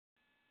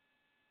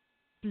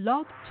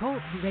Blog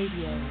Talk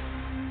Radio.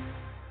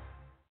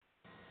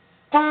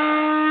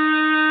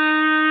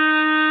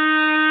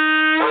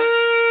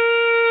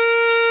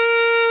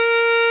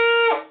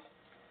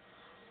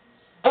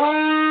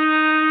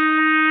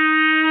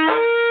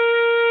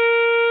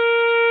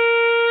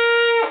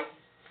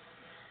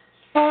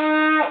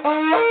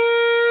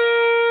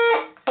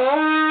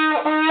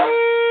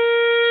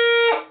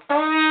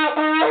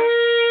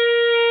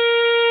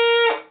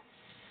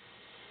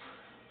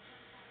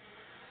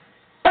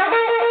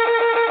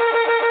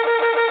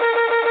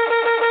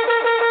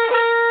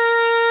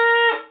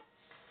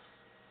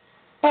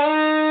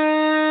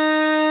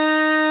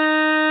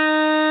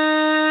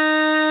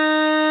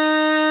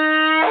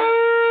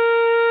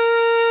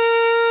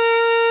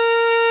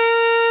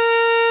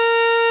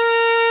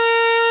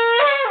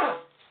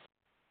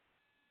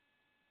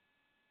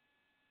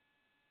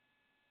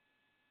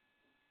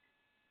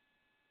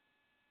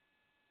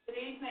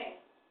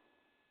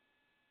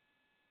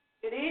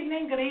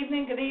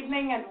 Good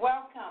evening, and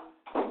welcome.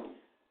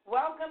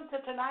 Welcome to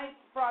tonight's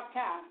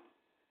broadcast.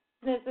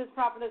 This is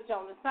Prophetess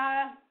Joan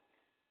Messiah,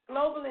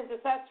 Global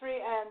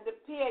Intercessory and the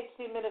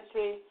PhD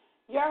Ministry,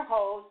 your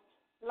host,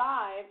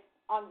 live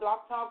on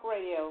Blog Talk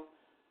Radio,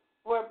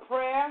 where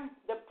prayer,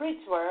 the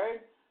preach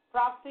word,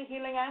 prophecy,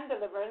 healing, and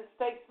deliverance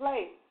takes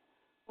place,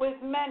 with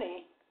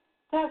many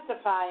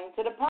testifying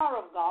to the power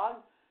of God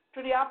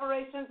through the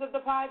operations of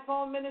the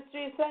fivefold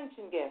ministry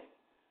ascension gifts,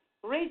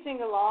 reaching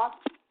the lost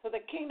to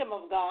the kingdom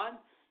of God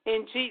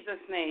in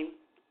Jesus' name.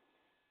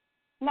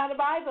 Now the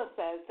Bible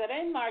says that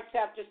in Mark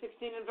chapter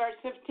 16 and verse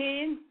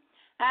 15,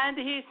 and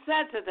he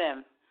said to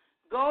them,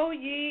 "Go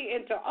ye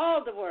into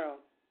all the world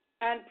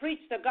and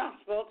preach the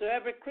gospel to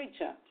every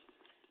creature."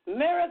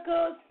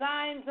 Miracles,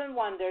 signs, and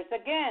wonders.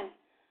 Again,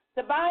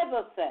 the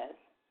Bible says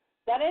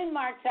that in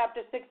Mark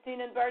chapter 16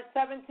 and verse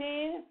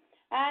 17,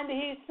 and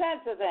he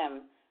said to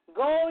them,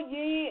 "Go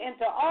ye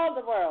into all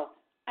the world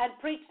and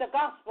preach the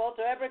gospel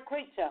to every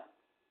creature."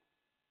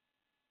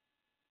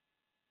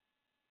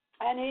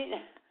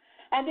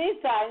 And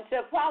these signs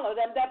shall follow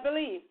them that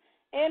believe.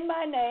 In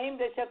my name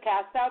they shall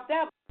cast out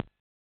devils.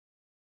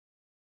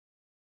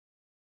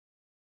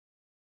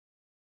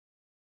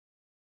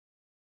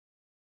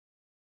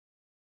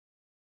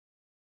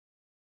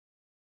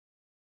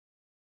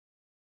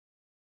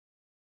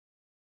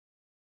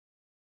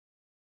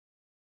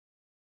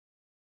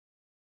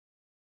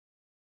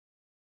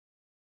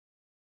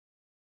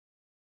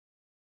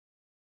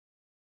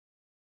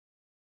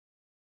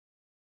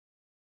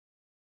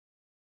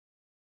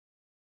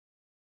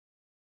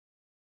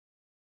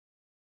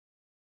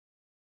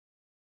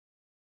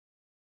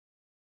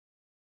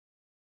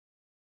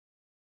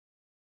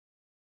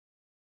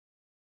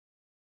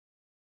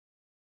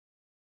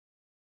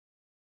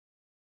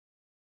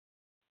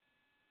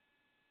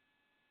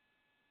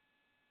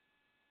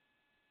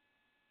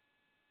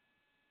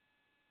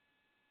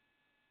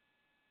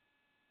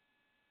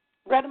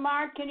 Brother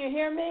Mark, can you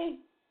hear me?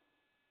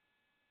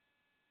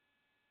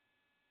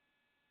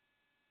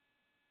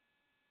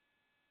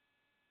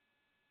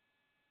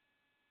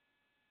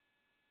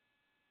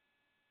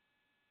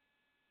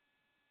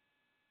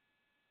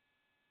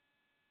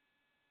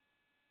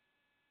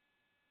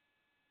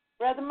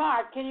 Brother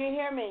Mark, can you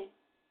hear me?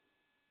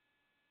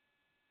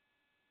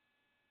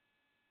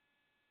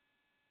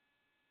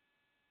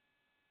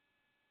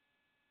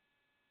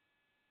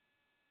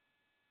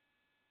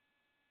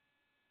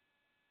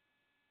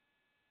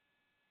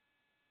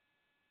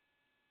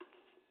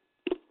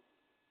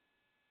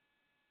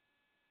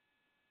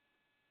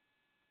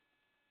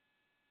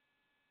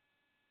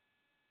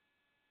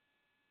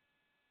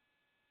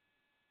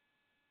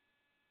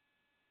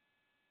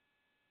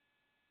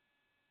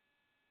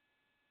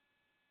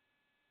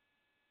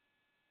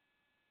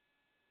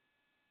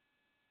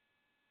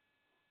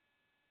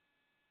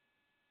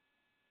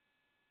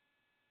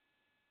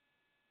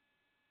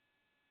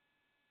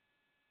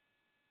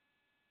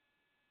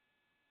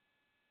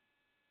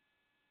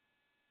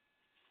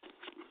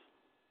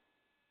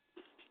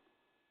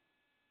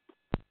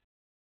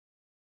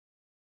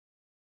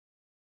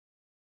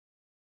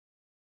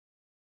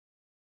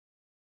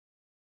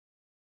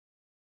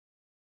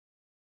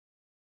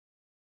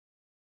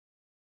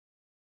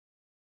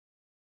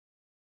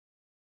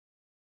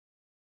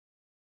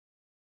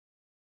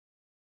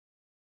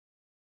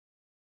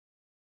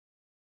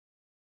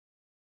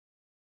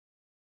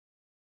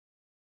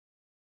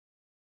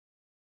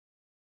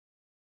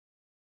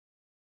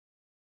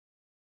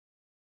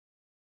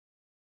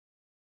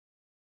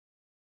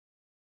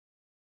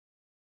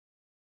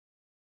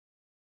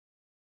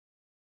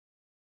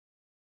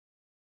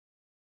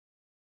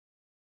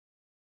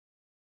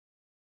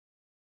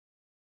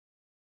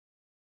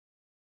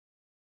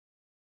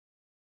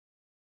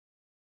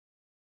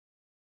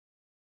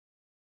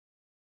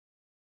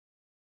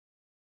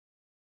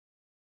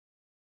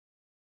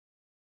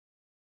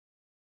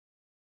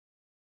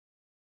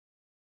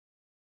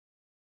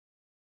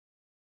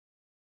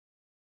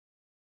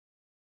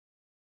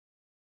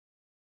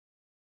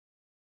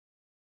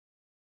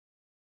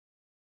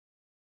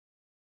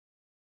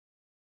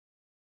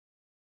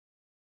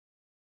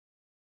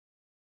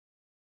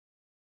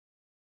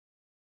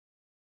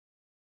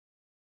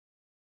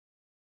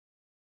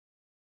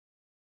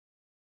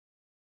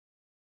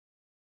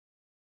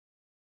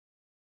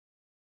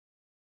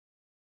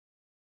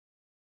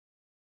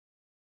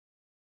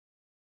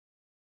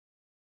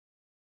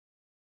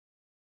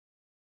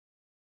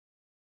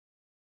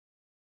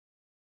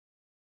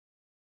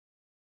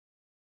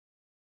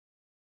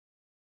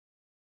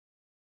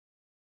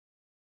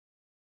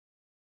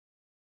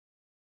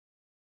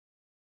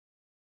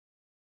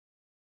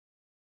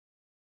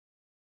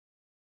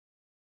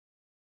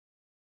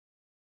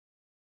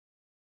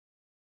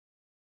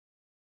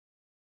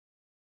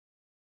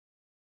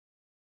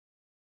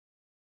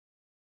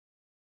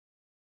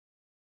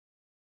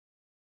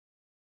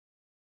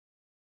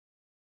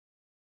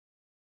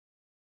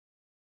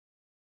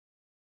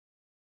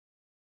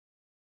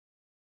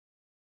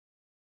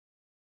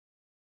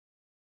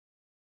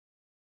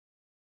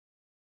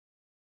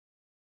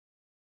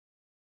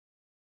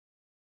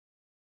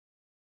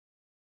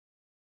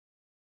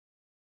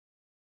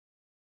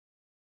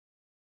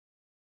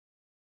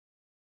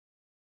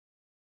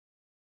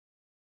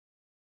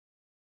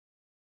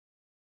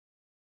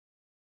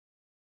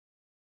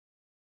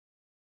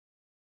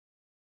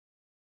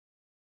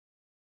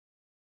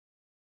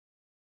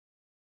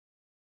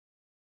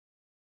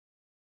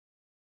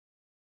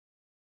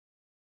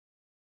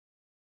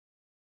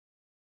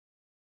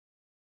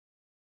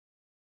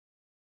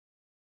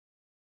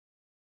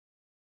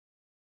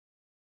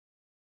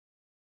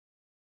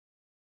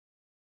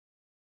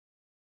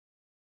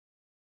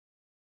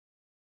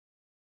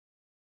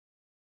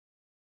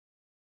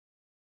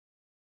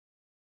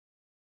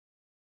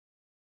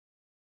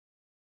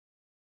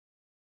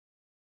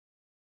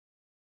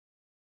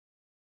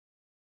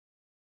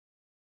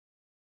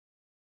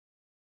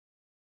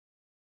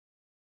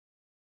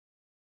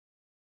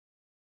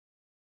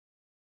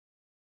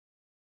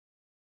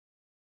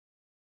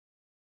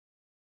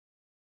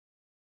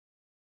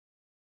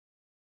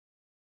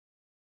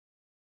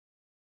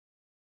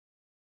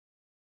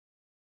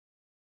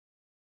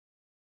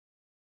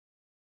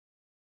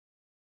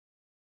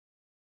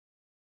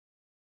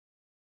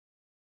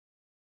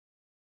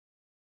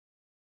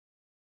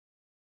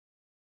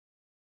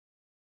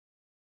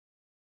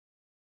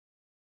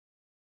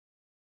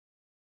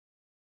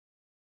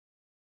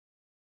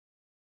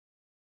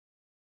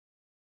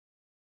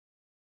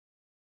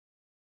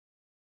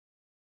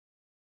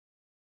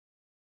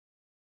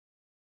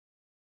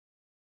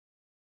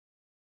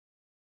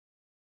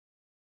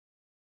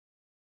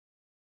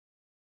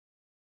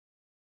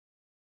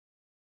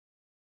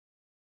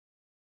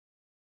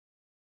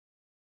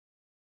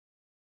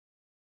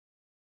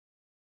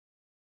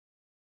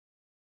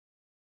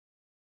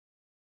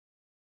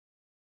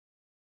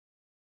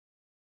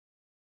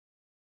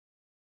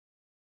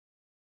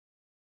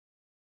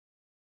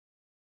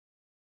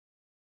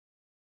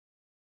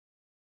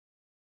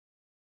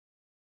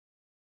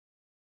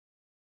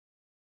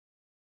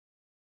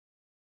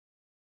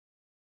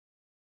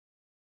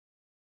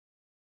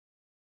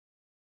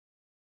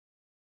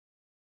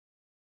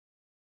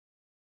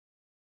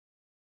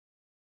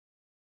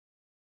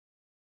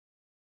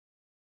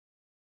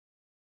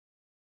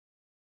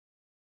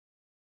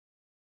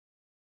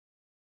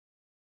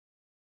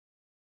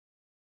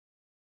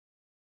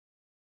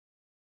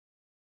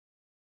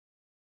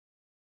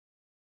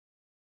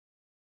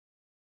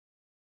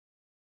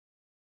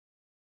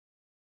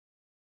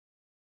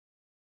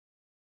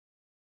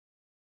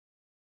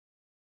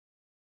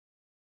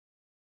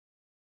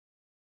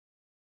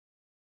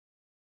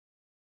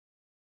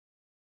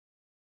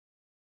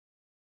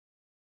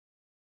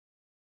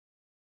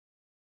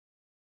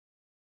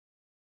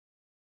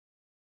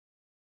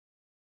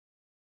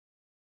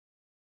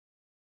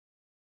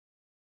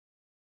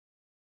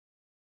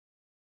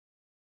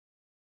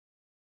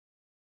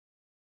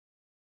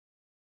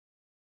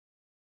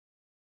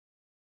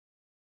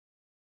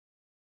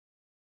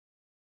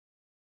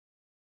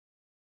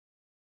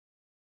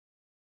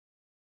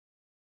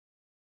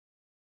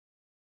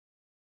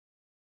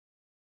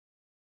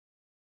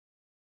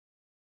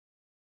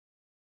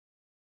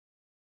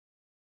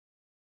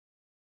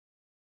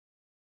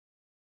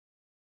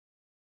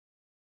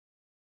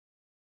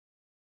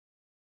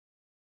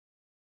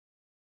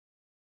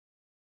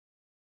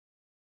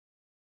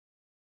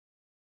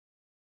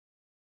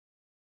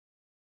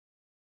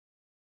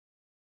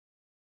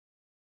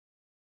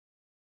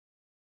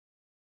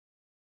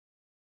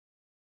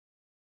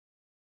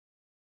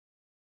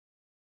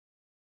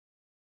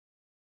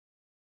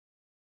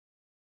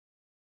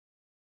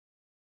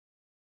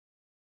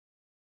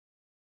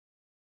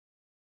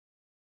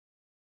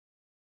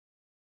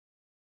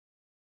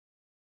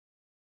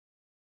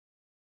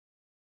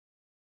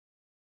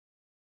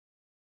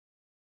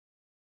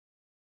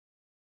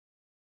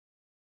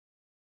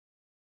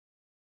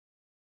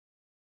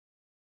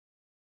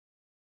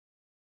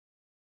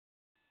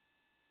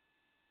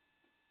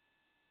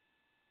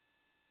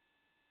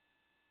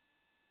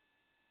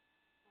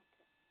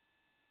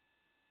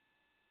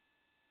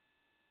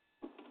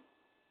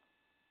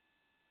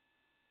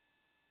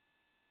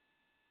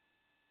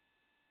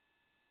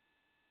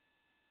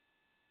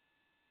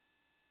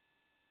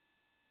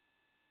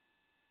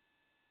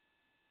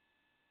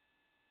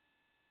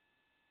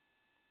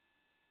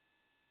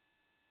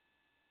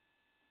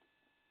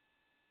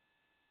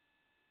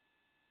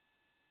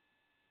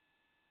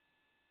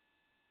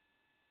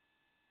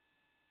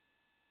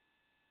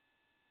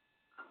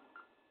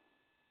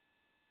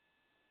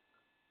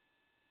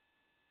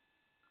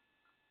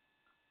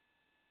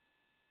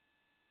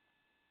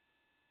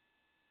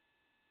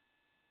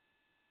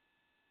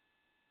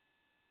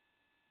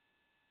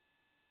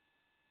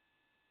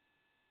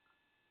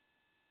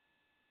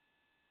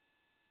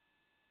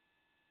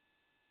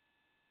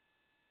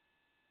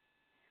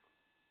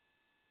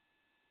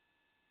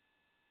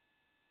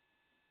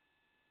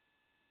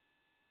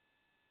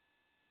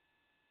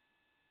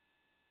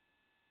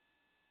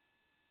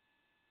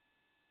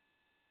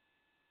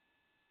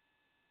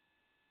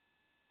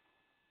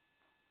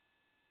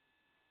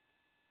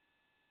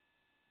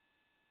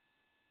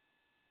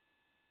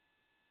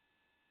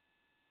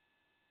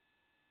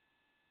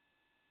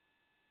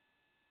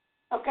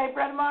 Okay,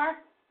 Brother Mark?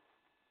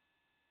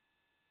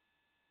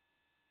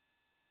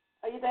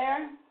 Are you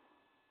there?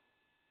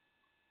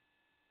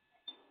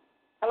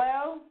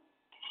 Hello?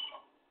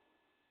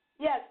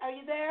 Yes, are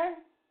you there?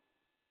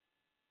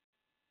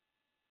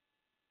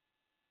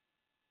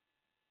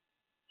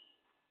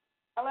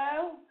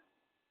 Hello?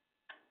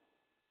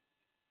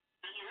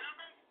 Can you hear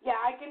me? Yeah,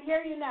 I can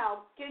hear you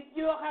now.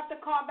 You'll have to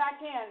call back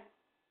in.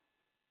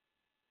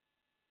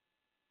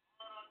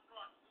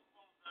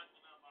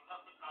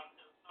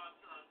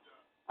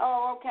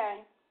 Oh,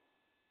 okay.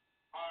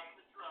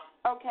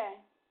 Okay.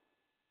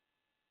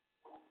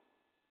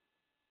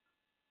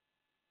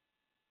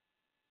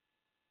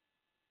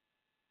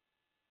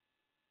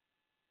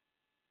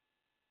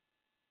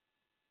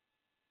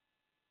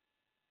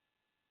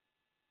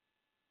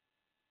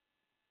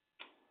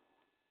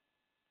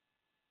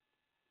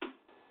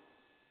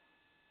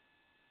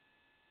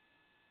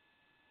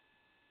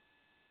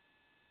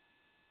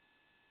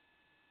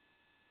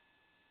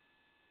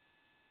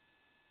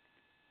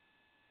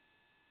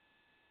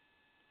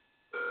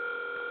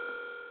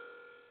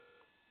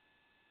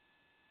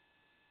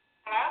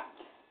 Hello?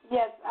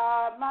 Yes,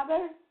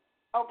 Mother?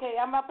 Okay,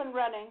 I'm up and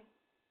running.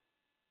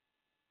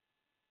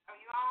 Are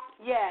you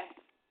on? Yes.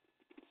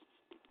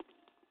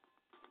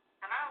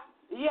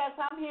 Hello? Yes,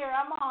 I'm here.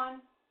 I'm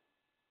on.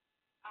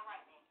 All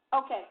right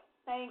then. Okay,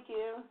 thank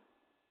you.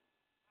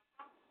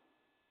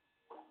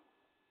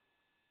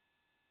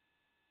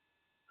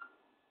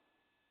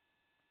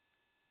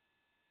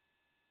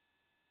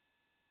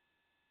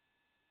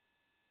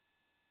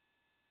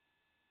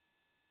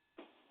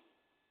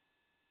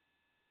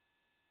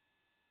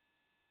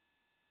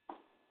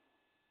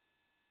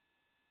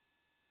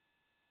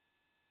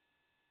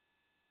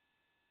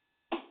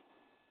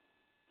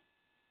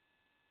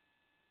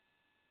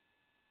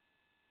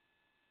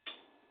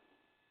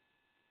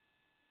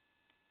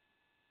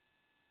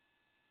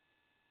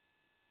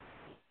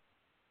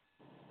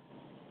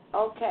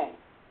 Okay.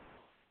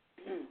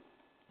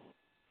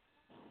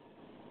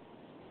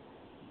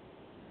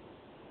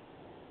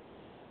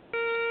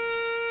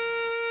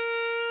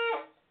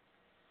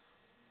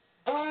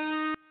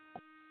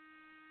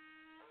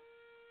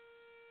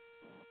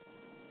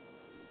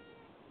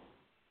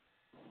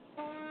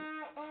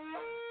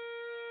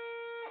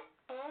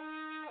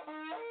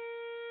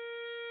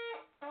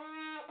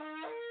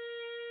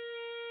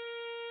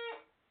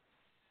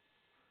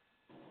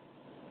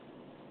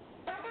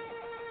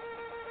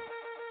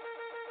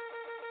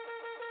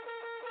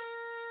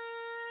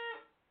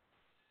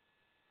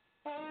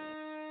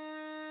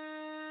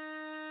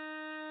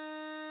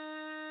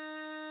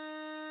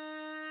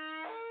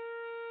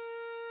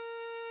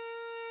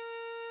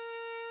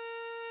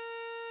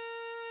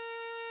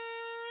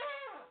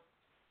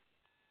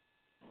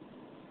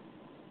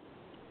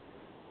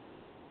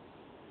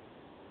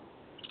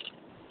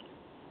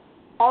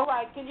 All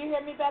right, can you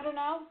hear me better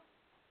now?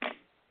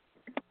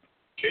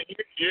 Can you?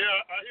 Yeah,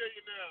 I hear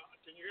you now.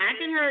 Can you hear me? I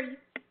can hear you.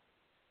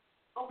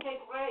 Okay,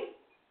 great.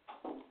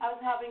 I was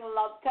having a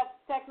lot of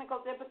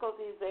technical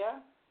difficulties there.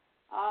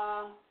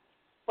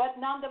 But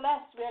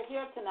nonetheless, we're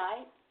here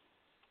tonight.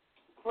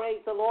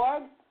 Praise the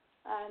Lord.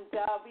 And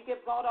we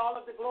give God all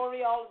of the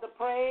glory, all of the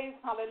praise.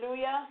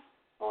 Hallelujah.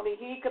 Only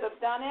He could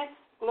have done it.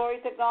 Glory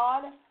to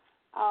God.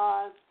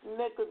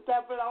 Make the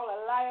devil all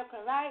a liar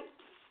tonight.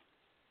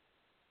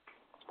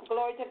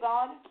 Glory to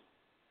God.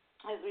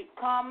 As we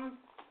come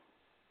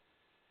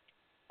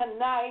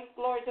tonight,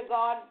 glory to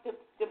God,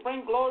 to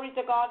bring glory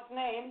to God's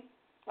name.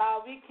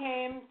 We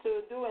came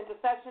to do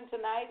intercession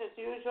tonight, as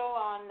usual,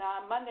 on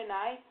Monday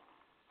night.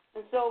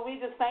 And so we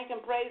just thank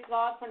and praise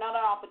God for another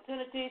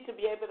opportunity to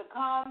be able to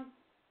come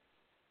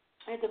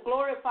and to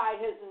glorify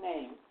His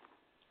name.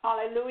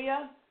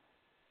 Hallelujah.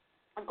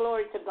 And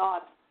glory to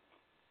God.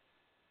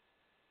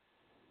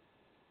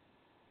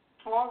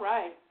 All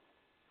right.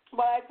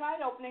 Well, I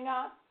tried opening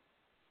up,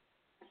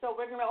 so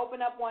we're going to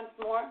open up once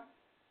more.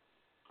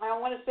 I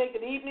want to say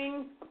good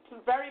evening,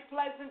 very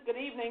pleasant good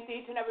evening to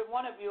each and every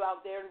one of you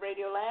out there in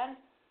Radio Land.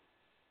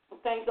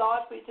 Thank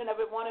God for each and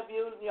every one of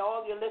you,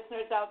 all your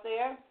listeners out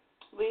there.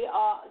 We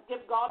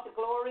give God the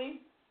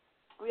glory.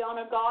 We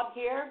honor God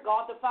here,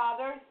 God the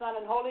Father, Son,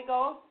 and Holy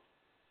Ghost.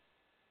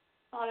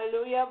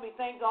 Hallelujah. We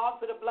thank God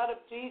for the blood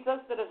of Jesus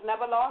that has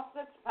never lost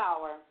its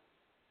power.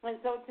 And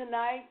so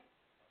tonight,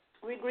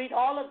 we greet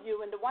all of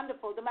you in the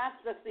wonderful, the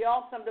matchless, the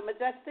awesome, the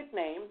majestic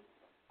name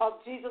of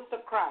Jesus the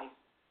Christ.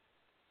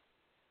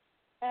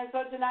 And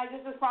so tonight,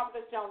 this is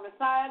Prophetess Joan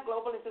Messiah,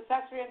 Global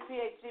Intercessory and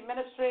PhD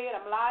Ministry, and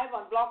I'm live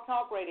on Blog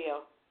Talk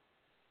Radio.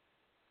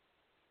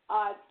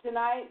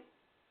 Tonight,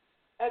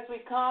 as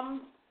we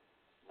come,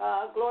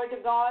 glory to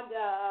God,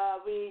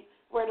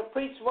 we're to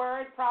preach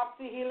word,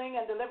 prophecy, healing,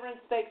 and deliverance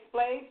takes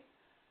place,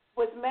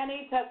 with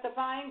many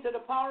testifying to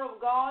the power of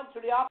God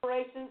through the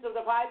operations of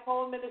the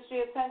fivefold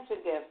ministry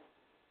ascension gifts,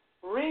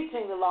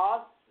 reaching the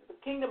lost, the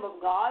kingdom of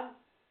God,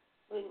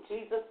 in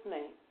Jesus'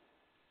 name.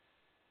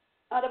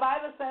 Now, the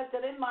Bible says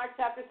that in Mark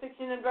chapter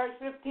 16 and verse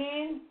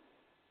 15,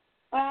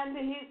 and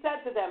He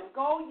said to them,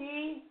 "Go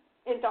ye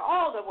into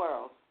all the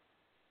world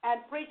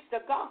and preach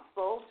the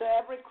gospel to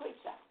every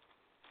creature.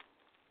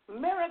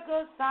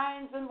 Miracles,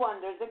 signs, and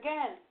wonders.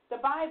 Again, the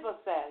Bible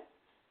says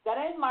that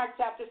in Mark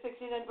chapter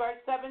 16 and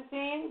verse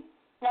 17,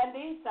 and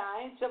these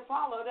signs shall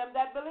follow them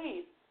that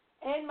believe.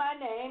 In my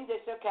name they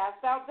shall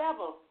cast out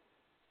devils.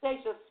 They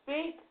shall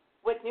speak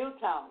with new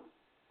tongues.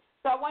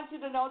 So I want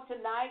you to know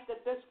tonight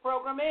that this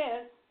program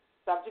is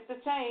subject to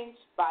change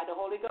by the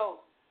Holy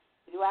Ghost.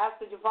 You ask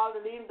that you follow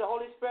the leading of the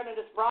Holy Spirit in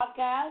this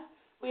broadcast.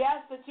 We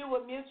ask that you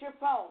will mute your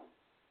phone.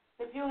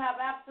 If you have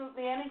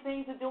absolutely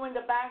anything to do in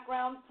the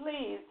background,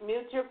 please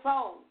mute your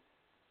phone.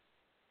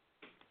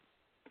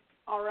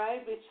 All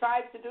right, we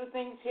strive to do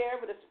things here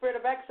with a spirit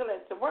of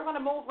excellence. And we're going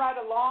to move right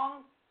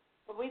along.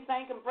 But we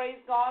thank and praise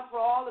God for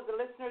all of the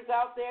listeners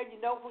out there. You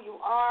know who you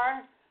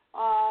are,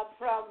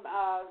 from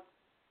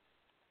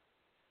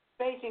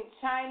Beijing,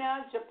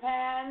 China,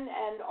 Japan,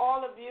 and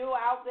all of you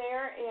out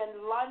there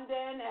in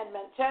London and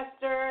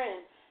Manchester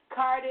and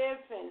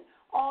Cardiff and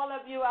all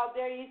of you out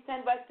there, East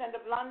End, West End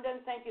of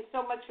London. Thank you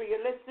so much for your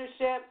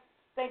listenership.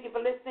 Thank you for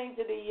listening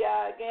to the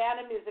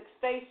Guyana Music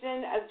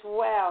Station as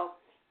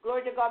well.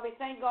 Glory to God. We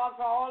thank God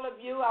for all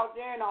of you out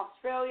there in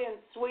Australia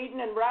and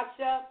Sweden and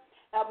Russia.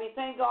 We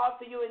thank God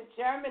for you in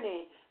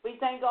Germany. We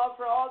thank God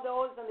for all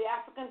those on the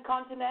African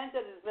continent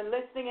that has been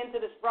listening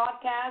into this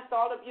broadcast,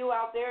 all of you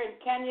out there in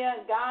Kenya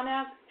and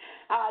Ghana.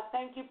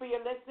 Thank you for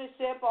your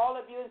listenership, all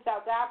of you in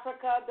South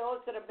Africa, those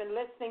that have been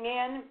listening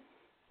in.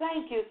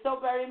 Thank you so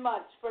very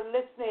much for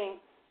listening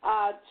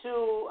to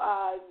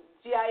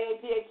GIA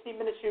PhD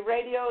Ministry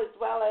Radio, as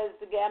well as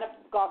the Guyana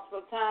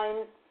Gospel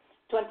Times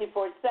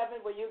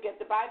 24/7, where you get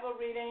the Bible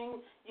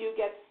reading, you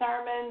get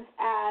sermons,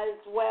 as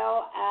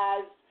well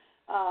as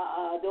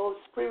those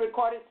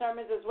pre-recorded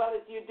sermons, as well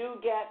as you do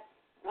get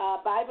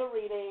Bible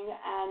reading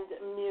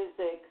and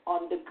music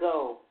on the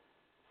go.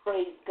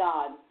 Praise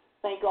God.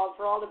 Thank God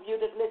for all of you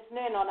that listen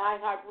in on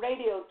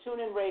iHeartRadio,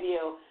 TuneIn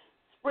Radio,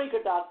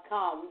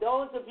 Spreaker.com.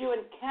 Those of you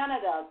in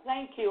Canada,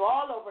 thank you,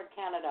 all over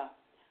Canada.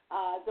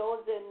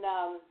 Those in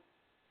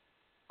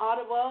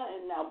Ottawa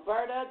and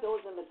Alberta, those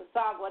in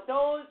Mississauga,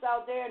 those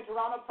out there in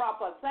Toronto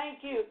proper,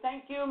 thank you.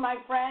 Thank you, my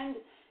friend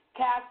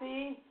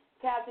Kathy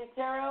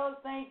Terrell,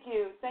 thank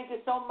you. Thank you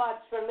so much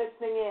for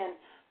listening in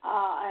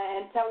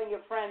and telling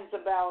your friends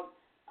about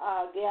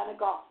Guyana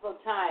Gospel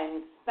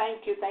Times.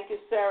 Thank you,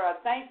 Sarah.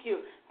 Thank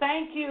you.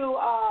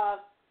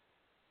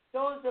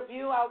 Those of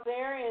you out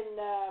there in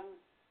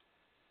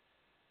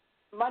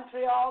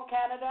Montreal,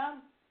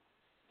 Canada,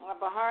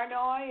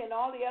 Baharnoy, and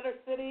all the other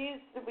cities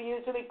that we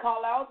usually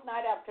call out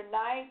night after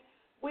night.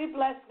 We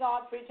bless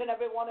God for each and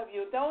every one of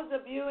you. Those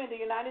of you in the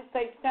United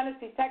States,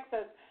 Tennessee,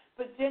 Texas,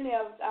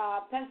 Virginia,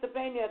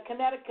 Pennsylvania,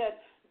 Connecticut,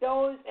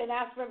 those in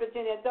Ashburn,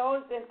 Virginia,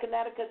 those in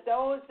Connecticut,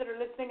 those that are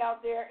listening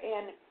out there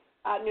in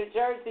New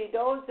Jersey,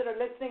 those that are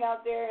listening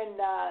out there in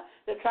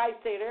the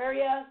tri-state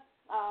area,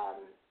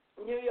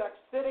 New York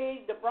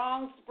City, the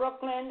Bronx,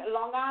 Brooklyn,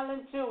 Long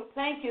Island too.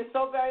 Thank you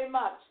so very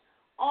much.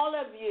 All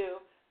of you,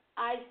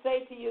 I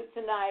say to you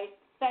tonight,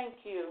 thank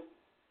you.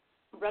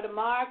 Brother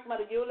Mark,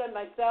 Mother Eula, and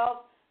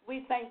myself,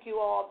 we thank you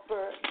all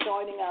for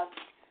joining us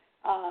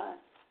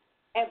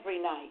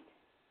every night.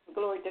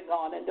 Glory to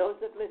God. And those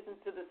that listen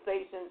to the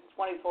stations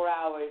 24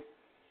 hours,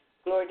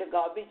 glory to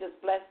God. We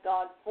just bless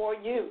God for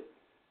you.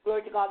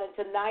 Glory to God. And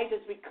tonight as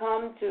we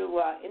come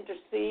to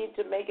intercede,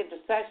 to make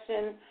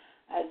intercession,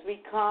 as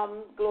we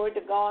come, glory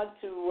to God,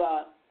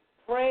 to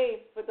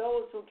pray for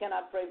those who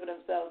cannot pray for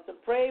themselves, to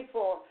pray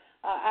for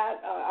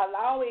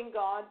allowing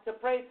God to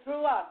pray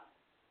through us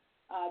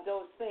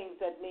those things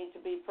that need to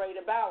be prayed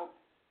about.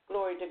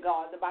 Glory to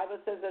God. The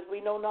Bible says that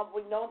we know not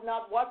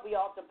what we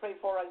ought to pray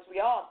for as we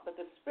ought, but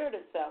the Spirit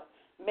itself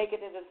maketh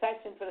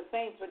intercession for the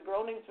saints with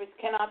groanings which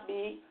cannot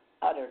be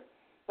uttered.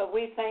 But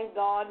we thank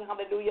God,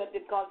 hallelujah,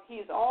 because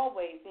He's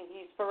always and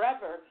He's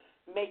forever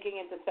making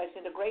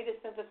intercession, the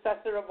greatest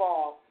intercessor of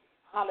all.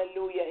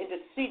 Hallelujah,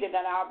 interceded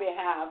on our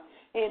behalf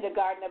in the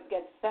Garden of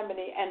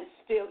Gethsemane and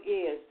still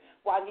is.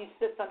 While He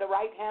sits on the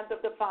right hand of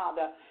the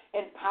Father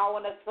in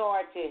power and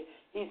authority,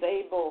 He's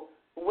able,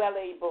 well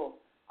able.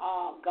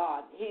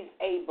 God, He's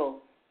able.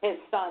 His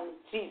Son,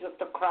 Jesus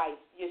the Christ,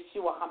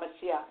 Yeshua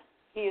HaMashiach,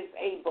 He is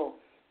able,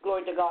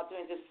 glory to God, to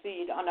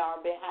intercede on our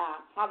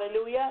behalf.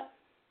 Hallelujah.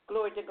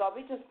 Glory to God.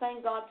 We just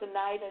thank God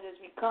tonight, and as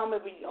we come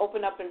and we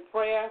open up in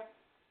prayer,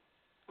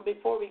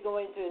 before we go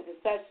into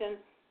intercession,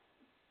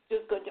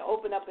 just going to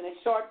open up in a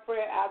short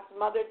prayer, ask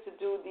Mother to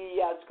do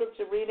the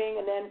scripture reading,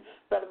 and then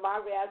Brother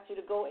Mark, we ask you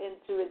to go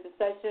into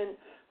intercession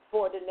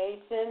for the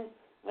nation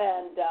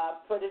and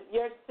for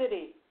your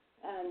city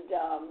and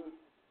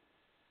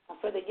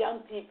for the young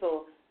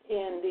people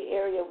in the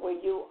area where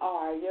you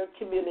are, your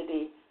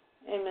community.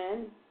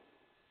 Amen.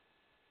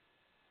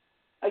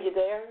 Are you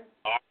there?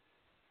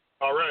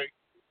 All right.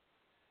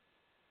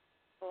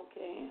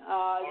 Okay.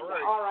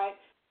 All right.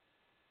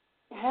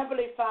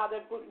 Heavenly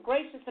Father,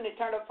 gracious and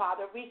eternal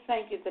Father, we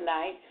thank you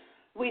tonight.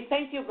 We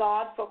thank you,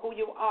 God, for who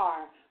you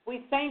are.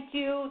 We thank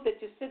you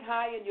that you sit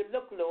high and you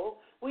look low.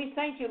 We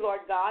thank you,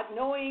 Lord God,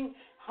 knowing,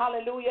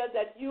 hallelujah,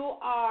 that you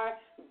are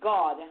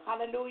God,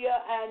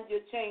 hallelujah, and you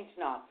change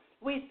not.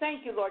 We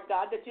thank you, Lord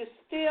God, that you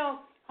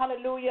still,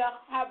 hallelujah,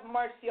 have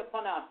mercy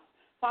upon us.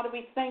 Father,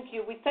 we thank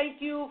you. We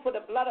thank you for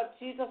the blood of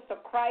Jesus,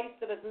 the Christ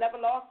that has never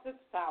lost its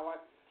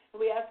power.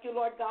 We ask you,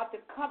 Lord God, to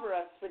cover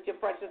us with your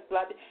precious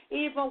blood.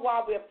 Even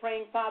while we are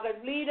praying, Father,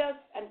 lead us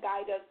and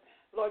guide us,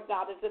 Lord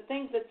God, as the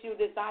things that you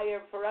desire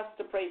for us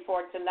to pray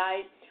for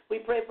tonight. We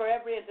pray for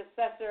every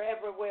intercessor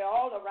everywhere,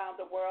 all around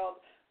the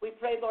world. We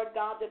pray, Lord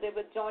God, that they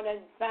would join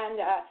and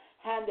hand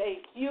a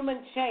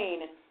human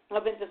chain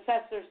of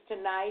intercessors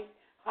tonight.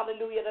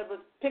 Hallelujah, that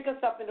would pick us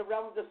up in the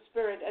realm of the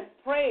Spirit and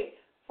pray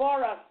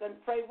for us and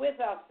pray with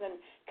us and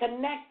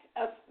connect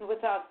us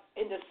with us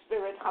in the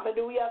Spirit.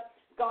 Hallelujah.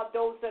 God,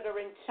 those that are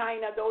in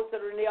China, those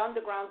that are in the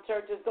underground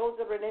churches, those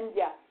that are in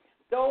India,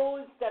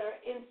 those that are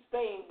in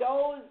Spain,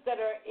 those that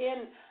are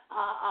in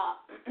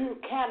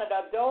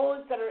Canada,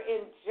 those that are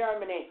in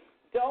Germany,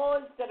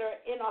 those that are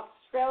in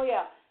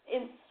Australia,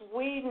 in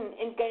Sweden,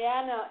 in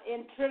Guyana,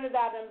 in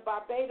Trinidad and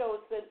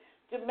Barbados, and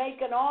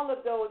Jamaica, and all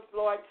of those,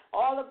 Lord,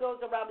 all of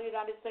those around the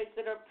United States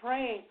that are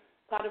praying.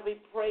 God,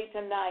 we pray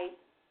tonight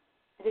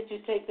that you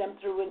take them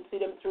through and see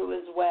them through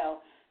as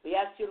well. We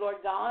ask you,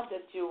 Lord God,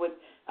 that you would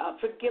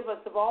forgive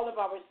us of all of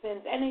our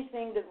sins,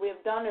 anything that we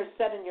have done or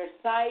said in your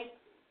sight.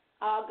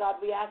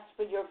 God, we ask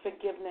for your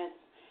forgiveness.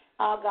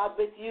 God,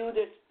 with you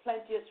there's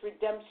plenteous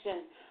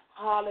redemption.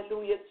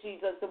 Hallelujah,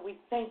 Jesus. And we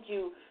thank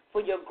you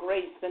for your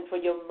grace and for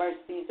your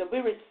mercies. And we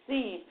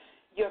receive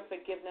your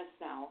forgiveness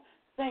now.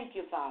 Thank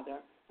you, Father.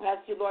 I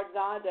ask you, Lord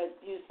God, that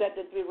you said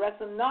that we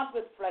wrestle not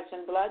with flesh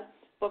and blood,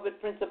 but with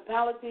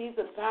principalities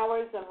and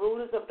powers and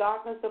rulers of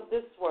darkness of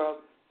this world,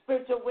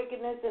 spiritual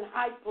wickedness in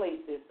high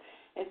places.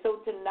 And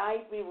so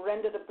tonight we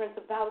render the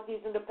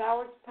principalities and the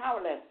powers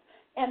powerless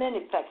and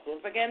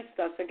ineffective against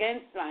us,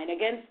 against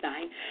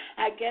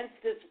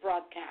this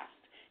broadcast.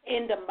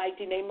 In the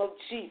mighty name of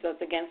Jesus,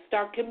 against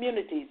our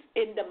communities,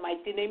 in the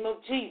mighty name of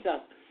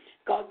Jesus.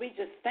 God, we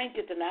just thank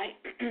you tonight,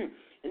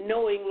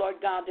 knowing, Lord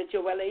God, that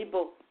you're well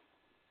able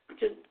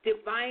to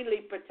divinely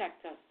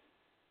protect us.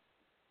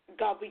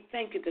 God, we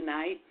thank you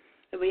tonight.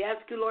 And we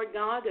ask you, Lord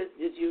God, as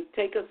you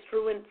take us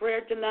through in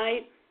prayer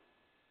tonight,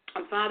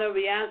 and Father,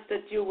 we ask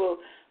that you will,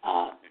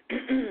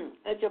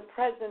 that your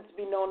presence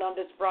be known on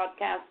this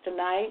broadcast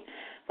tonight.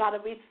 Father,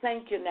 we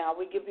thank you now.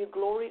 We give you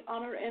glory,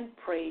 honor, and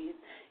praise.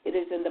 It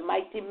is in the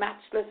mighty,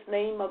 matchless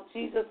name of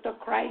Jesus the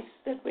Christ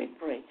that we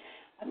pray.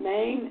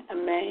 Amen,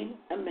 amen,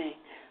 amen.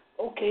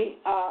 Okay,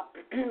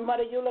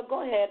 Mother Eula,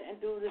 go ahead and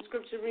do the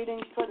scripture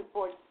reading for the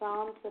fourth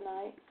Psalm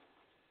tonight.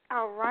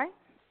 All right.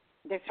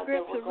 The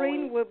scripture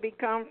reading will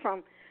become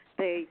from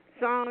the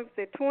Psalms,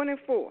 the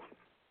 24.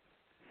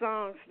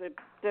 Psalms,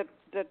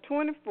 the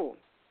 24.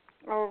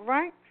 All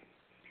right.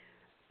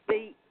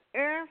 The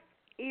earth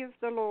is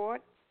the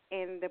Lord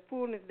and the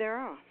fullness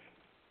thereof,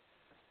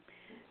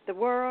 the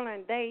world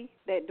and they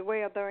that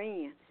dwell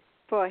therein.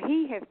 For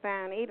he has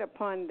founded it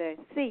upon the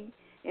sea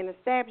and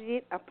established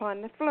it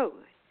upon the flood.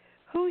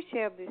 Who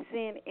shall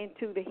descend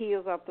into the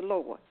hills of the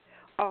Lord,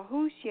 or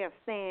who shall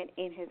stand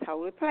in his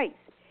holy place?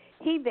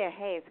 He that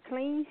has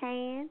clean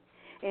hands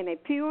and a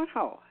pure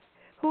heart,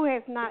 who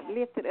has not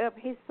lifted up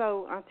his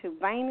soul unto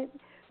vanity,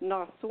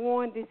 nor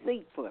sworn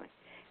deceitfully.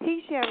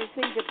 He shall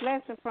receive the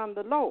blessing from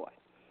the Lord,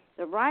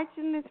 the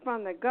righteousness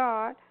from the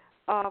God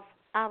of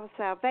our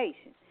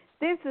salvation.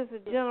 This is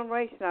the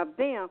generation of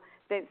them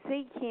that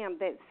seek him,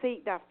 that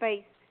seek thy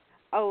face,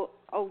 O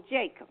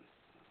Jacob.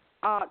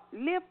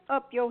 Lift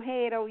up your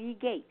head, O ye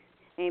gates,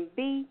 and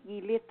be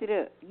ye lifted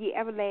up, ye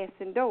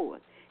everlasting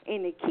doors,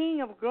 and the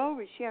King of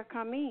glory shall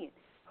come in.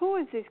 Who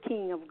is this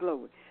King of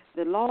glory?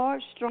 The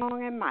Lord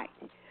strong and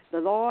mighty, the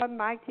Lord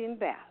mighty in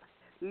battle.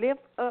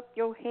 Lift up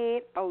your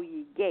head, O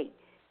ye gates.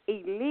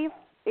 He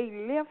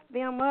lift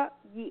them up,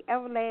 ye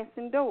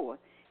everlasting doors,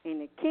 and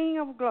the King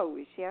of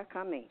glory shall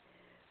come in.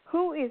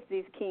 Who is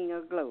this King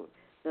of glory?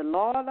 The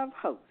Lord of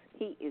hosts.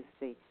 He is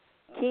the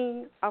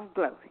King of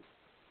glory.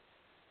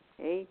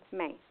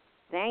 Amen.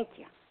 Thank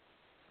you.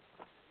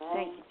 Amen.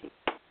 Thank you,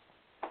 Jesus.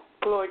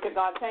 Glory to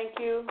God. Thank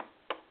you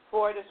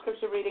for the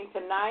scripture reading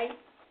tonight.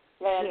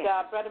 And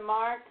Yes. Brother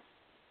Mark,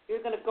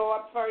 you're going to go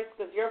up first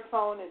because your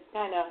phone is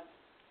kind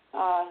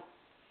of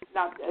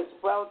not as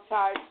well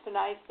charged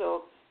tonight.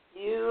 So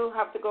you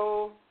have to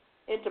go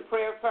into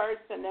prayer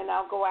first, and then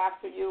I'll go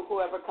after you,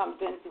 whoever comes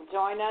in to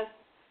join us.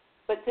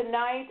 But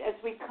tonight, as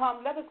we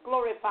come, let us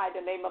glorify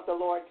the name of the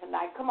Lord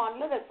tonight. Come on,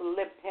 let us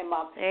lift him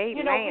up. Amen.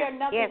 You know, we are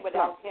nothing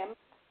without him.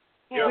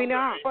 We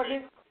know. For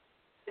his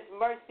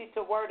mercy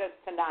toward us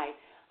tonight.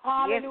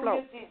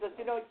 Hallelujah, Jesus.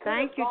 You know, it could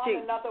have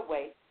gone another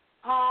way.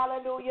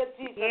 Hallelujah,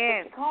 Jesus.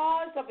 Yes.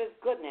 Because of his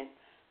goodness,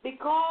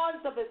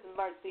 because of his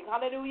mercy.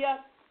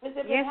 Hallelujah. As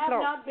if it had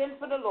not been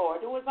for the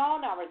Lord who was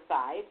on our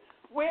side,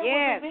 where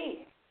would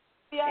we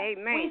be?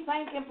 Amen. We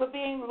thank him for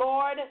being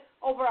Lord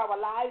over our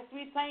lives.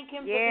 We thank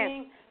him for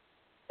being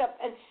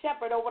and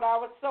shepherd over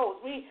our souls.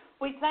 We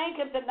thank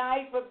him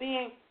tonight for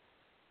being,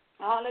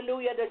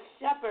 hallelujah, the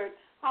shepherd,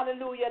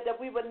 hallelujah, that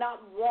we would not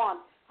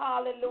want.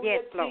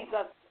 Hallelujah,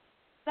 Jesus.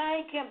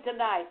 Thank him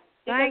tonight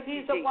because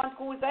he's the one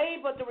who is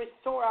able to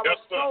restore our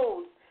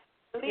souls.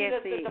 Lead lead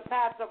us in the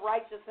path of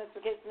righteousness for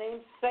his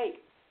name's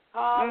sake.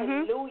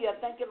 Hallelujah.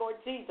 Thank you, Lord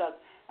Jesus.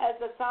 As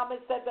the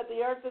psalmist said that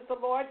the earth is the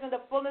Lord's and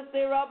the fullness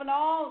thereof and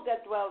all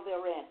that dwell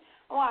therein.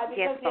 Why?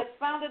 Because he has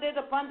founded it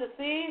upon the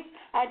seas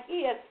and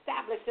he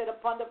established it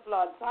upon the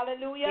floods.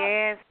 Hallelujah.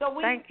 Yes. So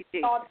we Thank you,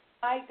 Jesus.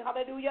 Tonight,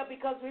 hallelujah,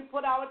 because we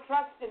put our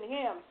trust in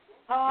him.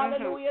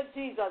 Hallelujah,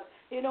 Jesus.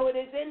 You know, it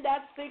is in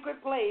that secret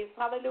place,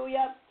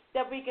 hallelujah,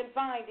 that we can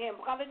find him.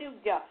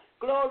 Hallelujah.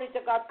 Glory to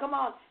God. Come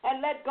on.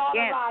 And let God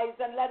arise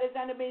and let his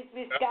enemies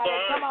be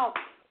scattered. Come on.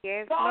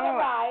 Yes, God Lord.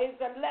 arise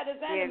and let his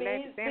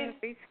enemies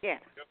be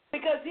scattered.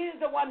 Because he's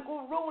the one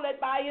who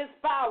ruleth by his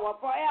power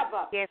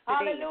forever. Yes,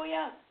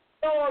 hallelujah.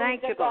 Glory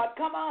Thank to you, God. Lord.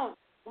 Come on.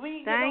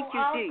 We Thank you,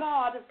 our Jesus.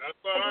 God,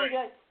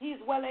 Right. he's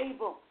well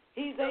able.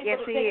 He's able Yes,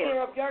 to he take is.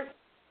 care of your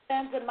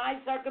circumstance and my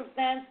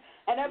circumstance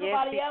and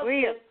everybody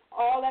else's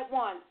all at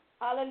once.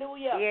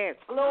 Hallelujah. Yes.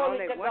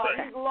 Glory to God.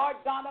 Time. He's Lord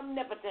God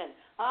omnipotent.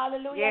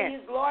 Hallelujah. Yes.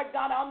 He's Lord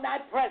God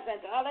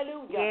omnipresent.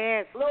 Hallelujah.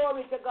 Yes.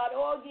 Glory to God.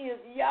 Oh, he is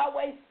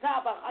Yahweh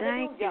Sabbath.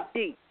 Hallelujah. Thank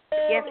you, Jesus.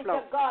 Glory Yes,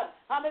 Lord. to God.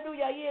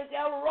 Hallelujah. He is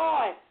El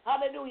Roy.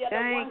 Hallelujah. The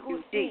one Thank who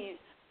you, sees.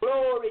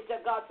 Glory to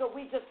God. So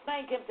we just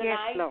thank him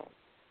tonight. Yes, Lord.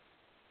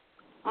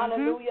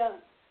 Hallelujah.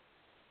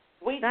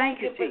 We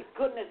Thank thank you, him for his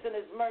goodness and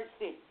his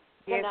mercy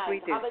Yes, tonight. we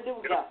do.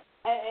 Hallelujah.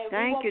 And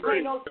Thank we you, won't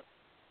bring Jesus. no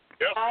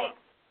tonight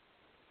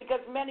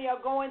because many are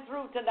going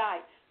through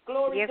tonight.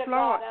 Glory Yes, to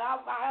Lord. God.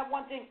 And I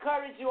want to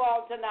encourage you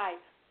all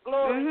tonight.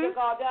 Glory to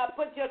God.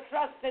 Put your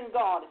trust in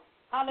God.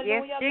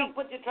 Hallelujah. Yes, Don't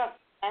put your trust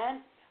in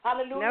man.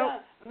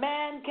 Hallelujah. Nope.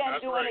 Man can't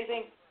That's do right.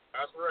 anything.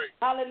 That's right.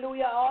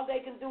 Hallelujah. All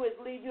they can do is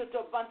lead you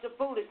to a bunch of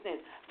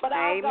foolishness. But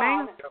our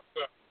Amen. God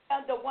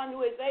is the one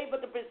who is able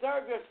to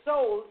preserve your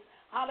souls.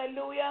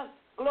 Hallelujah.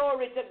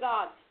 Glory to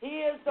God.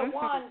 He is the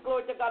one,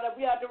 glory to God, that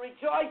we are to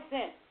rejoice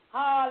in.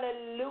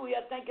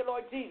 Hallelujah. Thank you,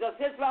 Lord Jesus.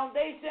 His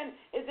foundation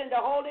is in the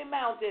holy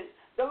mountains.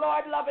 The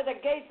Lord loveth the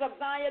gates of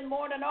Zion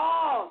more than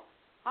all.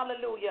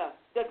 Hallelujah.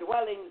 The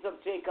dwellings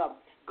of Jacob.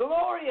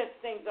 Glorious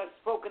things are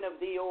spoken of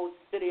thee, O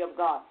city of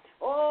God.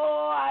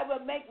 Oh, I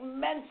will make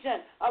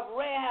mention of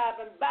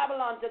Rahab and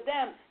Babylon to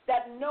them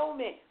that know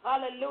me.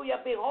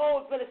 Hallelujah.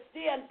 Behold,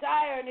 Philistia and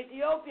Tyre and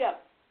Ethiopia.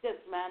 This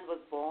man was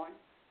born.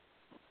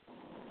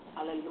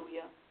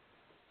 Hallelujah.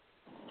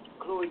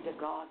 Glory to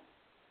God.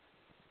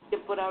 To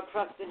put our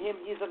trust in him.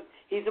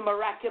 He's a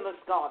miraculous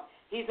God.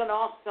 He's an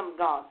awesome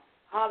God.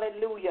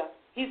 Hallelujah.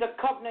 He's a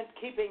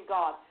covenant-keeping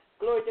God.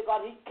 Glory to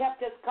God. He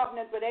kept his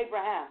covenant with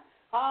Abraham.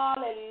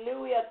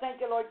 Hallelujah.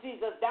 Thank you, Lord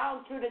Jesus.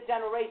 Down through the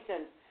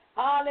generations.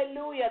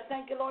 Hallelujah.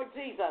 Thank you, Lord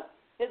Jesus.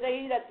 Is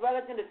he that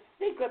dwelleth in the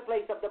secret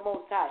place of the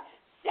Most High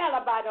shall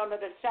abide under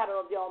the shadow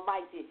of the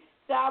Almighty.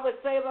 So I would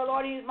say of the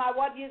Lord, he is my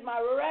what? He is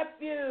my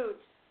refuge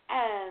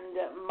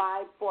and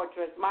my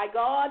fortress. My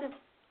God,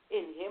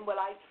 in him will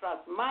I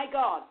trust. My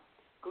God.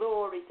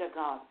 Glory to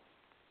God.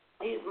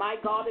 He is my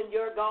God and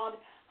your God.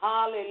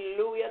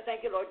 Hallelujah.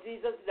 Thank you, Lord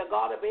Jesus. The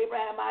God of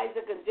Abraham,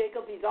 Isaac, and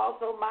Jacob. He's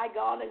also my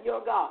God and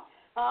your God.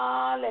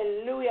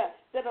 Hallelujah.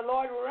 That the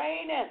Lord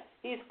reigneth.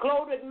 He's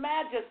clothed with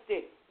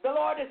majesty. The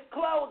Lord is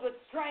clothed with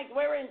strength,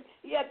 wherein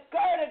he hath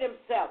girded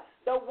himself.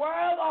 The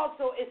world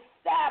also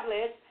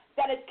established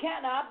that it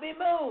cannot be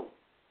moved.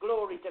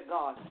 Glory to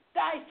God.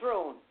 Thy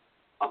throne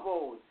of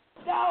old.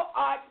 Thou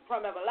art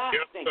from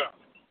everlasting. Yes,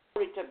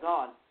 glory to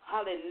God.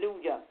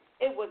 Hallelujah.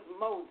 It was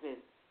Moses.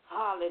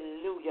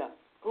 Hallelujah.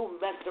 Who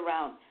messed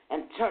around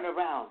and turned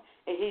around.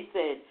 And he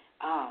said,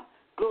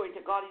 glory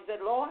to God. He said,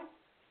 Lord,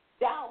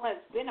 thou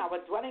hast been our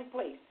dwelling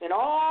place in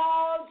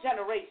all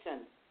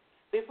generations.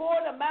 Before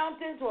the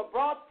mountains were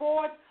brought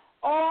forth,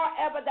 or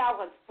ever thou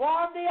hast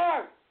formed the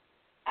earth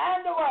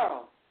and the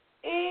world,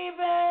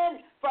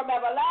 even from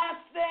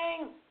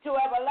everlasting to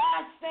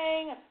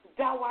everlasting,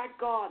 thou art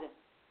God.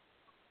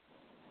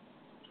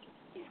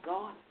 He's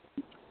God.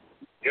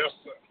 Yes,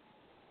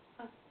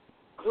 sir.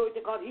 Glory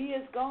to God. He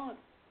is God.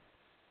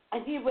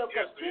 And he will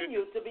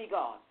continue to be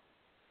God.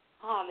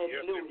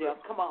 Hallelujah.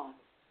 Come on.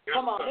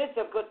 Come on. It's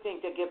a good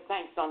thing to give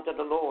thanks unto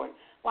the Lord.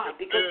 Why?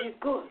 Because he's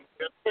good.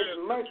 His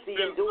mercy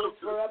endures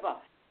forever.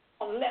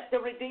 Let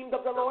the redeemed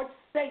of the Lord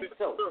say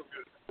so.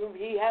 Whom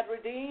he had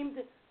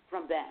redeemed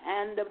from the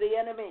hand of the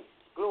enemy.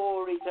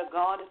 Glory to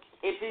God.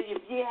 If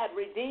he had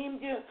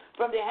redeemed you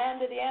from the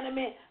hand of the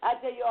enemy, I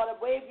tell you, you ought to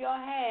wave your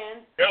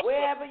hand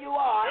wherever you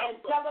are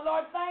and tell the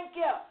Lord, thank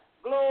you.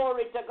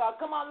 Glory to God.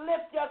 Come on,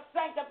 lift your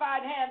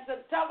sanctified hands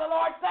and tell the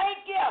Lord,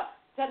 thank you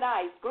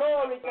tonight.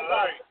 Glory to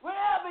God.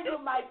 Wherever you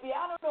might be.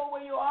 I don't know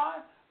where you are,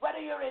 whether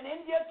you're in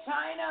India,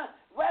 China,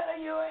 whether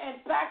you're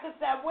in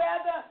Pakistan,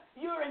 whether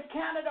you're in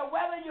Canada,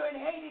 whether you're in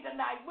Haiti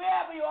tonight,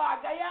 wherever you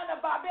are, Guyana,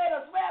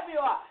 Barbados, wherever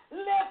you are,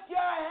 lift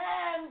your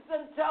hands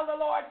and tell the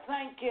Lord,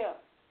 thank you.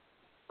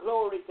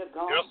 Glory to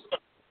God. Yes, sir.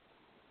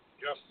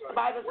 Yes, sir. The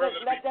Bible says,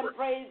 let them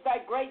praise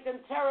thy great and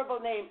terrible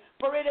name,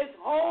 for it is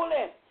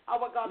holy.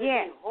 Our God is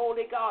a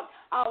holy God.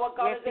 Our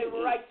God is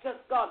a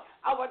righteous God.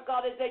 Our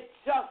God is a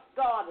just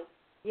God.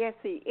 Yes,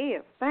 he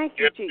is. Thank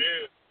you, Jesus.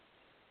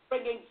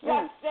 Bringing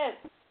justice.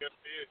 Yes,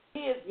 he is. He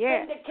is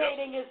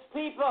vindicating his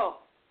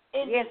people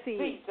in this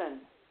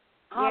season.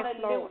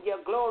 Hallelujah.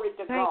 Glory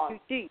to God. Thank you,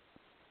 Jesus.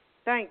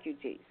 Thank you,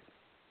 Jesus.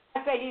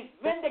 I say he's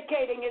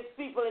vindicating his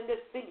people in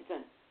this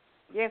season.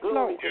 Yes, Glory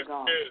Lord. to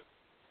God.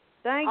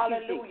 Thank you,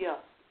 Jesus. Hallelujah.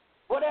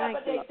 Whatever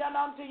Thank you, they've done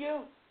unto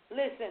you,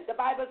 listen, the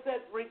Bible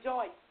says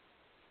rejoice.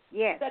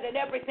 Yes. That in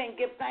everything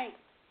give thanks.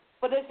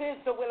 For this is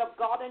the will of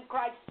God in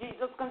Christ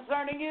Jesus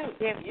concerning you.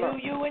 Yes,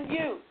 Lord. You, and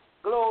you.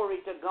 Glory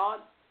to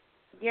God.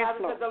 Yes,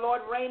 Bible Lord. says the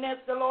Lord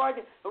reigneth,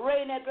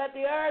 let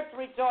the earth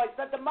rejoice,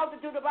 let the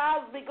multitude of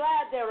isles be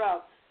glad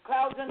thereof.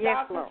 Clouds and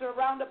Yes, darkness Lord. are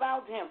round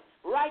about him.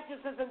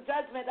 Righteousness and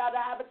judgment are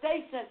the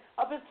habitation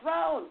of his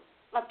throne.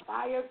 A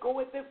fire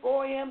goeth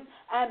before him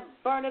and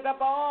burneth up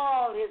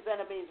all his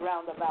enemies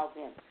round about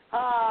him.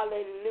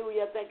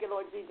 Hallelujah. Thank you,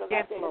 Lord Jesus.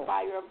 Yes, I say Lord. the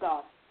fire of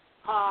God.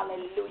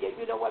 Hallelujah.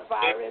 You know what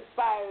fire is?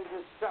 Fire is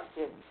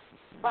destructive.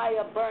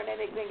 Fire burn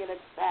anything in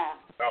its path.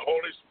 The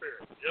Holy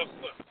Spirit. Yes,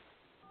 sir.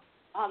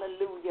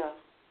 Hallelujah.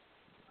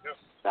 Yes.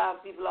 Some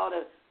people ought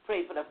to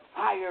pray for the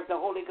fire of the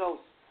Holy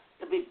Ghost,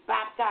 to be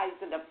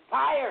baptized in the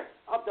fire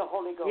of the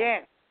Holy Ghost.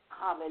 Yes.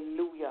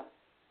 Hallelujah.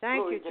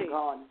 Thank Glory you, to Jesus.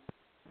 God.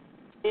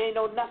 You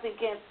know, nothing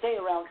can stay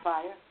around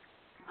fire.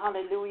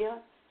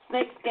 Hallelujah.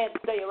 Snakes can't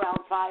stay around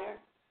fire.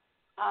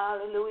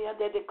 Hallelujah.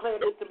 They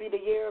declared this to be the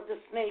year of the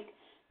snake,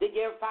 the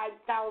year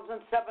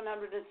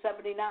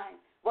 5779.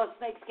 Well,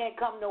 snakes can't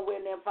come nowhere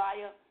near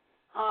fire.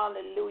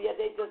 Hallelujah.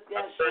 They just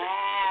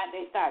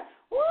they start,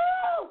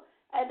 woo!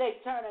 And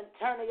they turn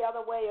the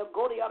other way or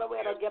go the other way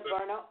and they'll get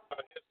burned up. Go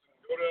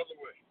the other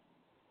way.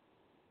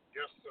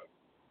 Yes, sir.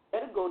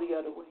 Better go the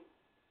other way.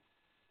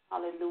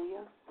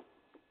 Hallelujah.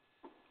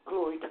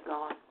 Glory to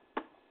God.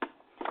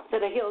 So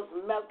the hills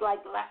melt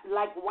like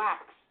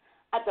wax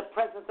at the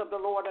presence of the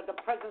Lord, at the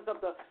presence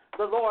of the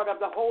Lord of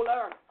the whole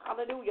earth.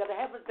 Hallelujah. The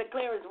heavens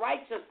declare his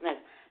righteousness,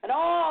 and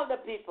all the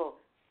people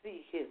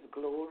see his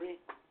glory.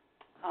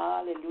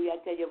 Hallelujah. I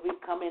tell you, we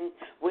come in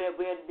where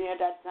we're near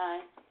that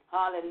time.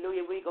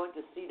 Hallelujah. We're going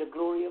to see the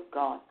glory of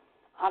God.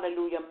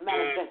 Hallelujah.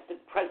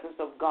 Manifested presence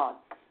of God.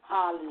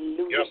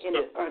 Hallelujah. Yes, in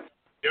the earth.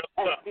 Yes,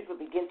 as sir. people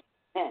begin to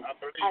repent. I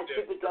believe As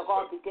people that.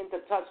 God begin to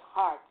touch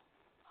hearts.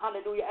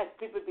 Hallelujah. As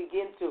people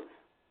begin to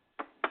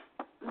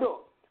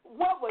look.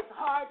 What was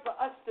hard for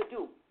us to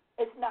do,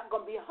 it's not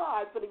going to be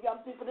hard for the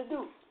young people to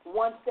do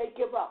once they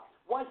give up,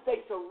 once they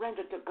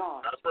surrender to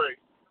God. That's right.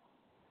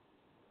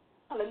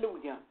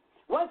 Hallelujah.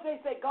 Once they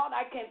say, God,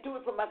 I can't do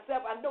it for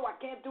myself. I know I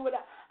can't do it.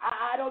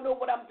 I don't know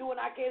what I'm doing.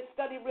 I can't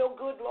study real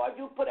good. Lord,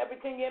 you put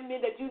everything in me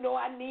that you know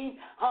I need.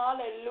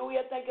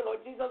 Hallelujah. Thank you,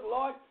 Lord Jesus.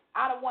 Lord,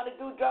 I don't want to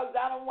do drugs.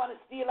 I don't want to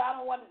steal. I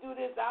don't want to do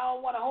this. I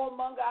don't want to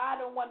whoremonger. I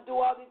don't want to do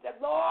all these things.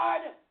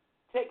 Lord,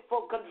 take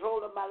full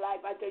control of my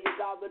life. I tell you,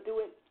 God will do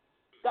it.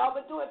 God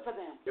will do it for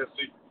them. Yes,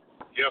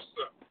 yes,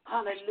 sir.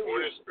 Hallelujah. Pour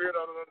the Spirit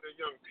out on the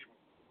young people.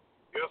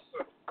 Yes,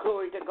 sir.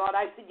 Glory to God.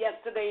 I see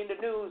yesterday in the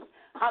news,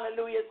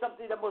 hallelujah,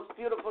 something the most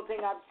beautiful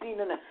thing I've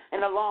seen in a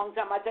long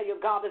time. I tell you,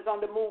 God is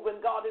on the move, and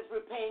God is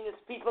repaying his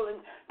people,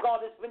 and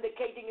God is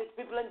vindicating his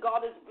people, and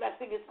God is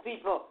blessing his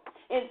people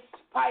in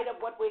spite of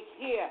what we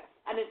hear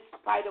and in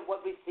spite of what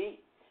we see.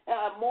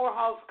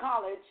 Morehouse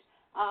College,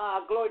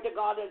 glory to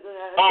God, as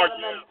a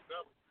gentleman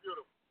that was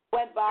beautiful.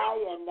 Went by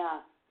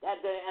and at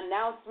the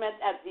announcement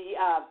at the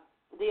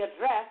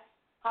address,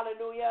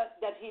 hallelujah,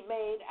 that he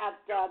made at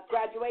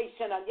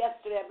graduation on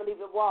yesterday, I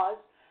believe it was,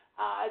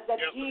 that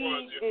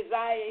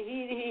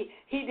he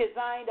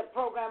designed a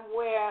program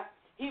where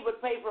he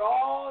would pay for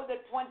all the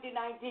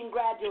 2019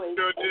 graduates.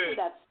 Sure did.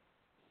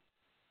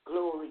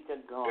 Glory to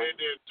God. And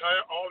the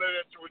entire, all of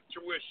that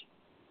tuition.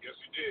 Yes,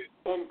 he did.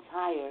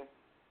 Entire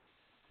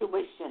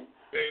tuition.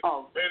 Paid it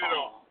all.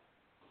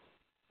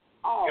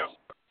 All. Yes.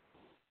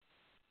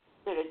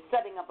 They're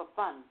setting up a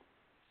fund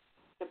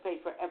to pay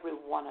for every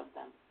one of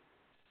them.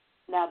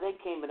 Now, they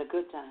came at a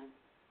good time.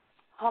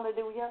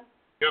 Hallelujah.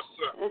 Yes,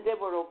 sir. They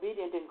were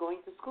obedient in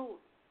going to school.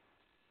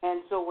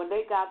 And so when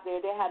they got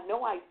there, they had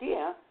no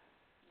idea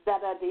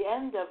that at the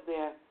end of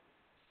their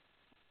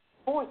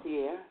fourth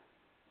year,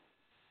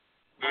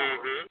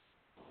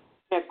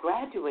 their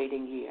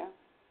graduating year,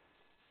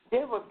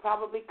 they were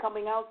probably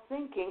coming out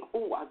thinking,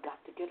 oh, I've got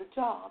to get a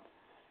job,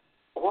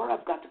 or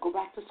I've got to go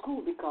back to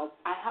school because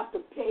I have to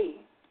pay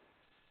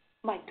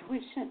my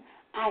tuition.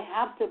 I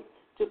have to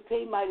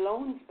pay my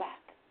loans back.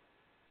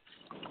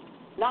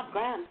 Not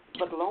grants,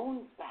 but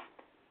loans back.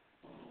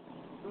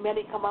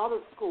 Many come out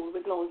of school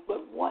with loans,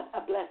 but what a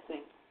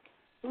blessing.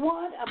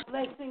 What a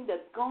blessing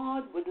that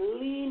God would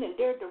lean in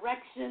their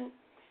direction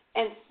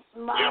and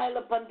smile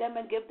upon them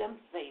and give them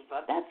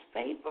favor. That's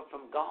favor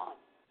from God.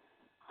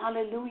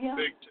 Hallelujah.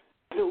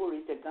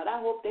 Glory to God. I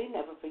hope they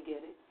never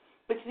forget it.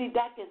 But see,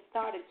 that can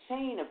start a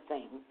chain of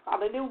things.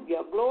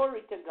 Hallelujah.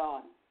 Glory to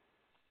God.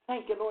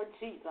 Thank you, Lord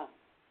Jesus.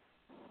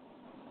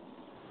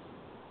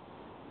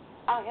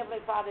 Our Heavenly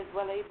Father is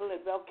well able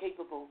and well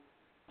capable.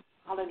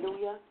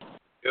 Hallelujah.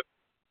 Yep.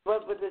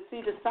 But to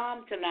see the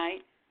psalm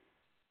tonight,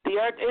 the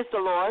earth is the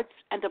Lord's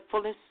and the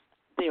fullness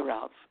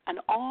thereof, and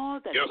all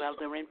that dwell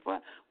therein. For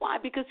why?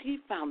 Because he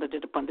founded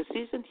it upon the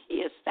seas, and he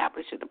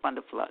established it upon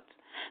the floods.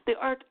 The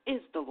earth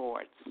is the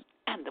Lord's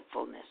and the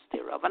fullness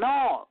thereof, and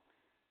all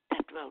that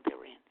that dwell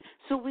therein.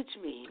 So which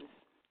means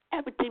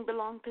everything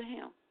belongs to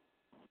him.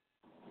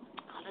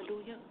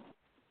 Hallelujah.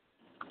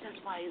 That's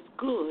why it's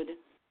good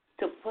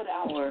to put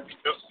our life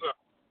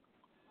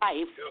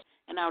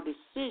and our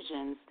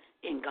decisions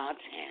in God's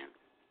hand.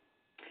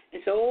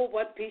 And so,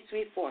 what peace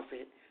we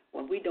forfeit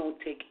when we don't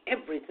take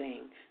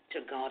everything to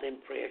God in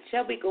prayer.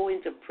 Shall we go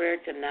into prayer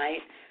tonight?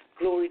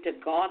 Glory to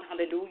God.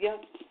 Hallelujah.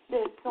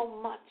 There's so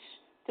much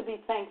to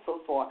be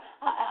thankful for.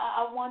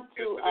 I want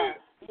to,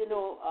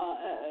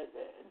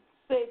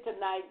 say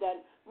tonight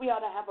that we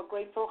ought to have a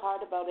grateful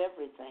heart about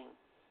everything.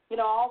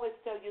 I always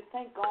tell you,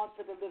 thank God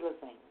for the little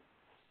things.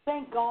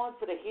 Thank God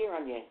for the hair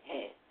on your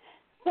head.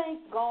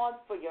 Thank God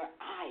for your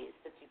eyes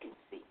that you can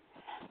see.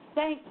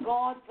 Thank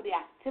God for the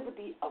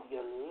activity of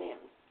your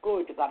limbs.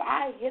 Glory to God.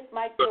 I hit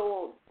my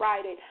toe on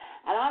Friday,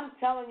 and I'm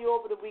telling you,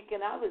 over the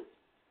weekend,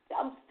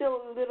 I'm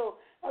still a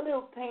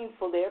little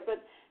painful there,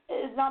 but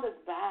it's not as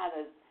bad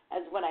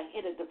as when I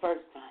hit it the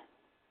first time.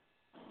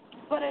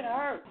 But it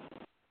hurts.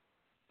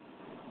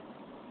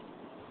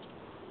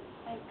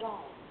 Thank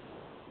God.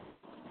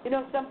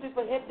 Some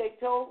people hit their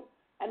toe,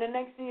 and the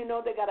next thing you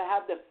know, they got to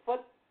have their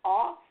foot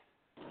off.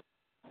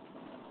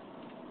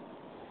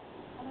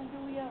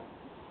 Hallelujah.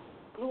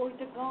 Glory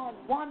to God.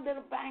 One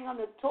little bang on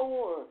the toe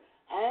or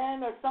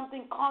hand or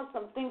something caused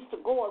some things to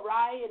go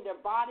awry in their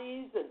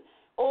bodies. And,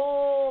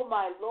 oh,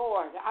 my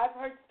Lord, I've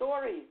heard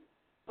stories.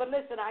 But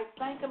listen, I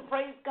thank and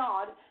praise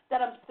God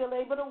that I'm still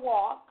able to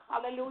walk.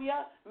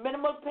 Hallelujah.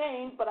 Minimal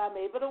pain, but I'm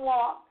able to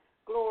walk.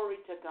 Glory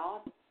to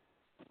God.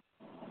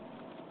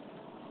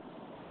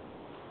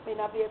 May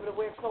not be able to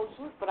wear closed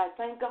shoes, but I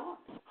thank God.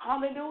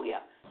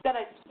 Hallelujah. That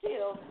I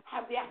still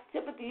have the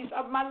activities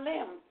of my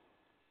limbs.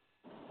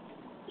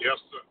 Yes,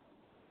 sir.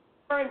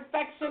 For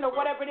infection or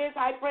whatever it is,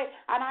 I pray.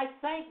 And I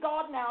thank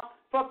God now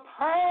for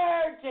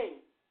purging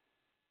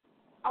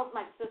out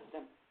my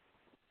system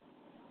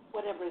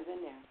whatever is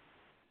in there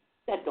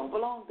that don't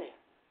belong there.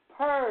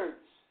 Purge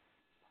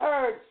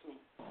me.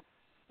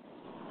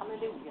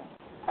 Hallelujah.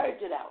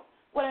 Purge it out.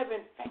 Whatever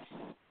infection.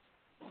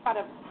 By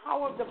the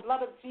power of the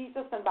blood of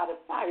Jesus and by the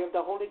fire of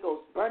the Holy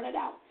Ghost, burn it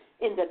out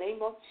in the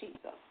name of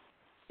Jesus.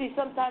 See,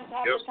 sometimes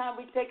half the time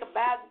we take a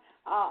bad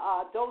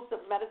dose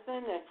of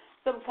medicine and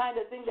some kind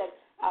of thing that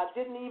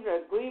didn't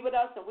even agree with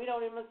us, and we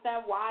don't even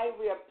understand why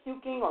we are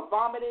puking or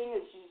vomiting,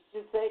 as you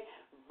should say,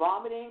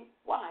 vomiting.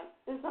 Why?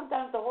 And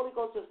sometimes the Holy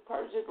Ghost just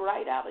purges it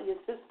right out of your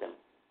system.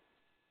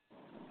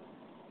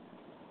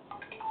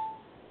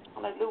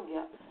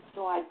 Hallelujah.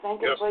 So I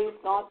thank and praise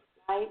God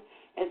tonight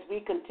as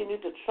we continue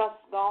to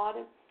trust God.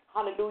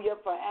 Hallelujah,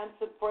 for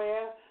answered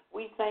prayer.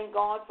 We thank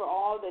God for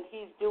all that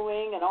he's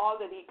doing and all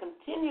that he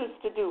continues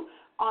to do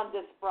on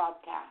this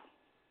broadcast.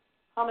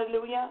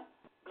 Hallelujah.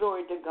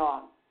 Glory to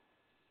God.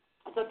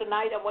 So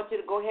tonight I want you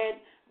to go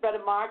ahead,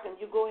 Brother Mark, and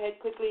you go ahead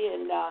quickly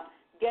and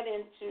get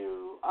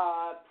into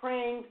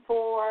praying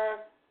for,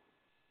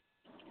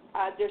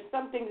 there's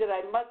something that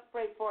I must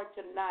pray for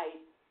tonight.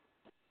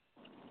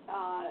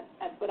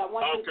 But I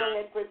want you to go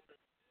ahead and pray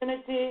for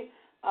unity,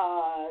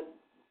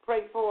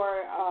 pray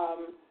for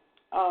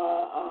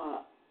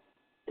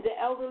the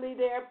elderly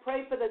there,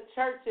 pray for the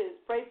churches,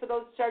 pray for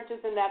those churches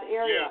in that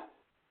area.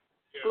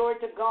 Yeah. Glory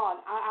to God.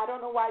 I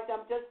don't know why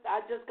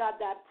I just got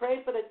that.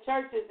 Pray for the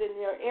churches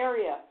in your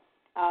area.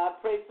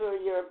 Pray for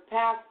your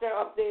pastor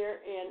up there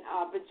in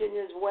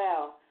Virginia as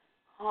well.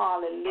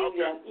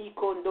 Hallelujah.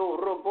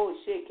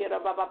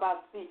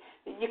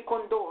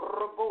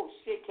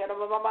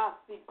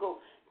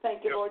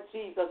 Thank you, Lord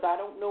Jesus. I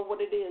don't know what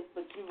it is,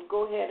 but you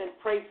go ahead and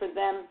pray for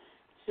them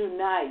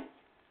tonight.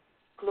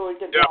 Glory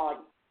to God.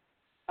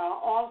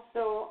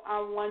 Also,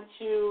 I want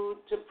you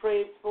to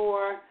pray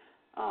for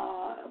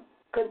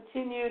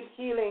continued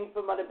healing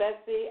for Mother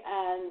Bessie,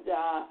 and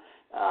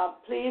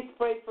please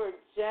pray for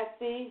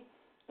Jesse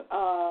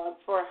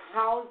for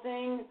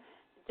housing,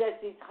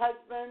 Jesse's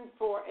husband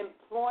for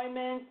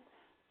employment.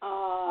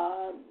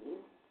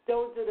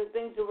 Those are the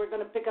things that we're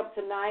going to pick up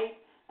tonight,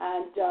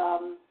 and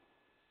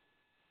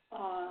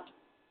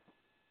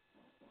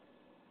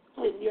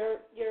your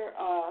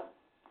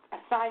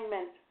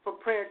assignment for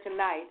prayer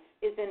tonight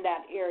is in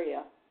that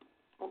area.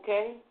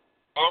 Okay?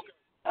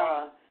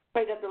 Okay.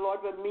 Pray that the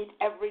Lord will meet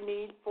every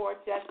need for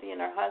Jessie and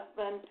her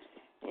husband,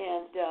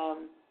 and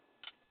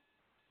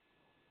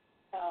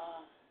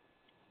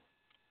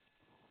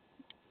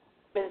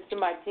Minister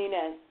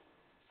Martinez,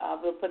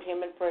 we'll put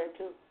him in prayer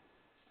too,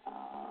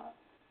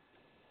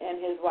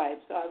 and his wife.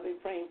 So I'll be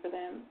praying for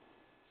them,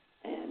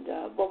 and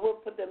we'll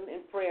put them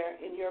in prayer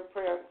in your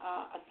prayer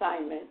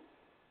assignment,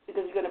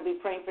 because you're going to be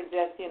praying for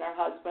Jessie and her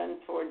husband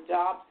for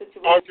job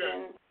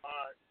situations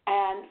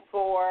and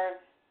for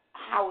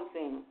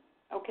housing.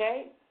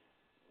 Okay.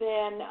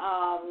 Then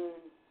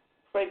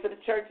pray for the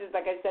churches,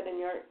 like I said, in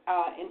your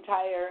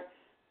entire,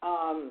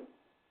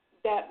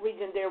 that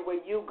region there where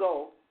you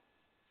go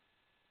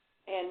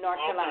in North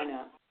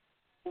Carolina.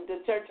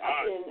 The church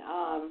up in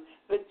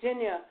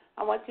Virginia,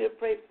 I want you to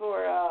pray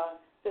for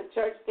the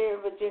church there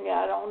in Virginia.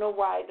 I don't know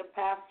why. The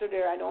pastor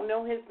there, I don't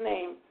know his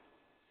name.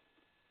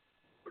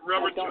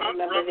 I don't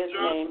remember his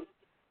name.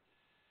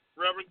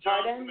 Reverend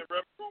Johnson and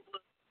Reverend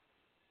Cooper.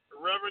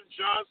 Reverend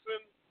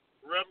Johnson,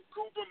 Reverend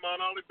Cooper,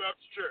 Mount Olive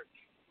Baptist Church.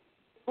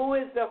 Who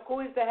is the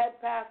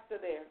head pastor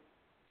there?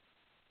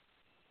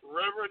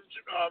 Reverend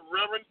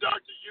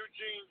Dr.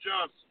 Eugene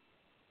Johnson.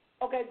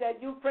 Okay,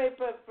 that you pray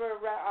for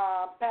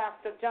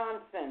Pastor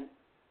Johnson.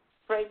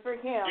 Pray for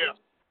him. Yes.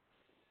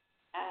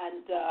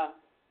 And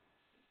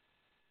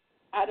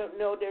I don't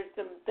know, there's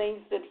some things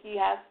that he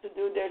has to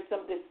do. There's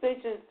some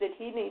decisions that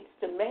he needs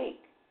to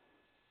make.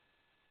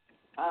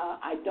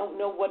 I don't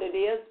know what it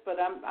is, but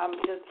I'm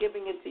just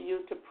giving it to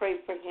you to pray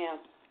for him.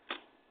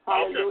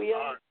 Hallelujah. Okay.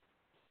 All right.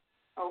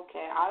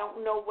 Okay, I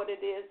don't know what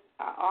it is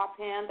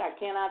offhand. I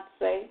cannot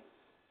say,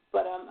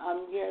 but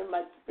I'm here in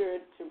my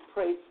spirit to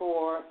pray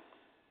for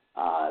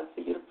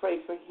you to pray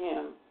for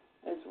him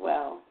as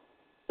well.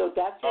 So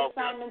that's your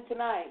assignment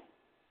tonight.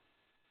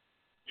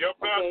 Yep,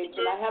 okay,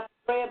 Pastor. And I have to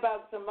pray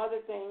about some other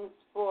things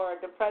for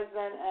the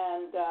president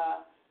and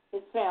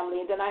his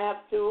family. And then I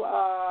have to,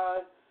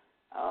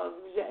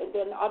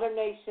 then other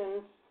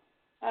nations.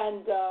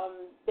 And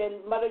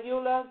then Mother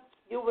Eula,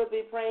 you will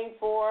be praying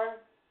for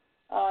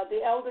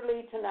the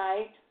elderly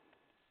tonight,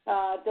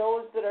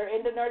 those that are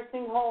in the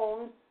nursing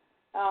homes.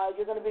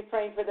 You're going to be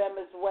praying for them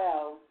as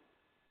well.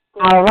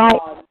 All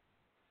right.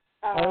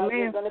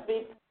 You're going to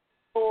be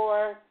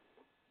for.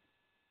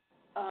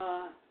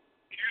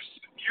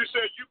 You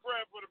said you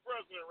praying for the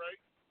president, right?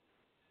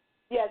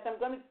 Yes,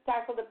 I'm going to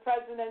tackle the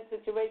president's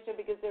situation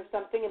because there's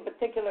something in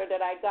particular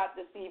that I got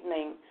this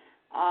evening.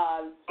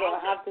 So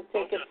I have to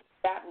take it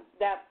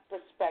that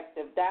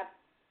perspective, that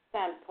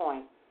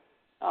standpoint.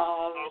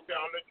 Okay,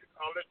 I'll let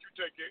you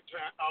take it.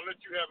 I'll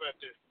let you have that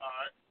then. All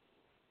right.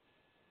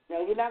 No,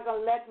 you're not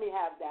going to let me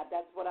have that.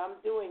 That's what I'm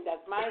doing.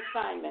 That's my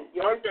assignment.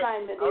 Your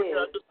assignment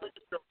is. Just make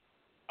sure.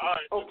 All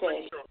right.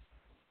 Okay. Just make sure.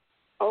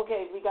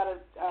 Okay, we got to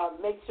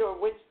make sure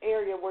which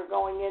area we're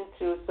going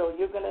into. So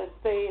you're going to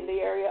stay in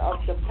the area of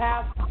the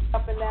past,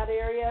 up in that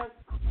area,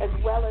 as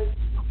well as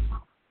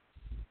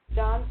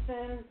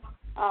Johnson.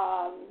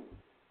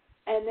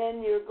 And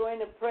then you're going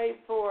to pray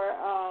for,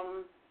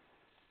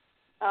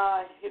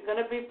 you're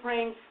going to be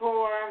praying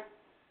for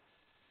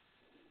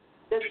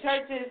the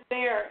churches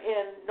there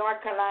in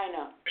North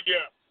Carolina.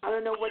 Yeah. I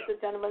don't know what the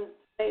gentleman's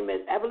name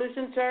is.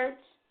 Evolution Church?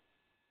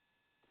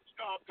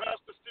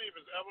 Pastor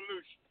Stevens,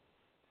 Evolution.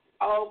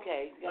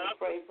 Okay, you're going to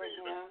pray for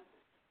him.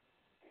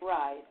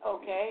 Right,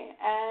 okay.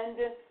 And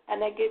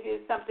they give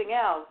you something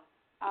else.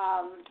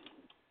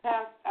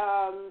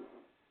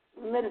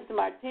 Minister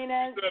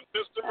Martinez.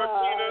 Mr.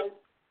 Martinez.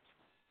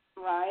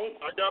 Right.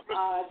 I got Mr.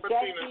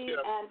 Martinez, Jesse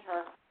yes. and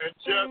her. And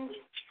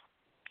Jesse.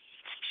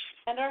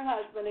 And her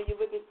husband, and you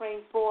will be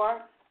praying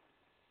for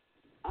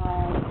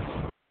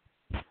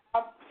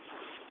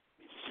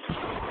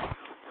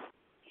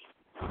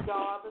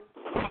job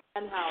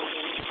and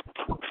housing.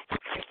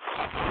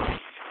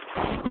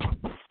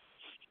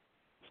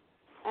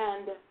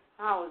 And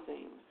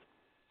housing.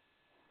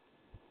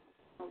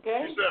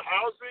 Okay? You said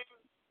housing?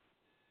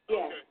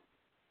 Yes. Okay.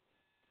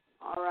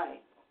 All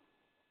right.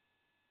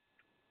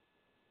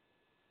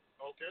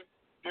 Okay.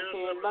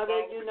 Okay, Mother,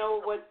 you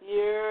know what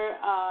your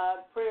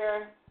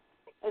prayer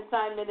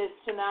assignment is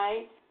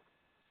tonight?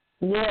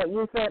 Yeah,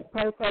 you said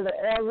pray for the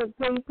elder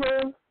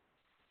people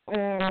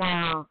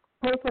and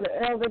pray for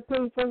the elder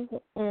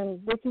people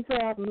and did you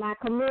say my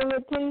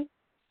community?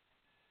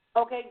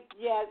 Okay,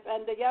 yes,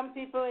 and the young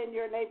people in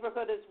your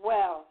neighborhood as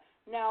well.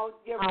 Now,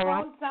 your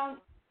phone sounds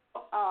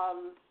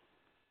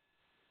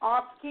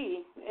off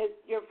key. Is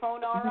your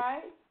phone all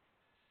right?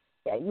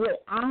 Yeah,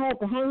 I had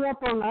to hang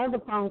up on the other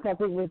phone because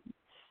it was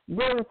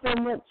doing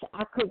so much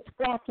I could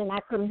scratch and I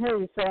couldn't hear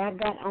you, so I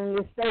got on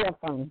your cell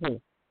phone here.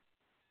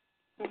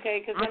 Okay,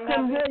 because I'm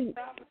having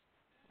trouble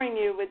hearing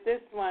you with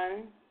this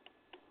one.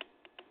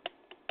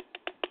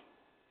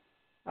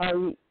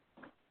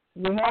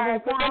 You all right,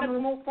 we're going to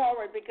problems? move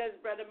forward because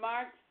Brother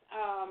Mark's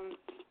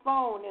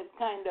phone is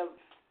kind of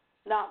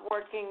not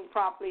working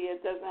properly.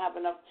 It doesn't have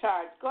enough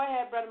charge. Go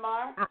ahead, Brother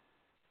Mark.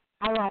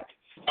 All right.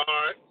 All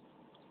right.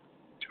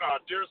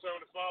 Dear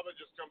Heavenly Father,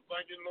 just come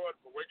thank you, Lord,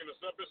 for waking us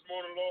up this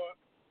morning, Lord.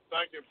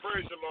 Thank you and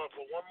praise you, Lord,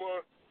 for one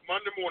more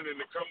Monday morning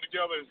to come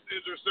together in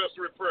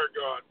intercessory prayer,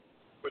 God,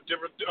 for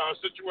different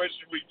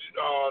situations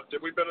that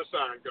we've been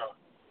assigned, God.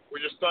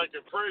 We just thank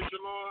and praise you,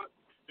 Lord.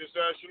 Just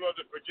ask you, Lord,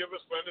 to forgive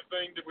us for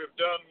anything that we've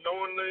done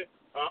knowingly,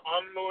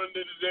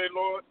 unknowingly today,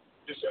 Lord.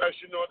 Just ask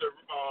you, Lord, to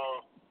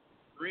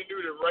renew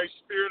the right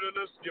spirit in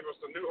us, give us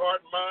a new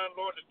heart and mind,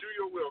 Lord, to do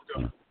your will,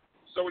 God.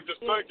 So we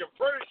just thank and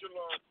praise you,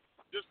 Lord,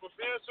 just for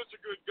being such a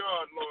good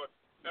God, Lord.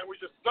 And we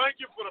just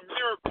thank you for the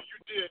miracle you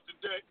did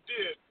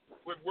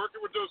with working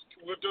with those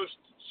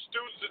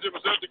students that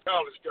was at the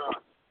college,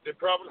 God.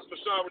 That Providence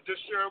Messiah was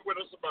just sharing with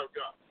us about,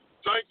 God.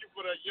 Thank you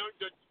for that young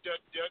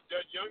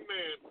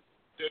man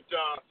that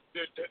found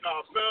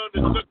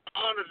it such an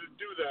honor to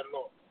do that,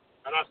 Lord.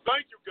 And I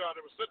thank you, God.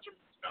 That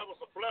was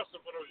a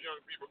blessing for those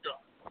young people,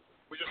 God.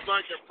 We just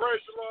thank you and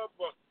praise you, Lord,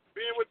 for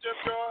being with them,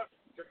 God.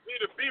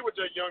 Continue to be with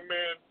that young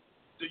man,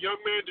 the young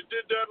man that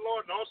did that,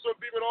 Lord, and also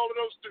be with all of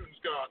those students,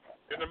 God.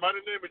 In the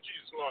mighty name of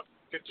Jesus, Lord.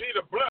 Continue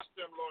to bless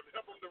them, Lord, and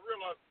help them to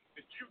realize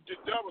that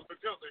that was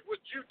because of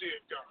what you did,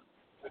 God.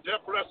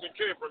 That blessing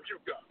came from you,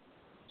 God.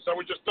 So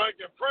we just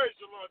thank you and praise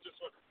you, Lord, just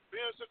for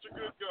being such a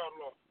good God,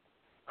 Lord.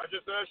 I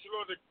just ask you,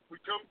 Lord, that we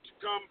come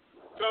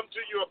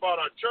to you about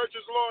our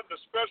churches, Lord, in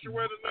a special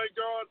way tonight,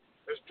 God,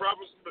 as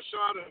Prophet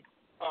Bashad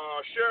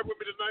shared with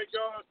me tonight,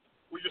 God.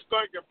 We just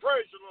thank and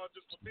praise you, Lord,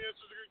 just for being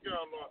such a good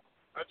God, Lord.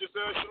 I just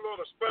ask you, Lord,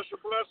 a special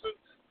blessing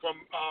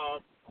from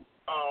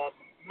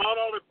Mount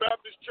Olive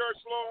Baptist Church,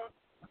 Lord,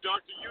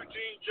 Dr.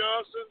 Eugene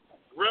Johnson,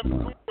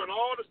 Reverend Cooper, and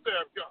all the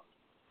staff, God.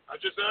 I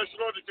just ask you,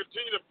 Lord, to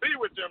continue to be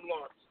with them,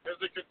 Lord, as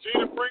they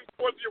continue to bring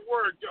forth your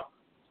word, God.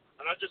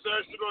 And I just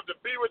ask you, Lord, to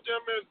be with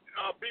them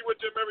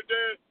every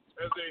day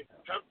as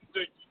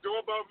they go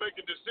about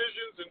making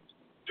decisions and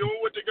doing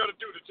what they got to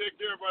do to take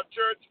care of our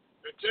church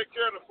and take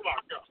care of the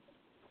flock, God.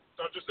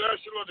 So I just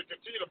ask you, Lord, to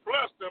continue to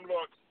bless them,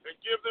 Lord, and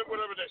give them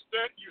whatever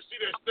you see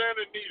they stand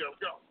in need of,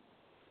 God.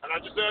 And I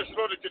just ask you,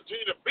 Lord, to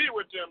continue to be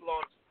with them,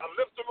 Lord. I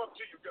lift them up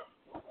to you, God.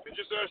 And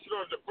just ask you,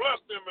 Lord, to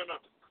bless them in a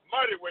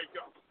mighty way,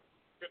 God.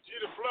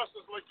 Continue to bless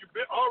us like you've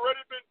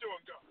already been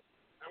doing, God.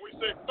 And we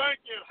say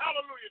thank you and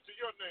hallelujah to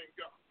your name,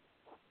 God.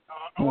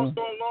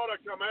 Also, Lord, I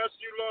come ask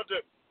you, Lord, to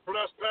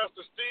bless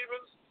Pastor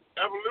Stevens,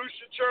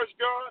 Evolution Church,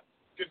 God.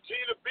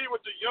 Continue to be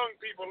with the young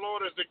people,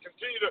 Lord, as they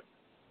continue to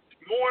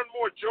more and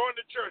more join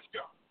the church,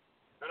 God.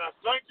 And I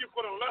thank you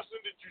for the lesson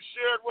that you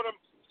shared with them,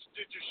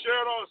 that you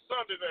shared on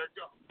Sunday there,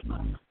 God.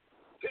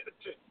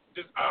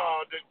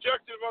 The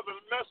objective of the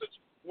message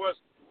was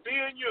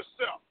being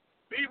yourself.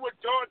 Be what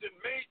God that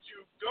made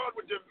you, God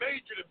what that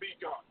made you to be,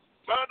 God.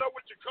 Find out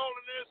what your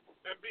calling is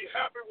and be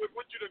happy with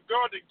what you're the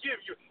God to give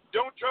you.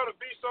 Don't try to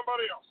be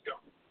somebody else,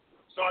 God.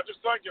 So I just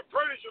thank you,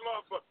 praise you,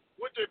 Lord, for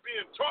what they're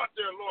being taught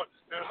there, Lord,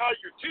 and how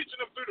you're teaching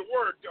them through the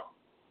word, God.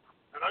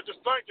 And I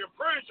just thank you and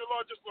praise you,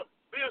 Lord, just for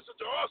being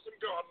such an awesome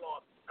God,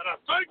 Lord. And I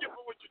thank you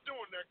for what you're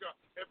doing there, God.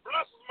 It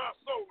blesses my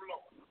soul,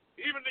 Lord.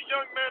 Even the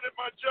young man at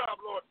my job,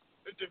 Lord,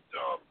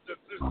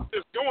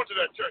 is going to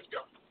that church,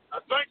 God. I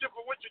thank you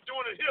for what you're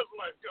doing in his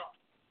life, God.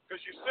 Because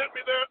you sent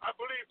me there, I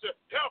believe, to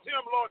help him,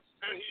 Lord,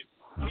 and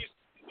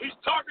he's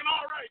talking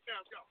all right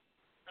now, God.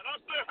 And I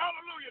say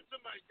hallelujah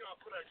tonight, God,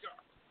 for that, God.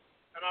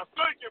 And I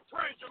thank you and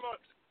praise you, Lord,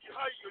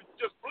 how you're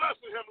just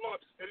blessing him, Lord,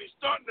 and he's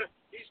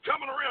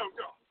coming around,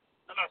 God.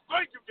 And I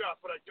thank you, God,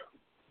 for that, God.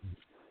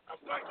 I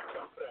thank you,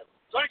 God, for that.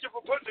 Thank you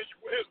for putting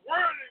his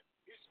word in.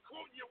 He's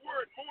quoting your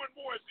word more and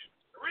more as he's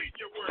reading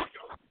your word,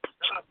 God.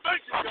 And I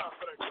thank you, God,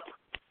 for that, God.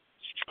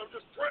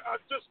 I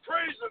just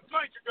praise and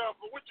thank you, God,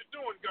 for what you're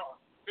doing,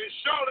 God, in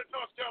Charlotte,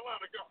 North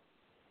Carolina, God.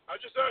 I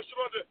just ask you,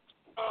 Lord, to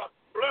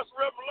bless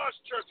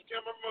Revelation Church. I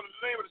can't remember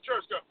the name of the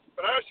church, God.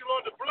 But I ask you,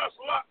 Lord, to bless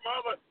Lot, one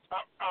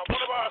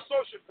of our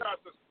associate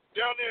pastors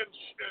down there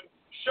in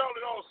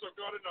Charlotte also,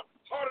 God, in the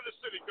heart of the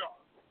city, God.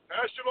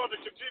 I ask you, Lord, to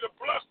continue to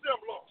bless them,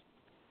 Lord,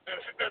 and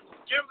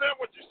give them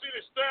what you see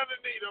they stand in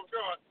need of,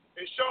 God,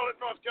 in Charlotte,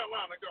 North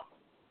Carolina, God.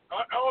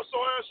 I also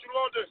ask you,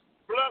 Lord, to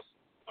bless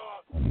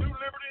New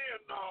Liberty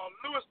and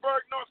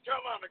Lewisburg, North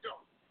Carolina,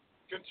 God.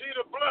 Continue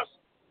to bless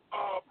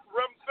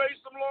Reverend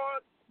Faithsome,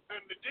 Lord,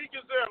 and the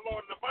deacons there,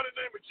 Lord, in the mighty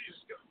name of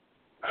Jesus, God.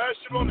 I ask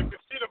you, Lord, to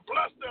continue to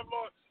bless them,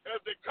 Lord, as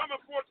they're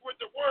coming forth with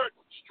the word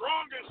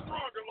stronger and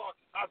stronger, Lord.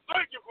 I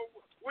thank you for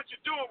what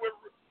you're doing with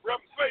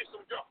Reverend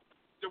Faithsome, God.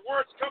 The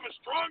word's coming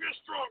stronger and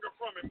stronger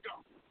from him,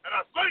 God. And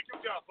I thank you,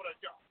 God, for that,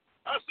 God.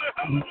 I say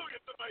hallelujah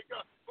tonight,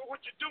 God, for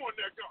what you're doing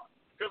there, God.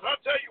 Because I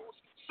tell you,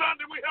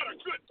 Sunday we had a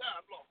good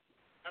time, Lord.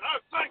 And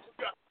I thank you,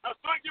 God. I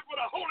thank you for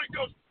the Holy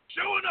Ghost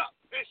showing up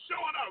and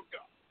showing out,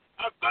 God.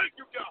 I thank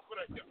you, God, for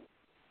that, God.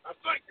 I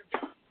thank you,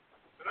 God.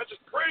 And I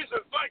just praise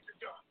and thank you,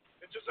 God.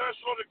 And just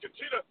ask you, Lord, to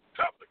continue to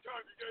help the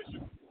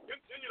congregation.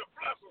 Continue to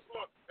bless us,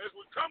 Lord, as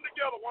we come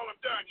together while I'm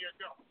down here,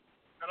 God.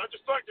 And I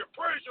just thank you and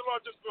praise you, Lord,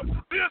 just for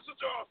being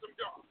such an awesome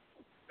God.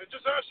 And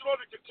just ask you,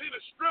 Lord, to continue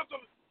to strengthen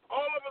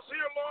all of us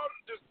here, Lord,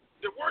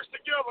 that works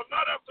together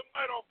night after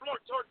night on Blog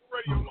Talk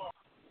Radio, Lord.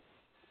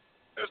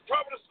 As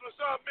Prophet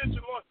Bashad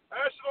mentioned, Lord,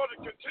 I ask you, Lord, to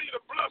continue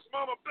to bless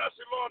Mama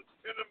Bessie, Lord,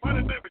 in the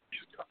mighty name of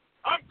Jesus, God.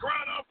 I'm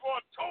crying out for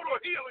a total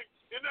healing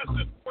in that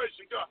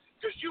situation, God,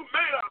 because you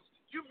made us.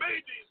 You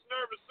made these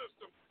nervous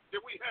systems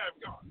that we have,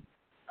 God.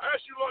 I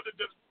ask you, Lord, to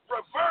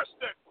reverse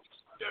that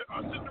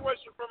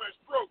situation from a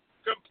stroke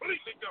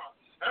completely, God.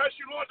 I ask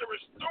you, Lord, to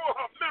restore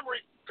her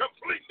memory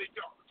completely,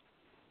 God.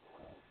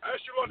 I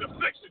ask you, Lord, to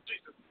fix it,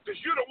 Jesus,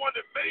 because you're the one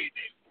that made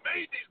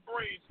these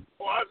brains,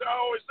 or as I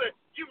always say,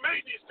 you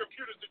made these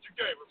computers that you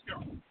gave us,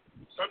 God.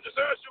 So I'm just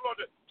asking you,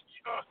 Lord,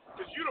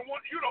 because you're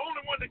the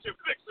only one that can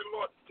fix it,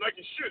 Lord, like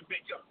it should be,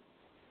 God.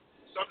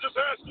 So I'm just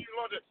asking you,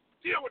 Lord, to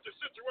deal with the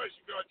situation,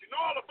 God. You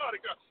know all about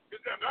it, God.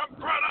 And I'm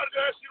crying out to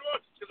ask you,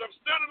 Lord, because I'm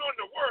standing on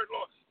the word,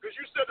 Lord, because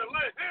you said to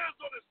lay hands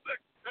on the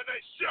sick and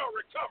they shall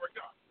recover,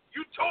 God.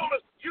 You told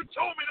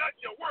me that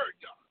in your word,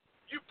 God.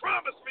 You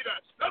promised me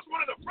that. That's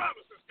one of the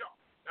promises, God.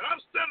 And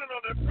I'm standing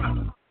on that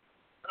promise.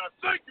 And I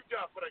thank you,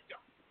 God, for that,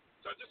 God.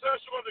 So I just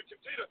ask you, Lord, to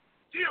continue to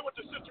deal with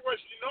the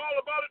situation. You know all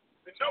about it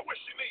and know what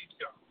she needs,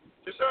 God.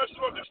 Just ask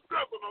you, Lord, to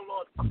strengthen her,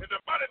 Lord, in the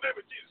mighty name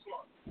of Jesus,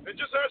 Lord. And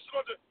just ask you,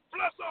 Lord, to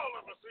Bless all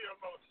of us here,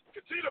 Lord.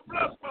 Continue to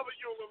bless Mother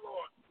Eula,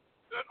 Lord,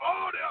 and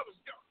all the others,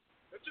 God.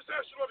 And just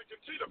ask you, Lord, to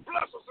continue to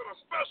bless us in a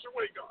special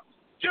way, God.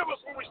 Give us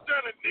what we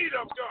stand in need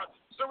of, God,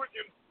 so we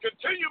can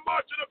continue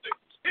marching up the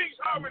King's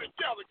Highway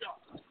together,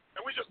 God.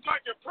 And we just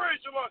thank and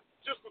praise you, Lord,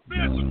 just for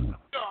being so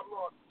God,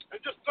 Lord.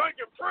 And just thank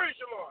and praise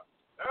you, Lord.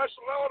 And ask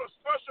you, Lord, a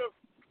special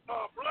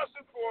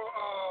blessing for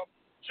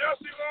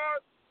Jessie,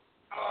 Lord,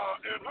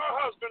 and her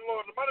husband,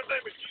 Lord, in the mighty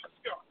name of Jesus,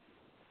 God.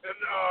 And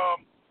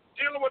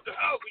dealing with the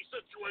housing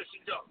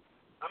situation, God.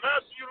 I'm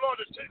asking you,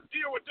 Lord, to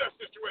deal with that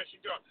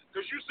situation, God,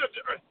 because you said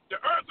the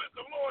earth is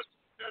the Lord's,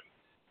 and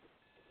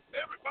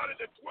everybody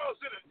that dwells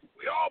in it,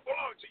 we all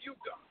belong to you,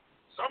 God.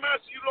 So I'm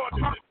asking you, Lord,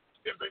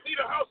 if they need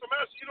a house, I'm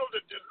asking you, Lord,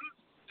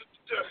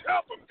 to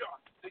help them, God,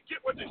 to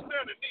get what they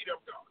stand in need of,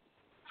 God.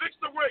 Fix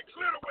the way,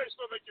 clear the way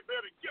so they can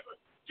better get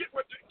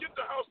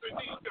the house they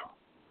need, God.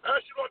 I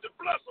ask you, Lord, to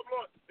bless them,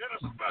 Lord, in a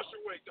special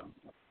way, God.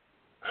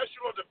 I ask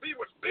you, Lord, to be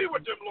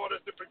with them, Lord,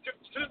 as they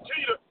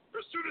continue to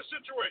pursue the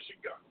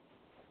situation, God.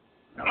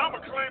 And I'm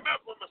going to claim that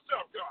for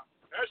myself, God.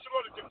 I ask you,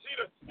 Lord, to continue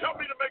to help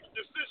me to make a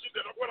decision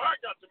that what I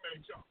got to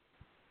make, God.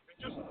 And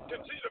just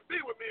continue to be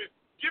with me and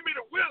give me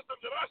the wisdom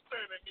that I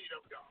stand in need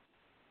of, God.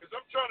 Because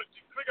I'm trying to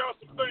figure out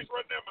some things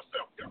right now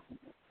myself, God.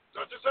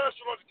 So I just ask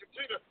you, Lord, to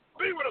continue to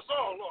be with us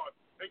all, Lord,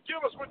 and give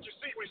us what you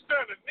see we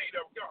stand in need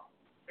of, God.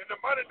 In the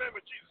mighty name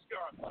of Jesus,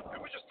 God. And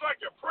we just thank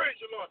you and praise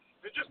you, Lord,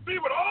 and just be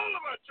with all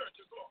of our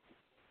churches, Lord.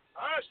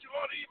 I ask you,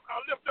 Lord,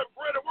 I lift up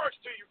greater works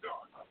to you,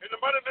 God. In the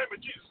mighty name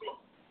of Jesus, Lord.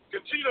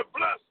 Continue to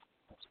bless.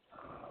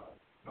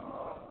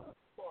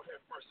 Lord,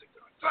 have mercy,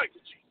 God. Thank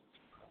you, Jesus.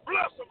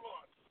 Bless them,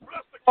 Lord.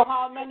 Bless the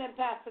Harmon and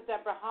Pastor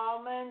Deborah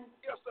Harmon.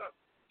 Yes, sir.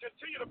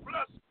 Continue to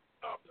bless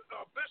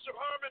Bishop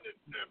Harmon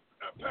and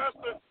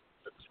Pastor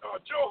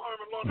Joe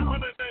Harmon, Lord, in the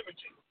mighty name of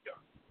Jesus, God.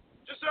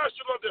 Just ask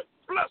you, Lord, to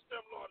bless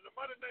them, Lord, in the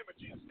mighty name of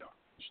Jesus, God.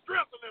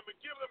 Strengthen them and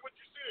give them what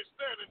you see they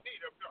stand in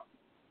need of, God.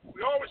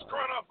 We always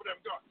cry out for them,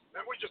 God.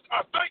 And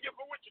I thank you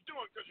for what you're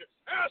doing because you're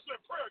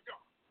answering prayer, God.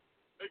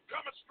 They're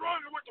coming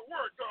stronger with the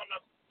word, God. And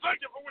I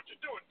thank you for what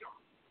you're doing, God.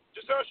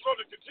 Just ask you,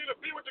 Lord, to continue to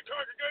be with the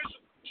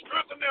congregation.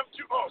 Strengthen them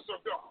too also,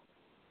 God.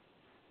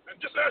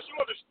 And just ask you,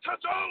 Lord, to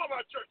touch all of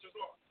our churches,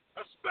 Lord.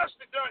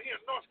 Especially down here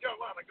in North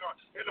Carolina, God.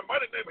 In the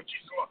mighty name of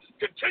Jesus, Lord.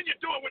 Continue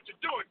doing what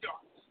you're doing,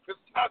 God.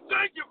 Because I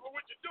thank you for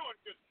what you're doing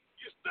because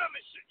you're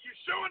steadily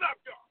you're showing up,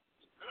 God.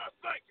 And I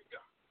thank you,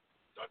 God.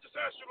 So I just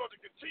ask you, Lord, to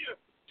continue to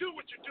do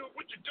what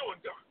you're doing,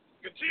 God.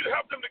 Continue to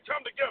help them to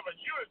come together in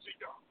unity,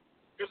 God.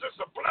 Because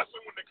it's a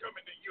blessing when they come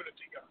into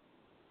unity, God.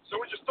 So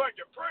we just thank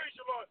you. Praise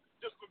you, Lord,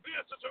 just for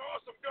being such an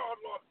awesome God,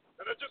 Lord.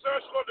 And I just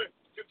ask you, Lord, to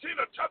continue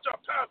to touch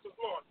our pastors,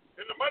 Lord.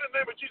 In the mighty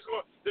name of Jesus,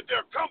 Lord, that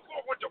they'll come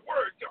forward with the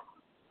word, God.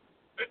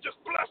 And just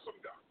bless them,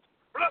 God.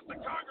 Bless the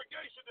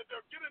congregation that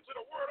they'll get into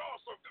the word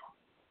also, God.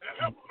 And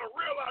help them to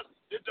realize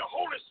that the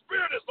Holy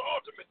Spirit is the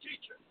ultimate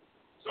teacher.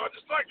 So I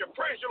just thank you.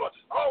 Praise you, Lord.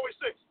 I always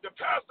say, the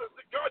pastors,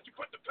 God, you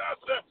put the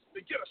pastor there to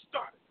get us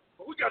started.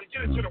 But we got to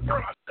get into the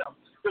word ourselves.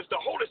 Because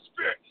the Holy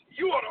Spirit,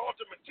 you are the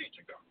ultimate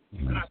teacher, God.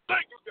 And I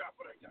thank you, God,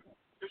 for that, God.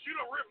 Because you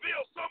done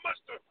revealed so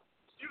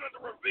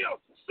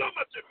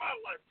much in my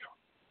life, God.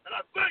 And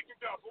I thank you,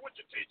 God, for what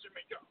you're teaching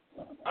me, God.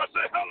 I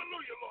say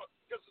hallelujah, Lord,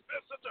 because it's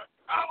been such an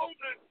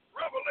eye-opening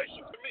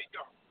revelation to me,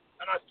 God.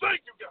 And I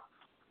thank you, God.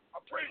 I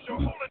praise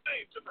your holy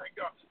name tonight,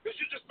 God, because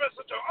you just been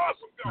such an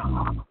awesome God.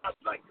 I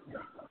thank you,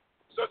 God.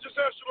 So I just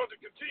ask you, Lord, to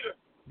continue to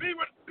be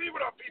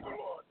with our people,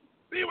 Lord.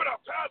 Be with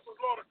our pastors,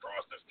 Lord,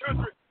 across this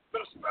country,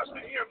 but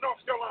especially here in North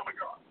Carolina,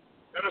 God.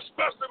 And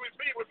especially we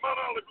be with Mount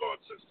Olive, Lord,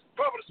 since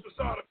Prophet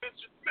Masada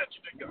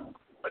mentioned it, God.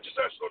 I just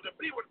ask you, Lord, to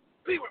be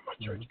with my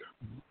church, God.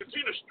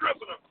 Continue to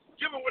strengthen them.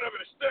 Give them whatever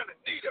they stand in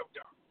need of,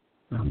 God.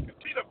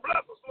 Continue to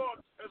bless us,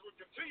 Lord, as we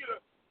continue to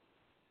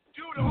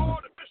do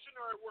all the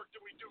missionary work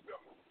that we do,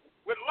 God.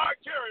 With Lock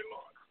Carey,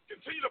 Lord.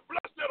 Continue to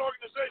bless that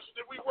organization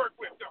that we work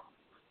with, God.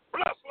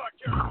 Bless Lock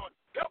Carey, Lord.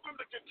 Help them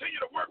to continue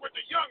to work with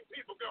the young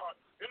people, God.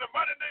 In the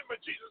mighty name of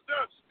Jesus,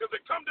 God, because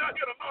they come down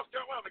here to North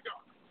Carolina,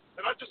 God.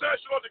 And I just ask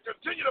you, Lord, to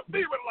continue to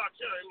be with Lock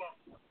Carey, Lord.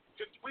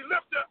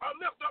 I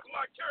lift up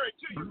Lock Carey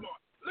to you,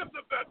 Lord. Lift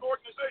up that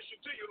organization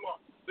to you, Lord.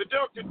 That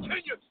they'll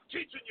continue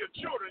teaching your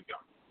children,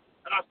 God.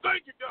 And I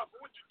thank you, God,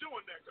 for what you're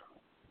doing there, God.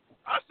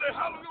 I say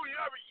hallelujah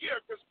every year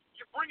because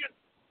you're bringing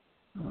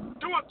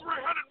 200 or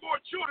 300 more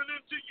children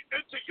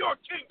into your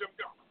kingdom,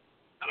 God.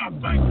 And I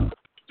thank you for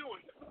what you're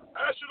doing there.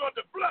 I ask you, Lord,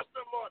 to bless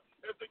them, Lord,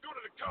 as they go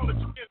to the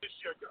college again this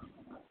year, God.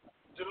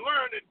 To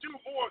learn and do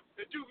more,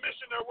 and do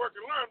missionary work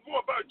and learn more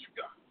about you,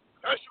 God.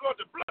 I ask you,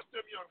 Lord, to bless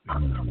them young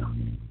people, God.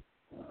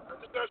 I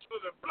just ask you,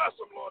 Lord, to bless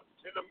them, Lord,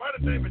 in the mighty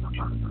name of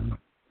Jesus.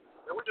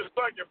 And we just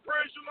thank you.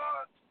 Praise you,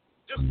 Lord.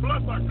 Just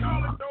bless our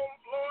college,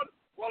 Lord,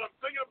 while I'm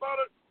thinking about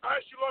it. I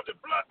ask you, Lord, to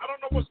bless. I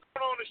don't know what's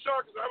going on in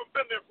Shaw because I haven't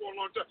been there for a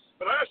long time.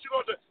 But I ask you,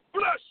 Lord, to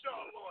bless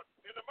Shaw, Lord,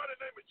 in the mighty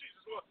name of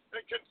Jesus, Lord,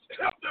 and can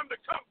help them to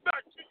come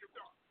back to you,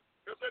 God.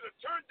 Because they have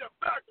turned their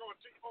back on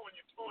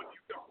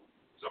you, God.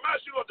 So I'm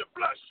asking you, Lord, to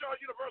bless Shaw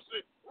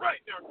University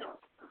right now, God.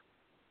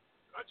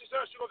 I just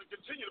ask you, Lord, to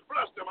continue to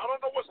bless them. I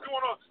don't know what's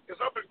going on because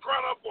I've been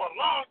crying out for a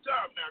long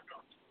time now,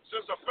 God,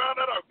 since I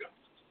found that out, God.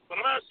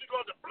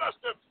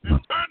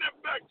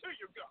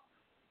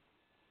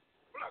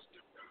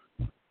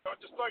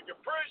 thank you.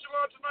 Praise you,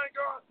 Lord, tonight,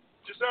 God.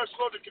 Just ask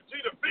you, Lord, to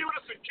continue to be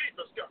with us and keep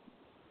us, God.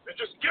 And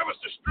just give us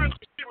the strength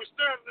to see we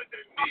stand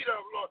in need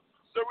of, Lord,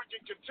 so we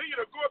can continue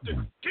to go up the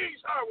King's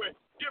Highway,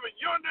 giving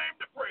your name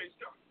to praise,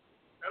 God.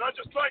 And I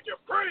just thank you.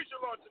 Praise you,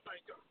 Lord,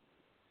 tonight, God.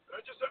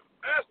 And I just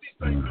ask these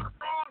things in the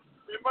strong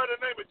and mighty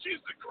name of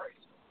Jesus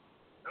Christ.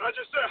 And I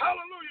just say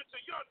hallelujah to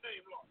your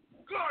name, Lord.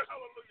 Glory,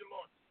 hallelujah,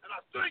 Lord. And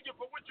I thank you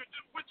for what you're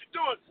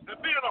doing and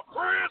being a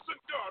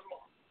praising God,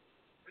 Lord.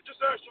 And just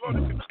ask you, Lord,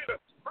 to continue to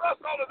bless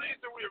all of these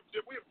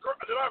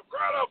that I've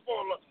cried out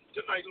for, Lord,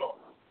 tonight, Lord.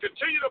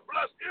 Continue to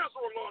bless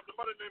Israel, Lord, in the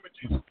mighty name of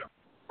Jesus, God.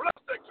 Bless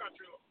that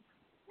country, Lord.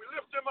 We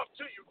lift them up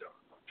to you, God.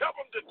 Help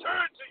them to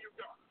turn to you,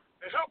 God.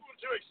 And help them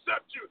to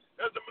accept you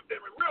as they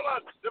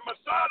realize the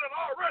Messiah had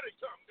already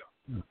come, God.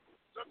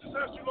 So I just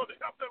ask you, Lord, to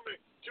help them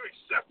to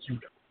accept you,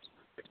 God.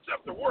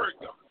 Accept the word,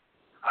 God.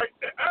 I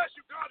ask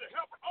you, God, to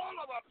help all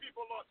of our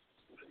people, Lord.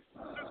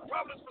 Since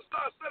Prophet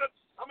Messiah said it,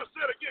 I'm going to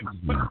say it again.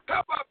 But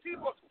help our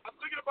people. I'm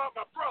thinking about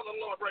my brother,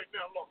 Lord, right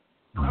now, Lord.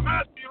 I'm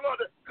asking you, Lord,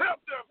 to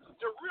help them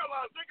to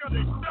realize they got to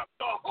accept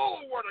the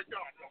whole word of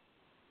God, Lord.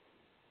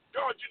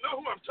 God, you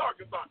know who I'm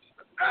talking about.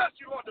 I ask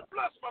you, Lord, to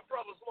bless my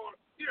brothers, Lord,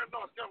 here in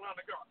North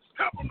Carolina, God.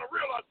 Help them to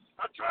realize.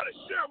 I try to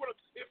share with them.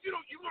 If you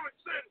want to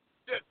say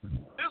that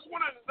this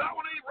one and that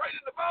one ain't right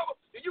in the Bible,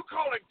 then you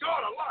calling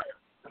God a liar.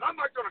 And I'm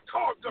not going to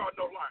call God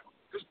no liar.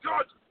 Because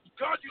God,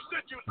 you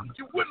said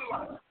you wouldn't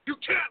lie. You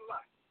can't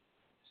lie.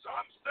 So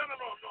I'm standing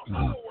on the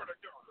whole word of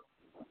God.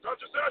 So I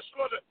just ask you,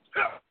 Lord, to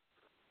help.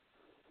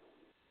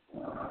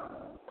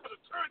 To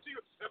turn to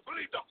you and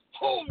believe the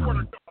whole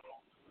word of God,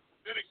 Lord,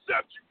 and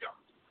accept you, God.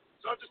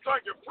 So I just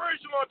thank you. Praise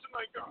you, Lord,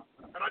 tonight, God.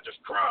 And I just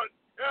cried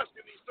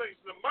asking these things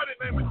in the mighty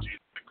name of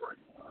Jesus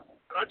Christ.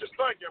 And I just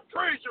thank you.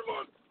 Praise you,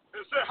 Lord,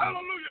 and say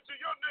hallelujah to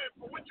your name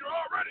for what you're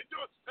already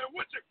doing and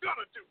what you're going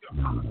to do,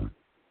 God.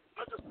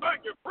 I just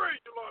thank you.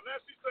 Praise you, Lord. And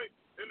ask these things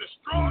in the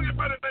strong and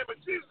mighty name of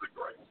Jesus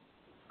Christ.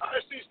 I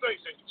ask these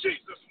things in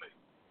Jesus' name.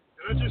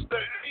 And I just say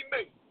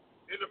amen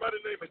in the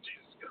mighty name of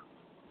Jesus, God.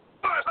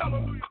 All right,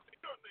 hallelujah to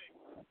your name.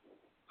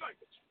 Thank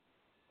you.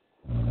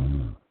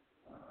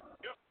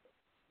 Yep.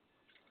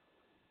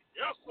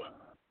 Yes, sir.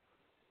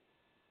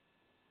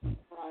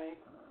 Right.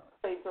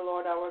 Praise the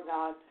Lord our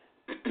God.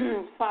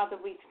 Father,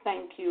 we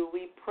thank you.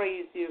 We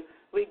praise you.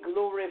 We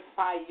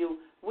glorify you.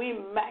 We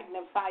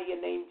magnify your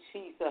name,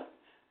 Jesus.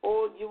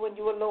 Oh, you and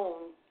you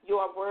alone, you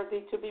are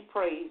worthy to be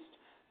praised.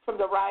 From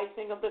the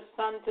rising of the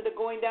sun to the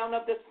going down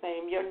of the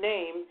same, your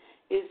name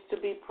is to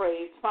be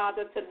praised.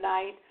 Father,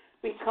 tonight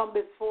we come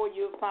before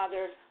you,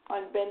 Father,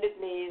 on bended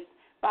knees.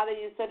 Father,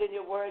 you said in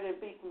your word that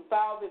we can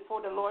bow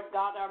before the Lord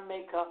God, our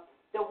Maker,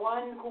 the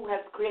one who has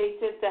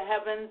created the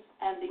heavens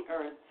and the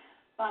earth.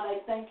 Father, I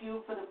thank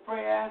you for the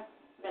prayer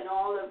and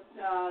all of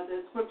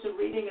the scripture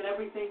reading and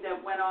everything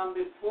that went on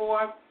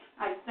before.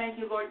 I thank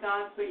you, Lord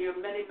God, for your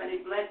many,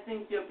 many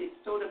blessings you have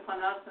bestowed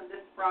upon us in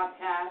this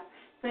broadcast.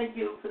 Thank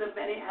you for the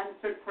many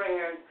answered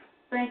prayers.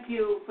 Thank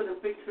you for the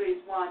victories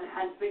won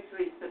and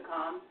victories to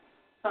come.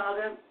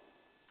 Father,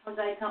 as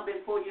I come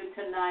before you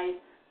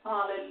tonight,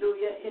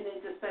 hallelujah, in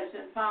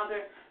intercession,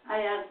 Father,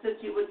 I ask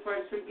that you would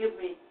first forgive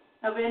me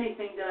of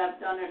anything that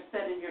I've done or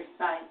said in your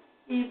sight,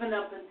 even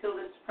up until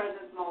this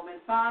present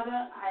moment. Father,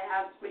 I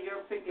ask for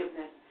your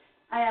forgiveness.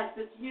 I ask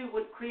that you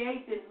would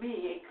create in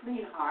me a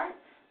clean heart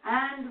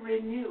and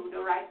renew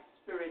the right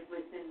spirit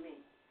within me.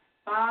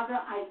 Father,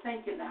 I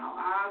thank you now.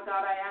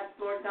 God, I ask,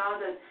 Lord God,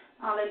 that,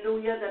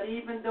 hallelujah, that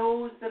even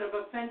those that have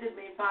offended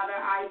me, Father,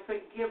 I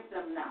forgive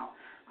them now.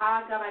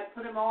 God, I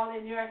put them all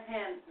in your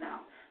hands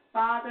now.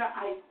 Father,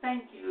 I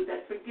thank you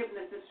that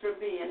forgiveness is for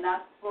me and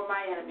not for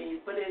my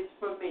enemies, but it's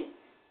for me.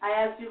 I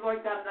ask you,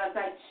 Lord God, that as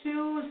I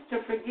choose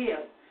to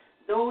forgive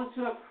those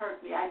who have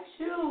hurt me, I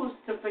choose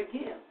to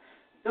forgive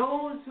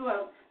those who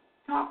have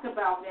talked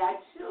about me, I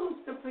choose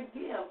to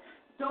forgive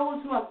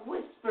those who have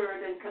whispered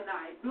and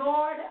connived.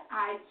 Lord,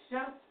 I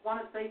just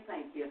want to say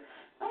thank you.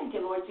 Thank you,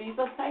 Lord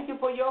Jesus. Thank you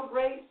for your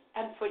grace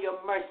and for your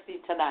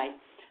mercy tonight.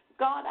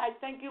 God, I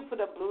thank you for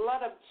the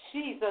blood of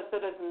Jesus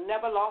that has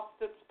never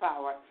lost its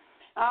power.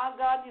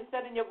 God, you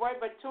said in your word,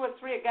 but 2 or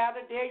 3 are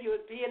gathered there, you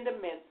would be in the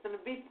midst. And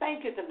we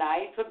thank you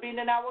tonight for being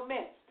in our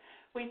midst.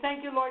 We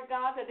thank you, Lord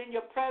God, that in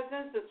your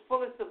presence is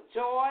fullness of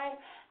joy,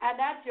 and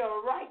at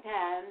your right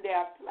hand there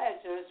are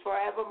pleasures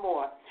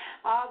forevermore.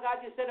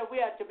 God, you said that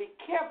we are to be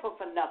careful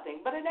for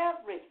nothing, but in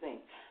everything,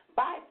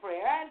 by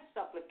prayer and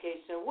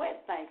supplication with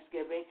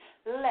thanksgiving,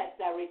 let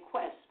thy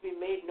requests be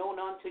made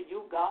known unto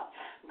you, God.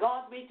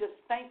 God, we just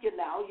thank you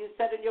now. You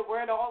said in your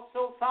word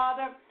also,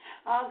 Father,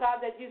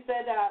 God, that you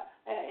said that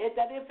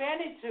if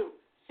any two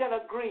shall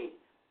agree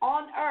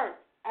on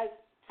earth as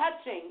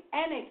touching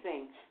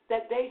anything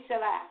that they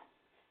shall ask,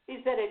 he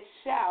said, it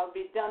shall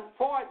be done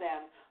for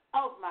them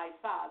of my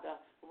Father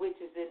which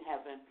is in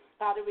heaven.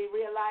 Father, we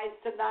realize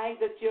tonight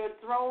that your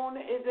throne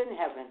is in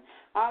heaven.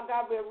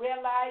 God, we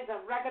realize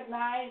and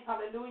recognize,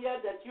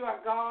 hallelujah, that you are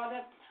God,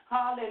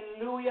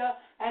 hallelujah,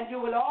 and you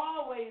will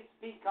always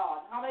be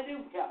God,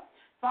 hallelujah.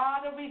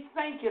 Father, we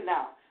thank you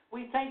now.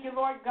 We thank you,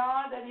 Lord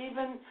God, that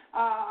even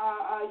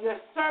your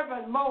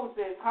servant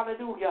Moses,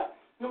 hallelujah,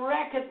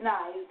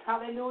 recognized,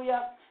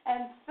 hallelujah,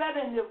 and said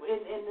in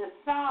the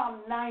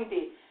Psalm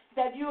 90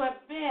 that you have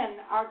been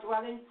our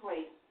dwelling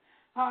place.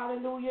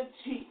 Hallelujah,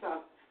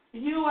 Jesus.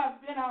 You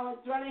have been our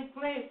dwelling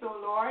place, O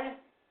Lord,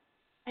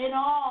 in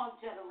all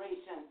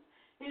generations.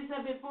 He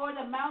said, before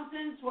the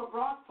mountains were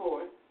brought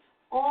forth,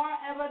 or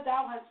ever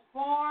thou hast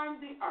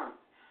formed the earth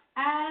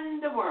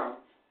and the world,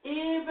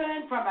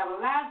 even from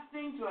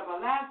everlasting to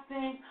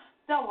everlasting,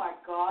 thou art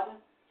God.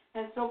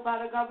 And so,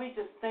 Father God, we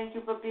just thank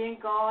you for being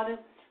God.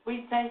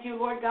 We thank you,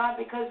 Lord God,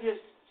 because you're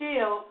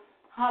still,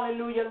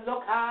 hallelujah,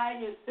 look high,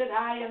 you sit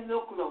high and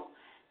look low.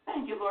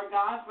 Thank you, Lord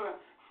God, for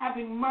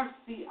having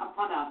mercy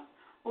upon us.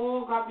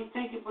 Oh, God, we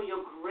thank you for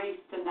your grace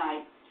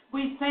tonight.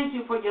 We thank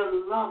you for your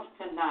love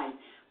tonight.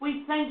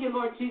 We thank you,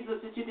 Lord Jesus,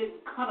 that you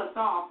didn't cut us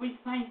off. We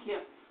thank you.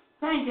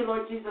 Thank you,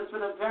 Lord Jesus, for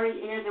the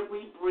very air that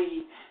we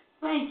breathe.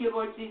 Thank you,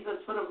 Lord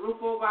Jesus, for the roof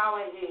over our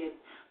heads.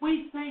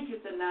 We thank you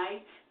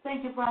tonight.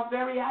 Thank you for our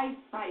very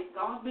eyesight,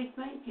 God. We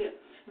thank you.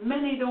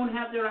 Many don't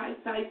have their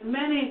eyesight.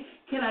 Many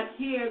cannot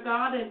hear,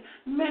 God, and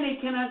many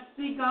cannot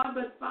see, God.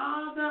 But,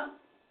 Father,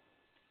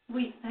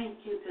 we thank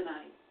you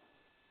tonight.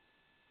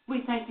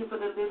 We thank you for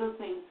the little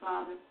things,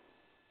 Father.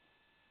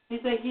 He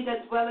said, he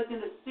that dwelleth in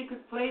the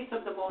secret place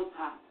of the Most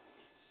High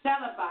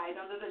shall abide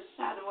under the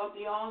shadow of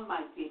the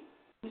Almighty.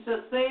 We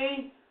shall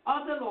say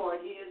of the Lord,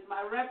 he is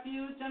my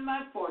refuge and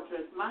my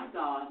fortress, my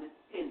God,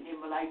 in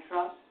him will I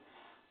trust.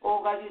 Oh,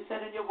 God, you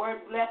said in your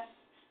word, bless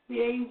the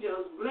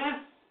angels,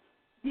 bless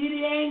ye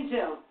the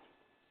angels.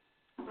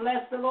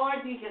 Bless the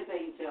Lord, ye his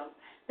angels,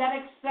 that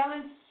excel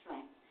in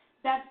strength,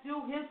 that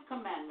do his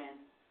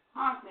commandments,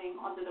 hearkening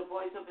unto the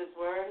voice of his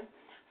word.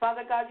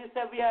 Father God, you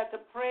said we have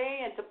to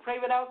pray and to pray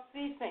without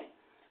ceasing.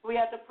 We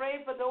have to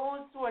pray for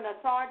those who are in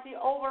authority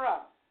over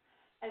us.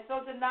 And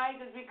so tonight,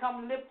 as we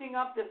come lifting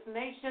up this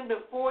nation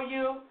before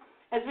you,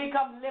 as we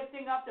come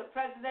lifting up the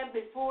president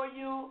before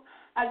you,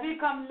 as we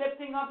come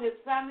lifting up his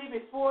family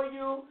before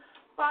you,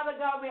 Father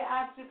God, we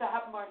ask you to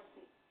have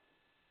mercy.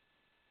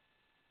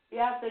 We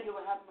ask that you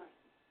will have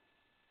mercy.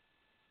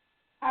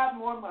 Have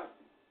more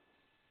mercy.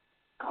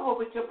 Cover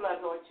with your blood,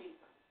 Lord Jesus.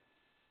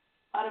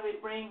 Father, we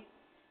bring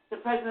the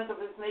president of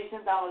this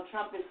nation, Donald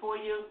Trump, before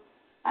you,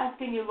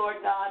 asking you, Lord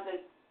God,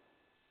 that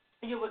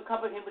you would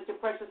cover him with your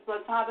precious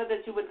blood. Father,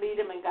 that you would lead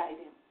him and guide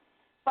him.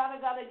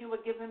 Father God, that you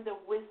would give him the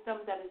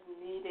wisdom that is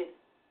needed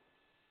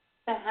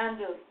to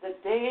handle the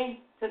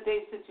day-to-day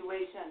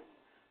situations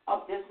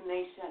of this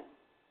nation.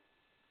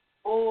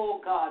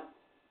 Oh, God,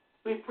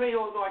 we pray,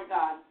 oh, Lord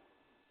God,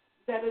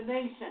 that a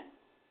nation,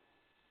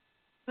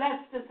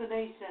 blessed is the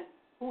nation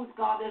whose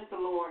God is the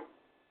Lord,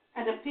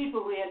 and the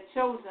people we have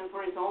chosen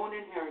for his own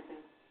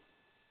inheritance.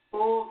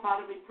 Oh,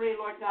 Father, we pray,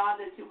 Lord God,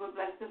 that you will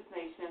bless this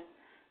nation.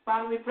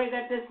 Father, we pray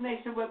that this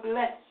nation will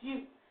bless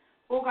you.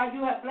 Oh, God,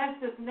 you have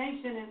blessed this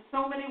nation in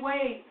so many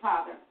ways,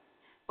 Father.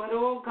 But,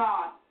 oh,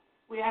 God,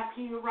 we ask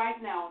you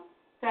right now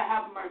to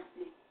have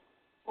mercy.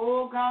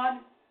 Oh, God,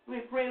 we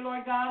pray,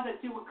 Lord God,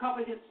 that you will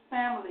cover his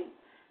family.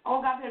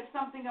 Oh, God, there's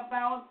something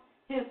about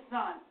his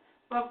son.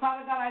 But,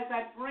 Father God, as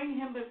I bring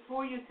him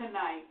before you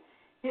tonight,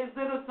 his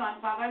little son,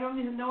 Father, I don't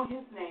even know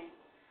his name.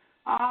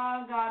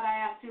 Oh, God,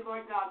 I ask you,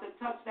 Lord God, to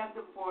touch that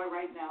little boy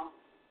right now.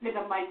 In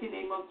the mighty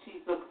name of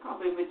Jesus,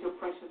 cover him with your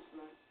precious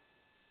blood.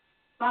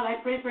 Father,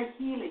 I pray for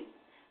healing.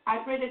 I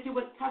pray that you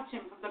would touch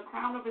him from the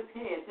crown of his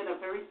head to the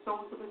very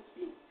soles of his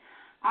feet.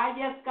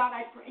 Yes, God,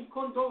 I pray.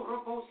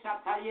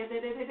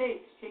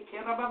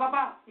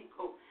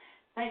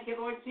 Thank you,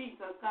 Lord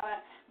Jesus.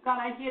 God,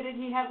 I hear that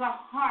he has a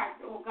heart,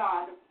 oh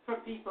God, for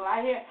people.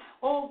 I hear,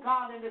 oh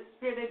God, in the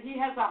spirit that he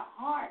has a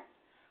heart,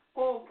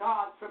 oh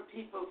God, for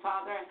people,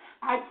 Father.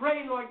 I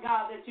pray, Lord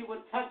God, that you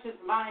would touch his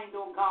mind,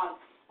 oh God.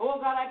 Oh,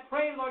 God, I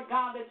pray, Lord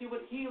God, that you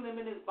would heal him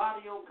in his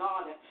body, oh,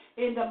 God,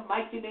 in the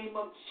mighty name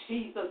of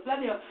Jesus.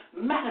 Let your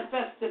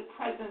manifested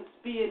presence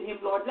be in him,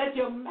 Lord. Let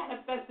your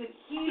manifested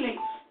healing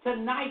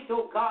tonight,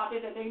 oh, God,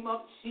 in the name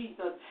of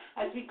Jesus,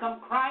 as we come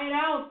crying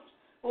out,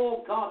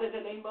 oh, God, in the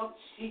name of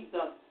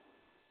Jesus.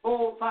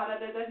 Oh, Father,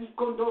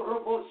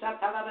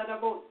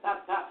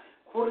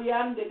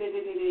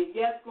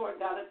 yes, Lord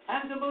God, a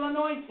tangible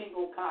anointing,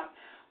 oh, God.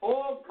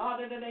 Oh,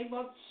 God, in the name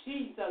of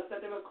Jesus,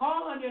 that they will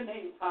call on your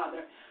name,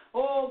 Father.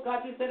 Oh,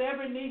 God, you said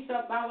every knee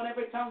shall bow and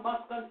every tongue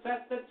must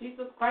confess that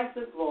Jesus Christ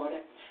is Lord.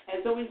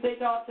 And so we say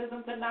to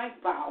autism tonight,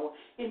 bow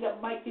in the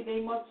mighty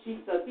name of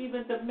Jesus.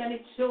 Even to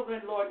many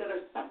children, Lord, that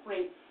are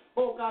suffering,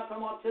 oh, God,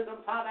 from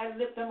autism, Father, I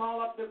lift them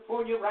all up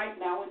before you right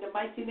now in the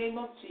mighty name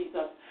of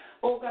Jesus.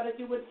 Oh, God, that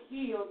you would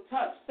heal,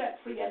 touch, set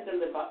free, and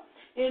deliver.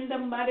 In the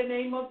mighty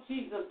name of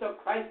Jesus, the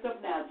Christ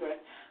of Nazareth.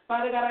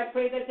 Father God, I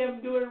pray that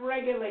you would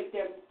regulate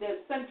their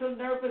central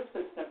nervous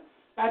system.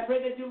 I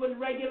pray that you would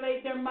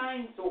regulate their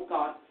minds, oh,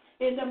 God.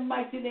 In the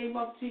mighty name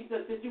of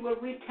Jesus, that you will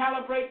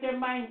recalibrate their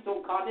minds,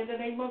 oh God, in the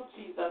name of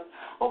Jesus.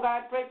 Oh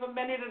God, I pray for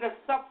many that are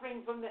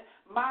suffering from the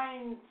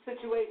mind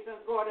situations,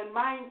 Lord, and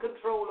mind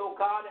control, oh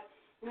God.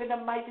 In the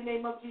mighty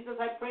name of Jesus,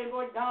 I pray,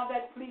 Lord God,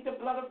 that plead the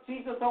blood of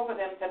Jesus over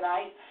them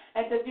tonight,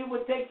 and that you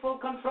would take full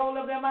control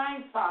of their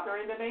minds, Father,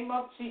 in the name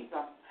of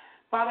Jesus.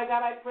 Father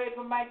God, I pray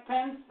for Mike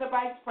Pence, the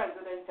Vice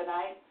President,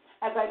 tonight.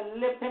 As I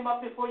lift him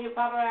up before you,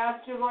 Father, I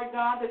ask you, Lord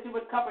God, that you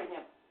would cover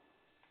him.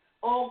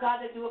 Oh,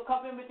 God, that you would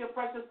cover him with your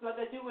precious blood,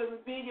 that you would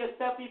reveal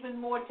yourself even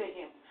more to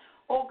him.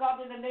 Oh, God,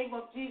 in the name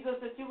of Jesus,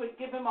 that you would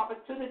give him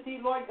opportunity,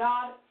 Lord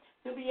God,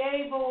 to be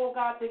able, oh,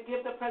 God, to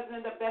give the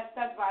president the best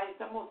advice,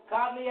 the most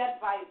godly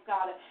advice,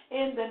 God,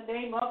 in the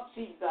name of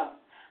Jesus.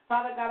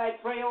 Father God, I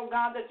pray, oh,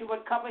 God, that you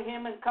would cover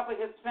him and cover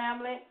his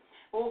family.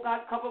 Oh,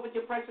 God, cover with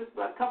your precious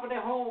blood. Cover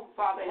their home,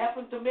 Father. Help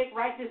them to make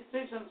right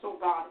decisions, oh,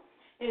 God,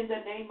 in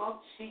the name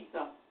of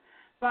Jesus.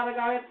 Father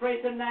God, I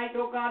pray tonight,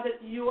 oh, God, that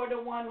you are the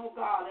one, oh,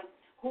 God,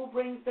 who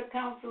brings the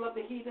counsel of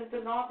the heathen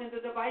to naught and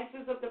the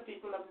devices of the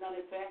people of none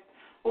effect.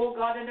 Oh,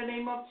 God, in the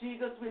name of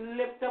Jesus, we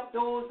lift up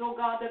those, oh,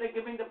 God, that are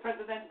giving the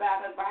president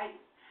bad advice.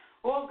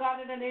 Oh, God,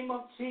 in the name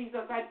of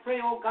Jesus, I pray,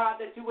 oh, God,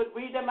 that you would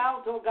weed them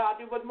out, oh,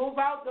 God. You would move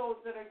out those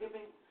that are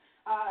giving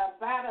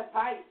bad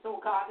advice, oh,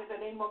 God, in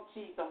the name of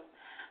Jesus.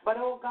 But,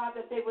 oh, God,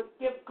 that they would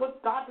give good,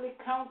 godly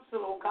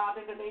counsel, oh,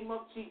 God, in the name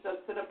of Jesus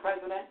to the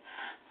president.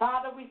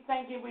 Father, we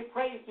thank you. We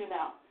praise you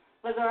now.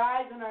 As our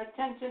eyes and our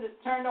attention is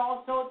turned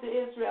also to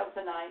Israel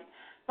tonight.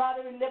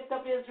 Father, we lift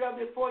up Israel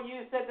before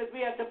you. You said that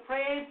we are to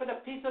pray for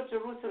the peace of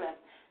Jerusalem,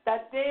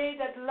 that they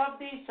that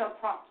love thee shall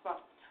prosper.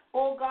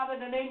 Oh, God,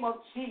 in the name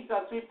of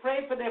Jesus, we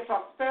pray for their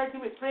prosperity.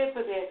 We pray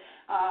for their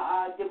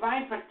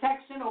divine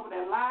protection over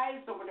their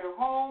lives, over their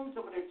homes,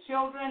 over their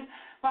children.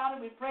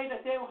 Father, we pray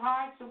that their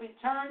hearts will be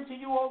turned to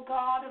you, oh,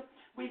 God.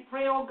 We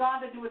pray, oh,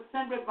 God, that you would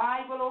send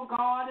revival, oh,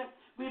 God.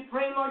 We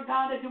pray, Lord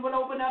God, that you would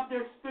open up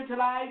their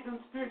spiritual eyes and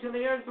spiritual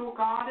ears, oh,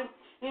 God,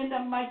 in the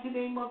mighty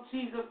name of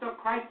Jesus, the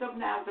Christ of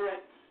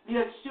Nazareth,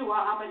 Yeshua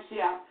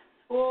HaMashiach.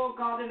 Oh,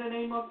 God, in the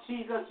name of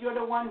Jesus, you're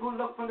the one who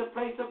looked from the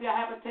place of your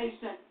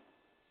habitation.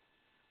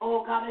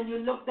 Oh, God, and you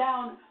look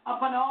down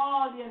upon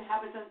all the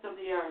inhabitants of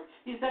the earth.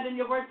 You said in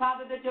your word,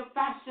 Father, that you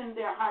fashioned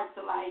their hearts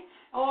alike.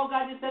 Oh,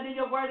 God, you said in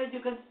your word that you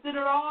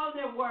consider all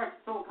their works,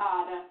 oh,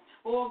 God.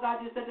 Oh,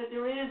 God, you said that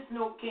there is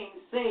no king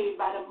saved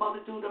by the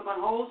multitude of an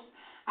host.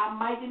 A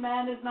mighty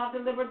man is not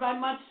delivered by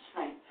much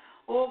strength.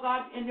 Oh,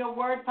 God, in your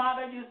word,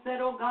 Father, you said,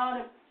 oh,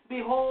 God,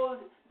 behold,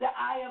 the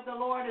eye of the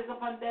Lord is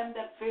upon them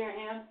that fear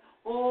him.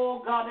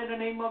 Oh, God, in the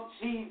name of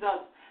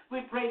Jesus,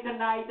 we pray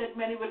tonight that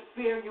many would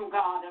fear you,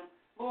 God.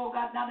 Oh,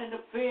 God, not in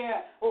the fear,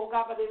 oh,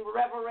 God, but in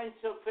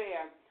reverential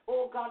fear.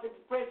 Oh, God, we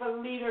pray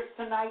for leaders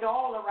tonight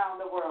all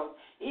around the world,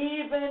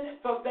 even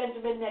for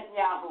Benjamin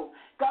Netanyahu.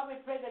 God, we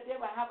pray that they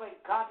will have a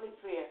godly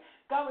fear.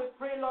 God, we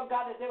pray, Lord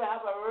God, that they will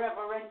have a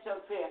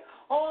reverential fear.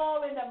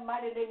 Oh, in the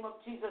mighty name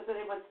of Jesus, that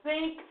they will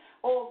think,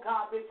 oh,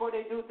 God, before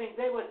they do things.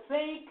 They will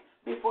think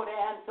before they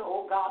answer,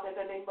 oh, God, in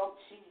the name of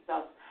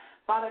Jesus.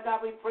 Father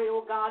God, we pray,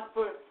 oh, God,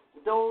 for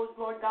those,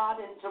 Lord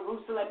God, in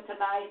Jerusalem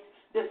tonight.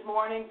 This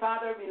morning,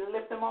 Father, we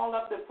lift them all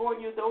up before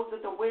you, those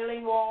at the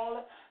Wailing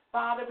Wall.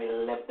 Father, we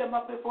lift them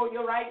up before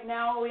you right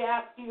now. We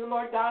ask you,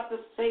 Lord God, to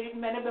save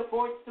many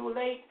before it's too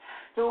late,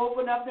 to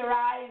open up their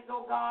eyes,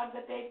 oh God,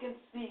 that they can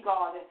see,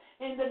 God,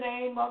 in the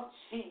name of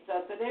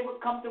Jesus, that they would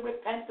come to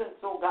repentance,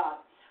 oh God.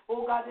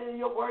 Oh God, in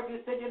your word you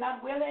said you're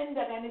not willing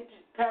that any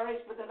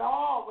perish, but that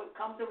all would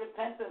come to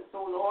repentance,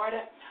 oh Lord.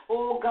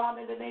 Oh God,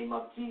 in the name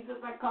of Jesus,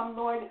 I come,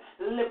 Lord,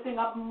 lifting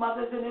up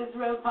mothers in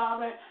Israel,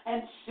 Father,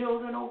 and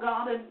children, oh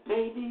God, and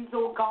babies,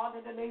 oh God,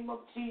 in the name of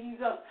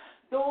Jesus.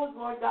 Those,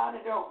 Lord God,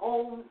 in their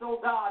homes, oh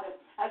God,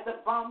 as the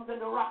bombs and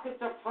the rockets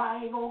are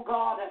flying, oh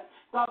God.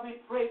 God,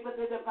 we pray for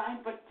the divine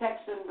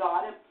protection,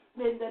 God,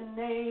 in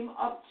the name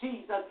of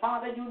Jesus.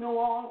 Father, you know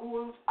all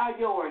who are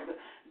yours.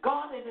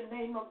 God, in the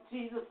name of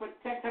Jesus,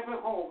 protect every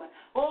home.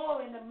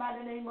 Oh, in the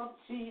mighty name of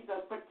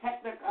Jesus,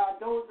 protect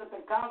those at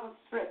the Gaza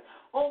Strip.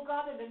 Oh,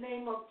 God, in the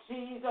name of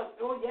Jesus.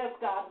 Oh, yes,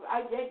 God.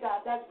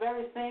 God, that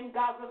very same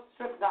Gaza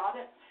Strip, God.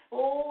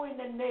 Oh, in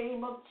the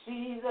name of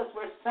Jesus,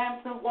 where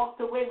Samson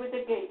walked away with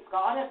the gates,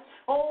 God.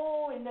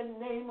 Oh, in the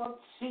name of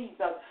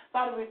Jesus.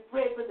 Father, we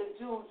pray for the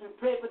Jews. We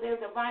pray for their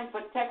divine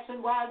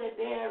protection while they're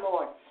there,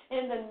 Lord.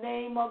 In the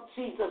name of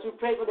Jesus, we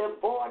pray for their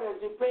borders.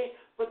 We pray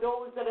for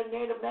those that are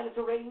near the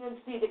Mediterranean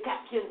Sea, the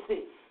Caspian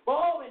Sea.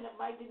 Oh, in the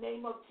mighty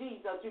name of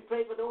Jesus, we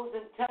pray for those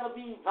in Tel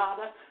Aviv,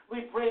 Father.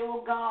 We pray,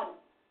 oh God,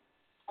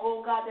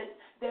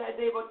 that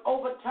they would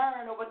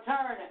overturn,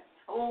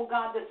 oh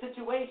God, the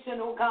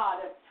situation, oh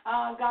God,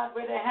 God,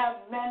 where they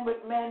have men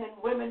with men and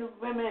women with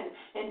women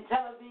in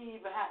Tel Aviv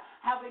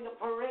having a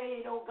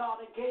parade, oh God,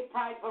 a gay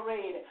pride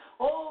parade.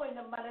 Oh, in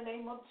the mighty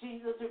name of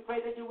Jesus, we pray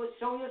that you would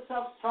show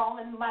yourself strong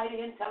and mighty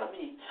in Tel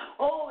Aviv.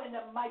 Oh, in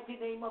the mighty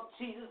name of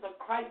Jesus, the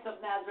Christ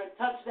of Nazareth,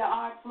 touch their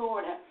hearts,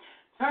 Lord.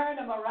 Turn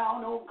them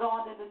around, oh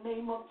God, in the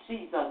name of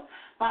Jesus.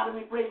 Father,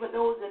 we pray for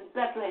those in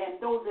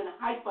Bethlehem, those in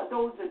Haifa,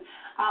 those in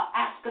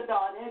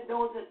Ascalon,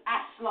 those in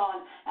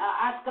Ascalon,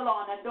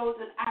 and those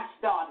in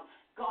Ashdod.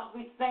 God,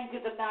 we thank you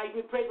tonight.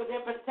 We pray for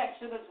their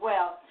protection as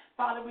well.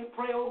 Father, we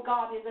pray, oh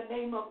God, in the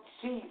name of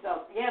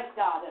Jesus. Yes,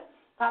 God.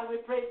 Father, we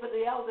pray for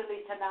the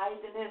elderly tonight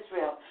in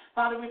Israel.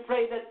 Father, we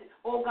pray that,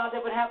 oh God,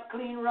 they would have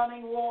clean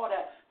running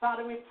water.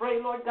 Father, we pray,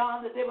 Lord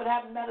God, that they would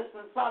have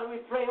medicine. Father, we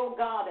pray, oh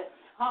God,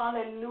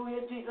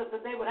 hallelujah, Jesus,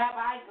 that they would have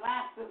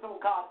eyeglasses, oh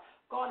God.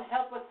 God,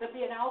 help us to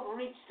be an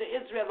outreach to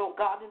Israel, oh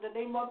God, in the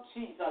name of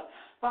Jesus.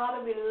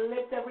 Father, we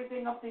lift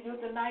everything up to you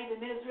tonight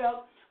in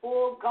Israel.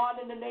 Oh God,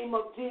 in the name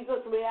of Jesus,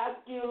 we ask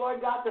you,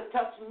 Lord God, to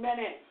touch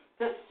many,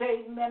 to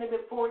save many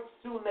before it's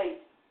too late.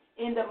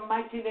 In the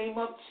mighty name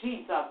of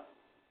Jesus.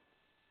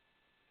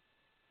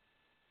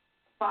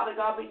 Father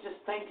God, we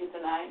just thank you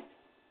tonight.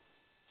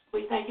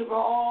 We thank you for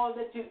all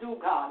that you do,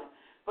 God.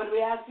 But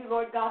we ask you,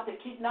 Lord God, to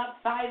keep not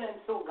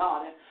silence, oh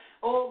God.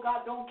 Oh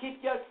God, don't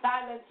keep your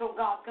silence, oh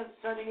God,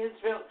 concerning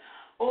Israel.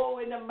 Oh,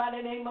 in the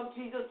mighty name of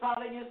Jesus,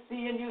 Father, you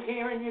see and you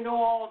hear and you know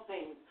all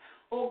things.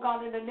 Oh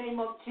God, in the name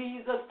of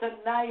Jesus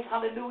tonight,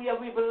 hallelujah,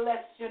 we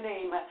bless your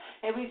name.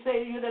 And we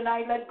say to you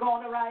tonight, let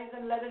God arise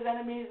and let his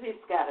enemies be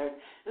scattered.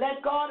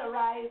 Let God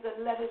arise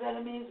and let his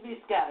enemies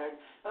be scattered.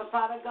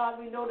 Father God,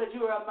 we know that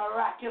you are a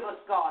miraculous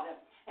God.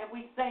 And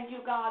we thank you,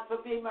 God, for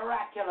being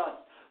miraculous.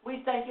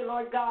 We thank you,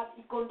 Lord God.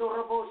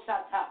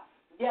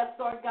 Yes,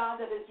 Lord God,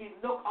 that as we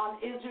look on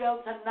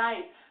Israel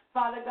tonight,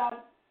 Father God,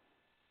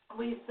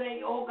 we say,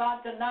 oh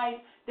God,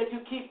 tonight that you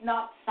keep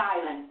not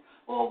silent.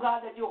 Oh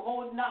God, that you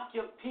hold not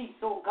your peace,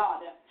 oh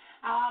God.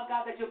 Ah,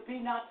 God, that you be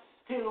not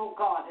still, oh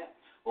God.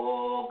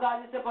 Oh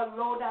God, you said, for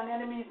lo, thine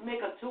enemies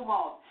make a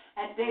tumult,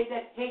 and they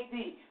that hate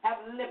thee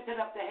have lifted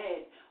up the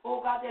head.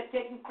 Oh God, they're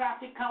taking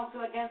crafty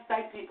counsel against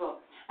thy people,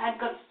 and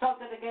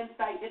consulted against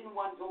thy hidden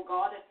ones, oh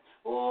God.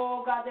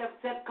 Oh God, they have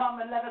said, come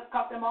and let us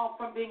cut them off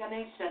from being a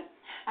nation.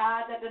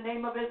 That the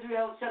name of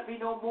Israel shall be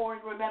no more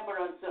in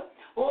remembrance.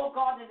 Oh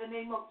God, in the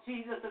name of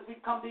Jesus, as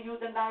we come to you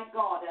tonight,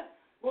 God.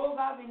 Oh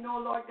God, we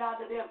know, Lord God,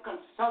 that they have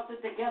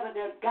consulted together.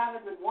 They have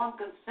gathered with one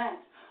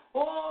consent.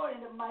 Oh,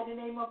 in the mighty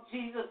name of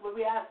Jesus,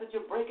 we ask that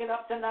you break it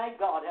up tonight,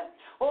 God.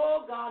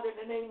 Oh God, in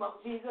the name of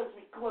Jesus,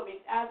 we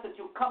ask that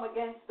you come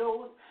against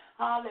those,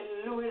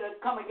 hallelujah,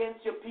 that come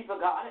against your people,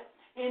 God.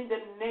 In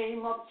the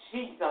name of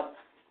Jesus.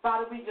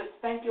 Father, we just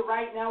thank you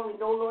right now. We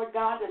know, Lord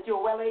God, that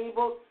you're well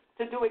able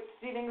to do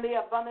exceedingly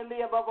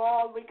abundantly above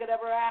all we could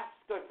ever ask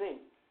or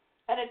think.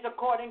 And it's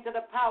according to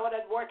the power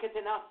that worketh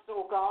in us,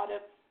 oh God.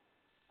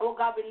 Oh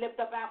God, we lift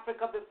up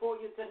Africa before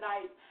you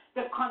tonight,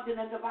 the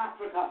continent of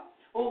Africa.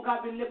 Oh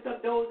God, we lift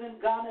up those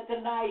in Ghana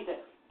tonight,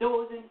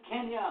 those in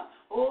Kenya.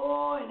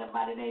 Oh, in the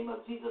mighty name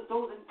of Jesus,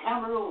 those in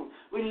Cameroon.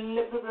 We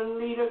lift up the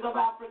leaders of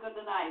Africa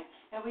tonight.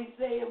 And we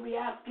say, and we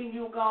asking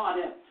you,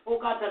 God, oh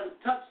God, to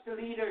touch the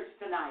leaders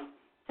tonight.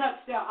 Touch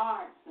their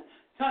hearts.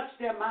 Touch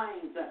their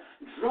minds.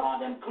 Draw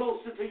them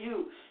closer to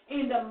you.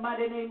 In the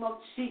mighty name of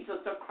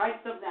Jesus, the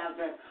Christ of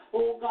Nazareth.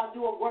 Oh, God,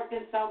 do a work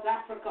in South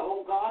Africa,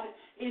 oh, God,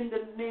 in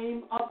the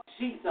name of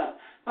Jesus.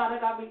 Father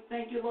God, we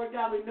thank you, Lord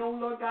God. We know,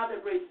 Lord God,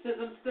 that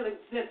racism still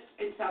exists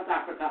in South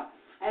Africa.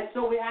 And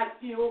so we ask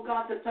you, oh,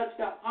 God, to touch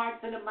the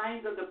hearts and the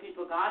minds of the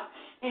people, God.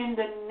 In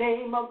the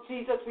name of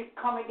Jesus, we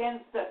come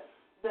against the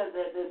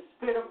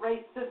spirit of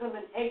racism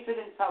and hatred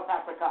in South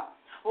Africa.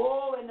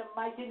 Oh, in the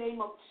mighty name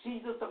of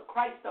Jesus, the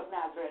Christ of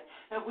Nazareth.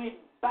 And we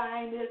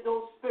bind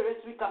those spirits.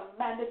 We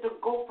command it to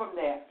go from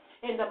there.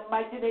 In the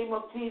mighty name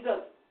of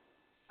Jesus.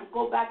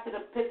 Go back to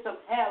the pits of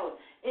hell.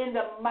 In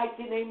the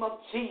mighty name of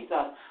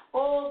Jesus.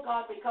 Oh,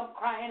 God, we come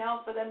crying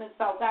out for them in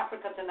South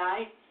Africa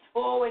tonight.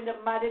 Oh, in the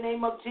mighty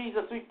name of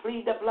Jesus, we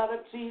plead the blood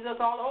of Jesus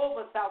all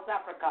over South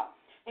Africa.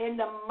 In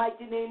the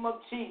mighty name of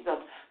Jesus.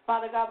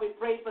 Father God, we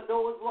pray for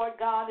those, Lord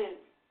God, in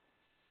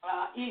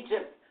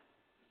Egypt.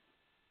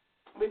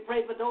 We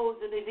pray for those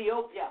in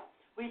Ethiopia.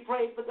 We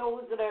pray for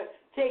those that are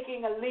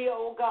taking a Leah,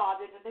 oh God,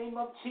 in the name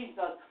of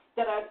Jesus,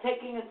 that are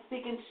taking and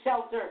seeking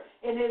shelter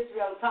in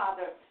Israel,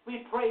 Father.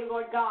 We pray,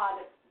 Lord God,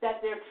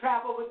 that their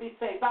travel would be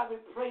safe. Father,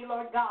 we pray,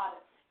 Lord God,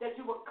 that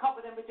you will cover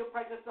them with your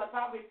precious blood.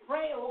 Father, we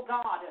pray, oh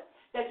God,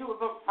 that you will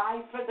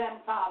provide for them,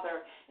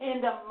 Father,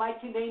 in the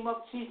mighty name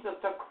of Jesus,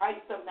 the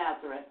Christ of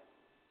Nazareth.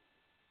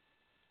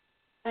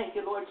 Thank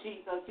you, Lord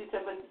Jesus. You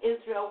said when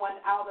Israel went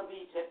out of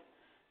Egypt,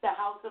 the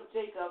house of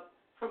Jacob,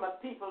 from a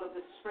people of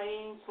a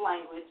strange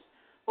language.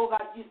 Oh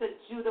God, you said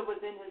Judah was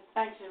in his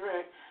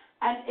sanctuary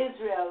and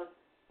Israel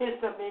his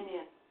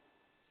dominion.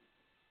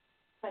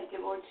 Thank you,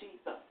 Lord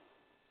Jesus.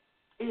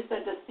 You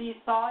said the sea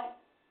saw it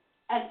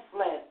and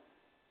fled.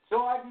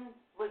 Jordan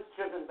was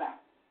driven back.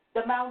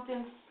 The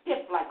mountains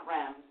skipped like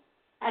rams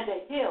and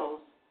the hills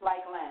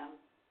like lambs.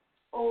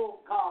 Oh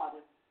God,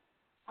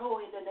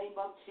 oh in the name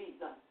of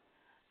Jesus.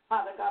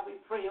 Father God, we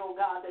pray, oh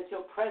God, that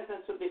your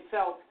presence would be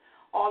felt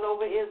all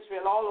over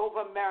Israel, all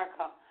over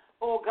America,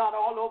 oh God,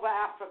 all over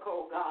Africa,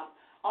 oh God,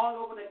 all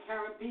over the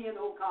Caribbean,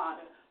 oh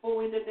God. Oh,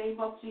 in the name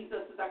of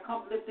Jesus, as I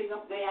come lifting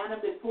up Guyana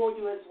before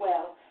you as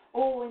well.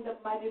 Oh, in the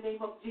mighty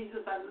name of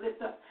Jesus, I lift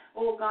up,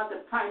 oh God,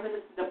 the Prime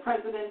Minister, the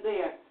President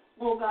there.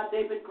 Oh God,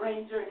 David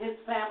Granger and his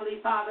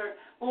family, Father.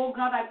 Oh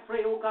God, I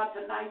pray, oh God,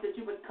 tonight that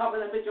you would cover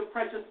them with your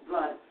precious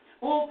blood.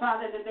 Oh,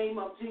 Father, in the name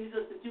of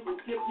Jesus, that you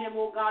would give him,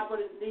 oh God, what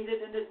is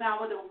needed in this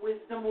hour, the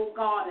wisdom, oh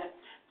God,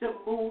 to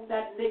move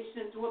that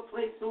nation to a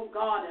place, oh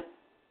God,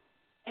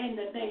 In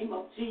the name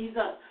of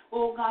Jesus,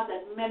 oh God,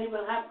 that many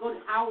will have good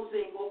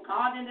housing, oh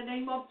God, in the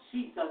name of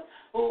Jesus.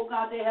 Oh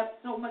God, they have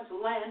so much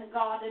land,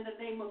 God, in the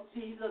name of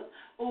Jesus.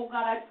 Oh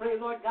God, I pray,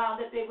 Lord God,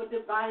 that they would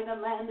divide the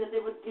land, that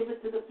they would give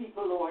it to the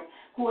people, Lord,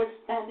 who are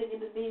standing in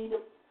the need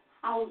of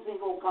housing,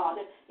 oh God,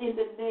 in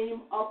the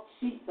name of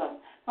Jesus.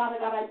 Father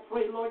God, I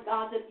pray, Lord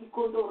God, that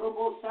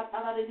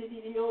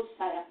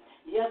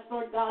yes,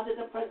 Lord God, that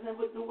the president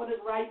would do what is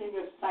right in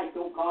your sight,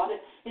 oh God.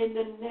 In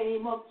the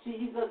name of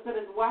Jesus, that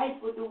his wife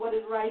would do what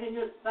is right in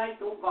your sight,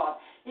 oh God.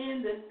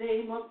 In the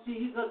name of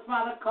Jesus,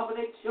 Father, cover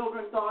their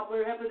children, God,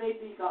 wherever they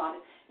be, God.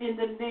 In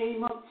the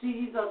name of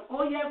Jesus.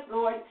 Oh, yes,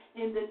 Lord.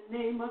 In the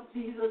name of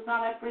Jesus,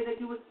 God, I pray that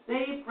you would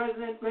save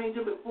President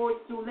Granger before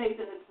it's too late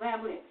and his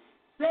family.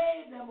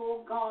 Save them,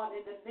 oh God,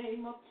 in the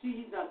name of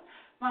Jesus.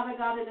 Father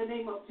God, in the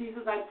name of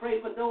Jesus, I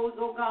pray for those,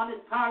 oh God, in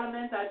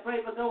Parliament. I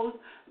pray for those,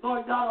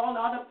 Lord God, all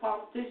other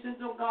politicians,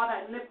 oh God.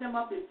 I lift them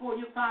up before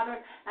you, Father,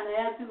 and I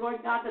ask you,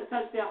 Lord God, to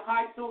touch their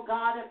hearts, oh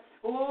God.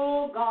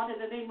 Oh God, in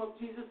the name of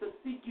Jesus, to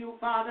seek you,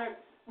 Father.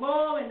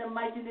 Oh, in the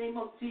mighty name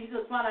of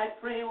Jesus, Father, I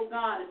pray, oh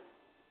God,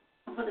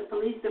 for the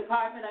police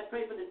department. I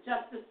pray for the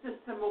justice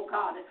system, oh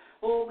God.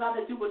 Oh God,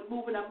 that you would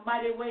move in a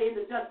mighty way in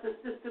the justice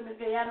system in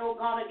Guyana, oh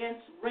God,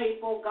 against rape,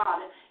 oh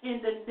God. In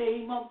the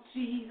name of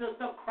Jesus,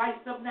 the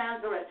Christ of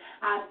Nazareth,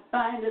 I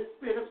bind the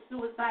spirit of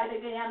suicide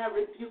in Guyana,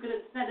 rebuke it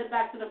and send it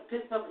back to the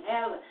pits of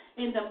hell.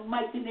 In the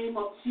mighty name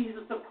of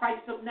Jesus, the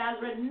Christ of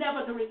Nazareth,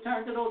 never to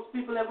return to those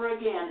people ever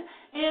again.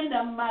 In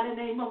the mighty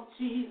name of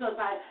Jesus,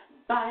 I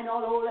bind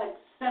all old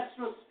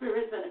ancestral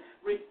spirits and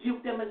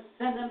rebuke them and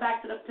send them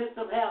back to the pits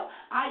of hell.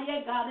 I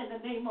hear God in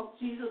the name of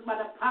Jesus, by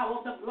the power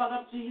of the blood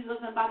of Jesus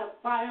and by the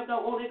fire of the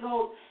Holy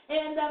Ghost.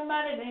 In the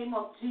mighty name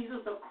of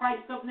Jesus, the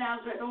Christ of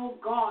Nazareth, oh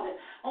God.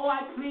 Oh,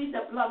 I plead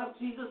the blood of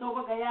Jesus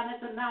over Guyana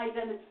tonight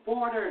and its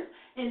borders.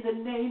 In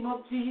the name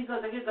of Jesus,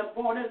 against the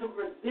borders of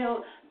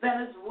Brazil,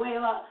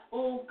 Venezuela.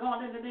 Oh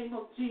God, in the name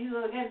of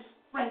Jesus, against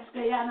French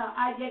Guyana.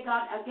 I hear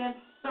God against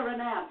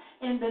Suriname.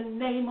 In the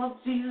name of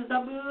Jesus,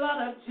 the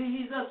blood of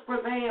Jesus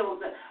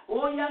prevails.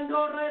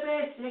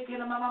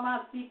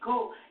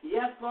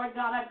 Yes, Lord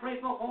God, I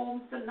pray for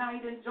homes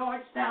tonight in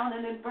Georgetown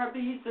and in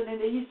Berbice and in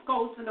the East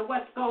Coast and the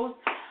West Coast.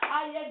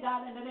 I hear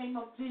God in the name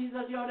of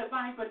Jesus, your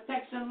divine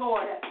protection,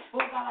 Lord. Oh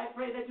God, I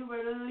pray that you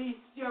will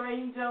release your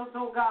angels,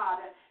 oh God,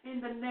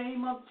 in the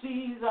name of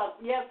Jesus.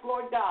 Yes,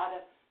 Lord God.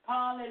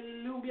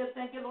 Hallelujah.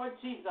 Thank you, Lord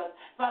Jesus.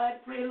 Father, I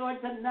pray,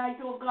 Lord, tonight,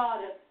 oh God,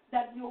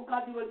 that you, oh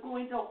God, you will go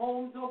into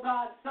homes, oh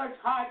God, search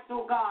hearts,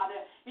 oh God,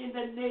 in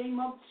the name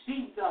of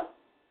Jesus.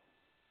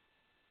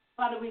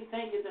 Father, we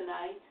thank you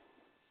tonight.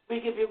 We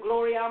give you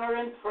glory, honor,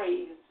 and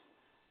praise.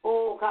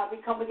 Oh God, we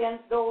come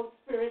against those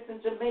spirits in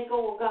Jamaica,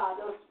 oh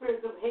God, those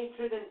spirits of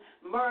hatred and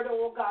murder,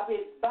 oh God.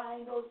 We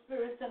bind those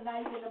spirits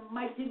tonight in the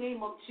mighty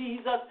name of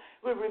Jesus.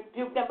 We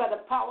rebuke them by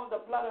the power of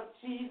the blood of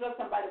Jesus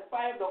and by the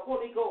fire of the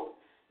Holy Ghost.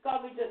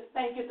 God, we just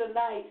thank you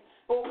tonight.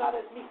 Oh, God,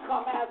 as we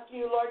come ask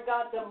you, Lord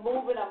God, to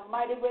move in a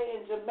mighty way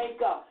in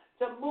Jamaica,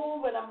 to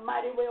move in a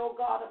mighty way, oh,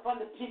 God, upon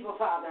the people,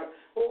 Father.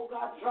 Oh,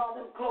 God, draw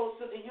them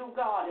closer to you,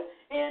 God,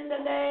 in the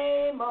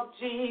name of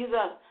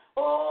Jesus.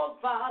 Oh,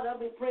 Father,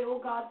 we pray, oh,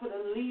 God, for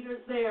the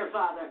leaders there,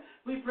 Father.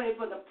 We pray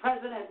for the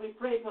president. We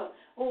pray for,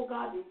 oh,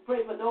 God, we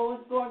pray for those,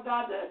 Lord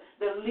God,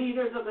 the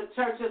leaders of the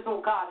churches, oh,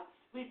 God.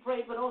 We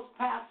pray for those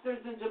pastors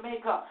in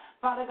Jamaica.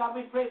 Father God,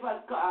 we pray for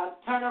a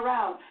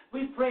turnaround.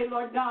 We pray,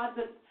 Lord God,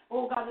 that,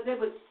 oh God, that they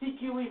would seek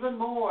you even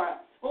more.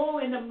 Oh,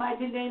 in the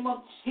mighty name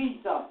of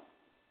Jesus.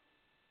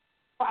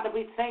 Father,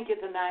 we thank you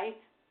tonight.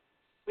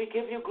 We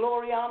give you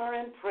glory, honor,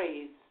 and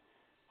praise.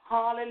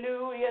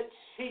 Hallelujah,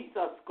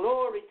 Jesus.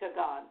 Glory to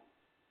God.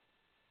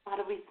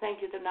 Father, we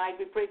thank you tonight.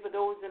 We pray for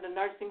those in the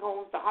nursing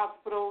homes, the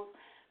hospitals,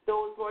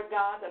 those, Lord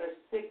God, that are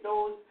sick,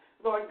 those,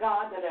 Lord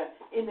God, that are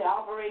in the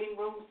operating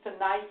rooms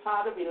tonight,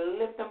 Father. We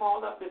lift them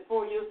all up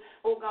before you.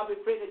 Oh, God, we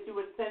pray that you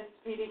would send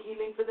speedy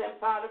healing for them,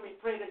 Father. We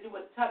pray that you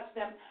would touch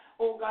them.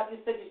 Oh, God,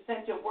 you said you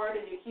sent your word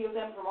and you heal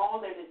them from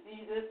all their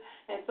diseases.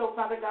 And so,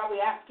 Father God,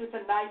 we ask you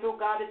tonight, oh,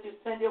 God, that you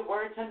send your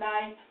word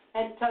tonight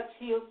and touch,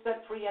 heal,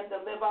 set free, and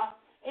deliver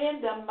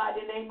in the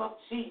mighty name of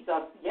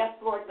Jesus. Yes,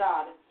 Lord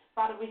God.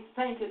 Father, we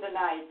thank you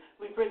tonight.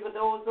 We pray for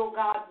those, oh,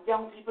 God,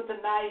 young people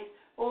tonight.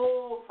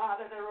 Oh,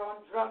 Father, that are on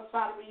drugs,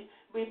 Father,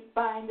 we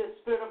bind the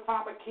spirit of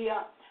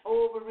pharmakia.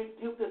 Oh, we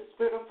rebuke the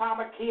spirit of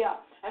pharmakia,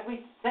 and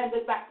we send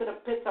it back to the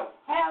pits of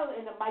hell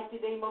in the mighty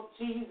name of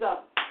Jesus.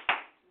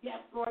 Yes,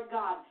 Lord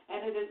God,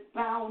 and it is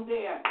bound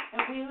there.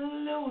 And we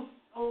loose,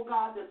 oh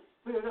God, the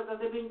spirit of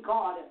the living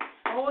God.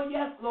 Oh,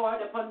 yes,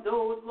 Lord, upon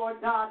those,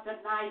 Lord God,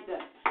 tonight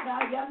that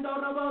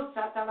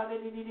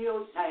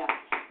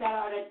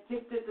are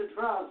addicted to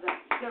drugs,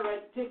 that are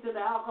addicted to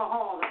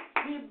alcohol.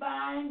 We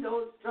bind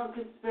those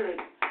drunken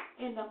spirits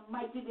in the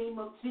mighty name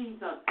of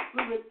Jesus.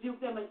 We rebuke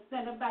them and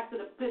send them back to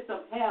the pits of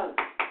hell.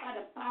 By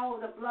the power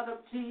of the blood of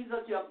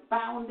Jesus, you're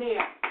bound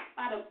there.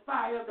 By the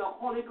fire of the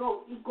Holy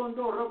Ghost.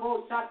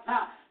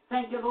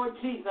 Thank you, Lord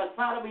Jesus.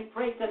 Father, we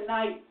pray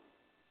tonight,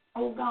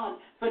 oh God,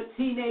 for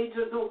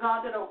teenagers, oh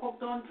God, that are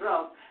hooked on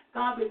drugs.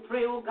 God, we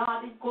pray, oh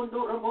God,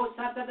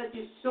 that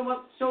you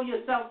show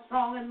yourself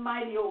strong and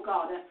mighty, oh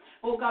God.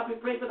 Oh God, we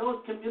pray for those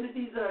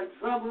communities that are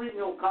drug-ridden,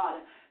 oh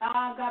God.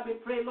 God, we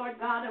pray, Lord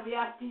God, and we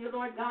ask you,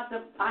 Lord God,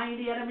 to bind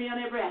the enemy on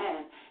every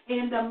hand.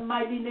 In the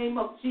mighty name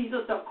of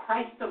Jesus, the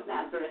Christ of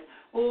Nazareth.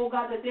 Oh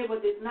God, that they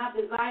would not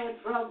desire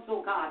drugs,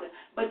 oh God,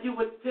 but you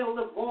would fill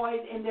the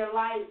void in their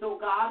lives, oh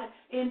God,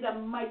 in the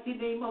mighty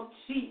name of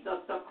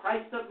Jesus, the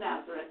Christ of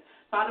Nazareth.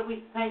 Father,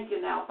 we thank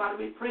you now. Father,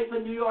 we pray for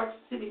New York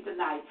City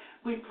tonight.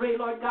 We pray,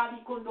 Lord God,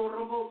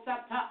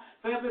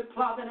 for every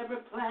plot and every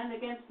plan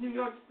against New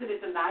York City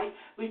tonight.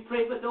 We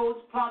pray for those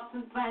plots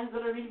and plans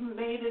that are even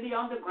made in the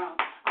underground.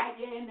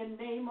 In the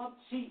name of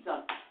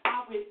Jesus,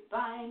 we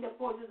bind the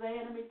forces of the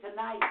enemy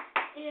tonight.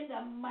 In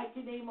the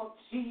mighty name of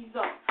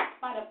Jesus,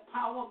 by the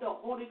power of the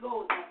Holy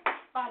Ghost,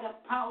 by the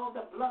power of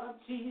the blood of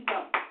Jesus.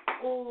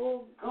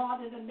 Oh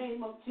God, in the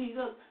name of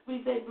Jesus,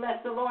 we say,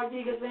 bless the Lord,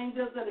 ye his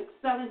angels that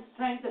excel in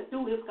strength, that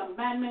do his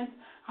commandments,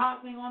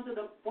 hearkening unto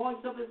the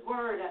voice of his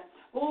word.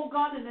 Oh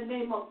God, in the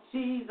name of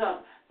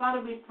Jesus,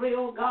 Father, we pray,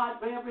 oh God,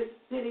 for every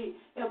city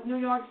of New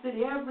York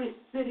City, every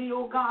city,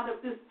 oh God,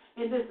 of this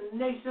in this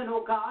nation,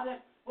 oh God.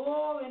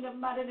 Oh, in the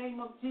mighty name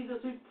of Jesus,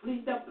 we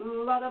plead the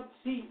blood of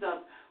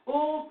Jesus.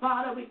 Oh,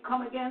 Father, we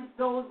come against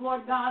those,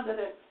 Lord God, that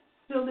are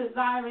still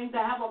desiring to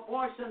have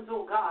abortions,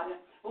 oh God.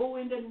 Oh,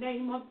 in the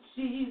name of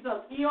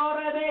Jesus.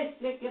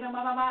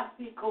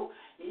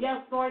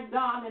 Yes, Lord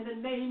God, in the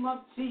name of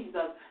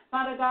Jesus.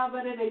 Father God,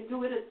 whether they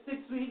do it at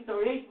 6 weeks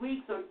or 8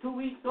 weeks or 2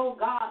 weeks, oh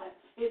God,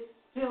 it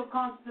still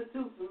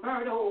constitutes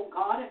murder, oh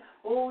God.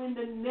 Oh, in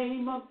the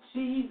name of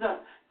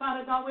Jesus.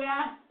 Father God, we're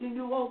asking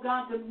you, oh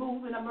God, to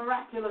move in a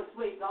miraculous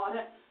way, God.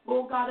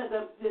 Oh God,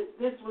 that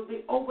this would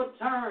be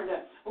overturned.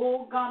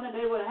 Oh God, that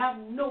they would have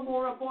no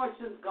more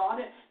abortions, God,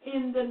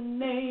 in the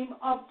name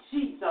of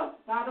Jesus.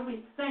 Father,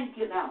 we thank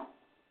you now.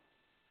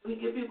 We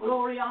give you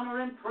glory, honor,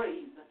 and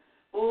praise.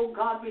 Oh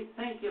God, we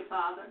thank you,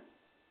 Father.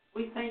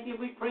 We thank you,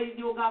 we praise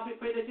you, oh God. We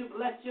pray that you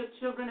bless your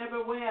children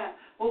everywhere.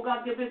 Oh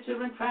God, give your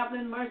children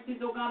traveling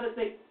mercies, oh God, as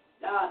they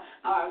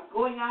are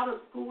going out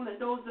of school,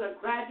 and those that are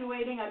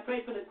graduating. I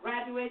pray for the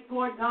graduates,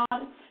 Lord God,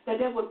 that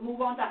they would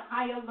move on to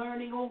higher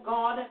learning, oh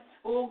God.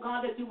 Oh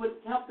God, that you would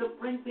help to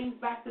bring things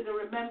back to the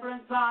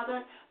remembrance,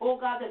 Father. Oh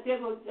God, that they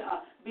will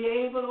be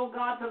able, oh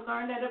God, to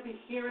learn that every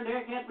hear and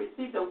their head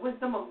receive the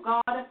wisdom of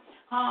God.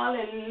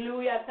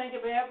 Hallelujah. Thank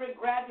you for every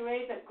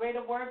graduate at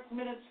Greater Works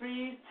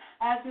Ministries.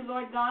 Ask you,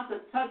 Lord God, to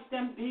touch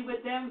them, be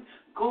with them,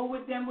 go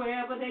with them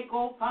wherever they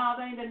go,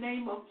 Father, in the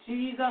name of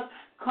Jesus.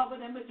 Cover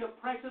them with your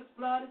precious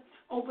blood.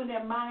 Open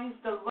their minds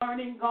to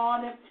learning,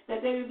 God,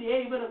 that they will be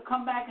able to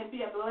come back and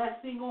be a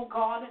blessing, oh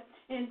God,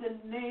 in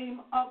the name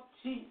of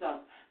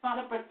Jesus.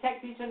 Father,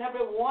 protect each and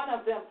every one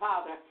of them,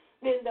 Father,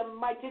 in the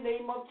mighty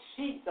name of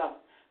Jesus.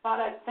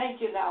 Father, I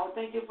thank you now.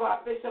 Thank you for our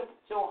Bishop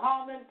Joe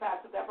Harmon,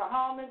 Pastor Deborah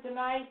Harmon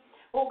tonight.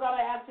 Oh, God,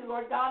 I ask you,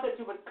 Lord God, that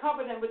you would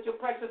cover them with your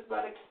precious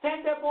blood.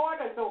 Extend their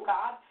borders, oh,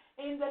 God,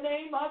 in the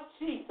name of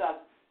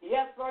Jesus.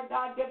 Yes, Lord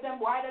God, give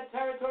them wider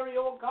territory,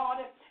 oh, God,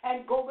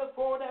 and go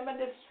before them and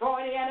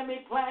destroy the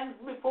enemy plans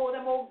before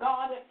them, oh,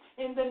 God,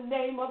 in the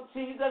name of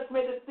Jesus.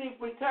 May the thief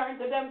return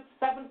to them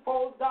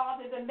sevenfold,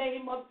 God, in the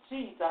name of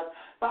Jesus.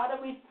 Father,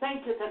 we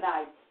thank you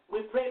tonight.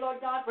 We pray,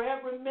 Lord God, for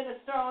every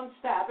minister on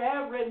staff,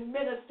 every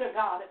minister,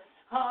 God,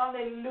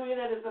 hallelujah,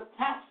 that is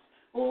attached,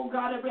 oh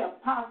God, every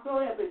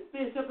apostle, every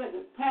bishop,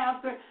 every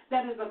pastor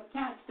that is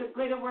attached to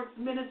Greater Works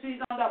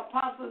Ministries under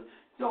Apostle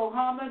Joe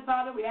Harmon,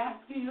 Father, we ask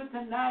you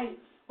tonight,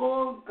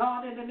 oh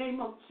God, in the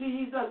name of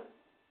Jesus,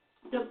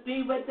 to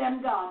be with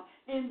them, God,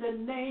 in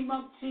the name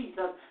of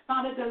Jesus.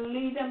 Father, to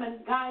lead them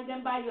and guide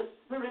them by your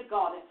Spirit,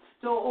 God,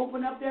 to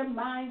open up their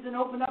minds and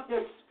open up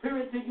their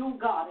spirit to you,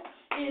 God,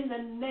 in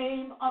the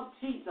name of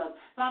Jesus.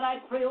 Father, I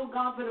pray, oh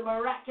God, for the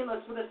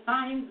miraculous, for the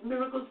signs,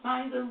 miracles,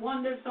 signs, and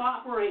wonders to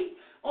operate.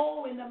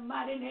 Oh, in the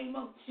mighty name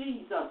of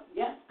Jesus.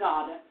 Yes,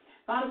 God.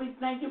 Father, we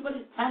thank you for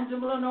this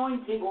tangible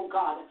anointing, oh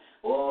God.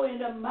 Oh, in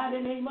the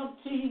mighty name of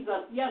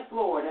Jesus. Yes,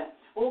 Lord.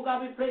 Oh,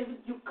 God, we pray that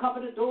you cover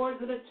the doors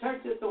of the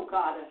churches, oh,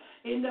 God,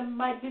 in the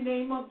mighty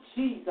name of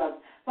Jesus.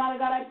 Father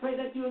God, I pray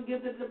that you will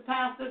give the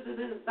pastors the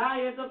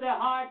desires of their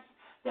hearts,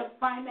 their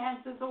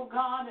finances, oh,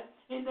 God,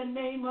 in the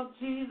name of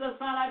Jesus.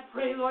 Father, I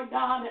pray, Lord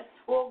God,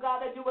 oh, God,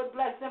 that you would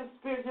bless them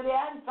spiritually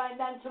and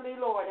financially,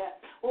 Lord.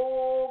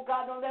 Oh,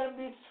 God, don't let them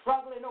be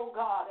struggling, oh,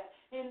 God,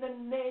 in the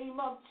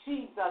name of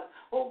Jesus.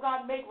 Oh,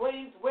 God, make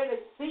ways where there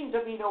seem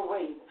to be no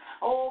ways.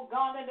 Oh,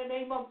 God, in the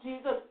name of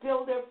Jesus,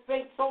 build their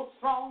faith so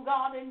strong,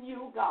 God, in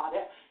you, God,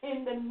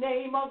 in the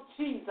name of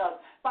Jesus.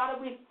 Father,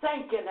 we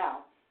thank you now.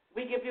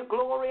 We give you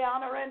glory,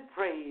 honor, and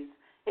praise.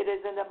 It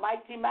is in the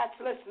mighty,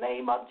 matchless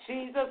name of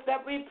Jesus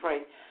that we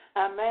pray.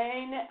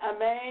 Amen,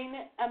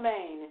 amen,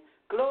 amen.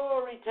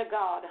 Glory to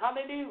God.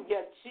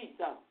 Hallelujah,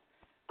 Jesus.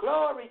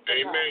 Glory to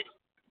Amen.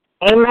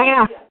 God.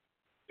 Amen.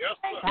 Yes,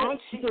 sir.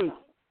 Thank you.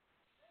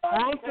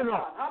 Thank you,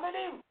 Lord.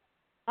 Hallelujah.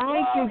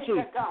 Thank you, Glory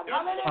Jesus. to God.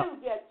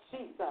 Hallelujah,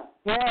 Jesus.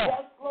 Yes.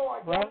 Yes,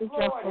 Lord. Yes, Praise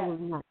your Lord. holy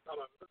name.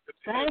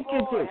 Thank Thank you,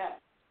 Lord.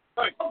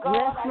 Jesus. Oh, God,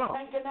 Yes, I Lord.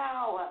 thank you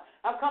now.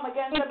 I come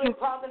against Thank every you.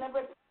 plot and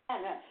every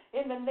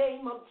in the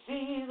name of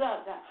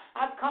Jesus.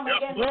 I come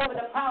against it with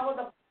the power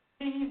of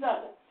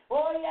Jesus.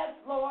 Oh, yes,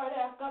 Lord.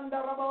 I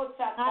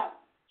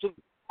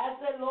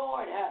said,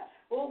 Lord,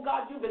 oh,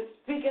 God, you've been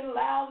speaking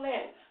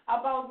loudly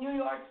about New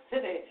York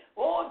City.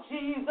 Oh,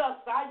 Jesus,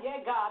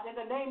 God, in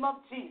the name of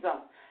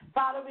Jesus.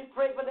 Father, we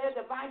pray for their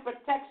divine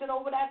protection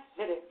over that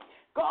city.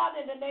 God,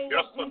 in the name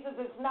of Jesus,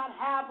 it's not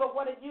half of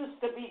what it used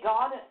to be,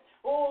 God.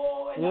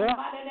 Oh, in the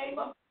mighty name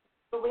of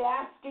Jesus, we're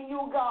asking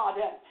you, God,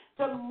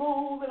 to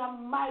move in a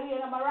mighty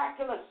and a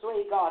miraculous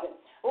way, God.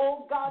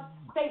 Oh, God,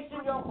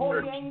 station your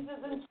holy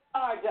angels in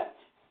charge.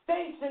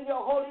 Station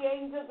your holy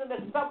angels in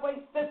the subway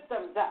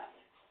systems.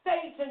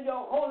 Station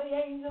your holy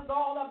angels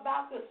all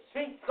about the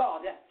streets,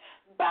 God.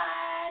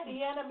 Bind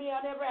the enemy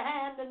on every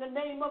hand in the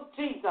name of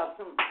Jesus.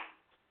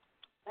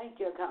 Thank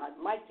you, God.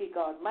 Mighty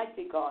God,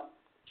 mighty God.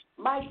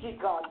 Mighty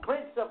God,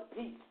 Prince of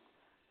Peace.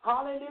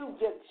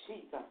 Hallelujah,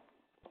 Jesus.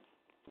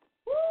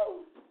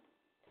 Woo!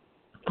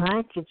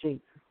 Thank you,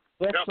 Jesus.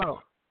 Yes,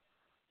 Lord.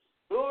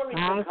 Glory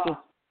to God.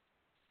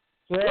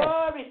 Yes.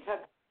 Glory to God.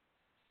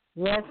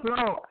 Yes,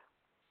 Lord.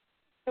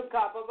 To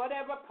God, but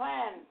whatever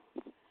plan.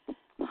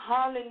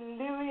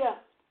 Hallelujah.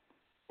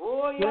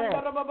 Oh, yes.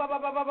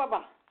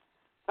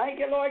 Thank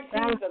you, Lord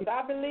Jesus.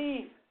 I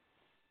believe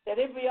that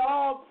if we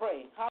all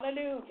pray,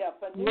 hallelujah,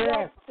 for New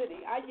York City,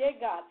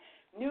 God,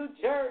 New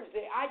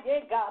Jersey,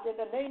 God, in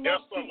the name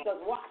of Jesus,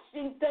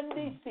 Washington,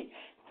 D.C.,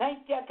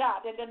 thank you,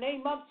 God, in the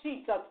name of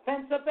Jesus,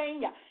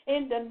 Pennsylvania,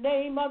 in the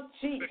name of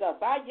Jesus,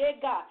 God,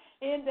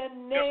 in the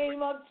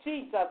name of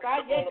Jesus,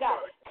 God,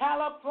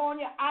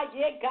 California,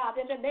 God,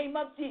 in the name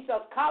of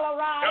Jesus,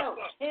 Colorado,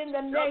 in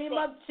the name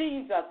of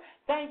Jesus,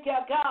 thank you,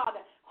 God,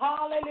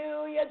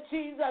 hallelujah,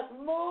 Jesus,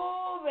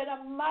 move in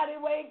a mighty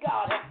way,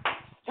 God,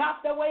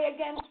 stop the way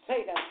against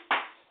Satan,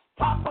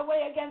 stop the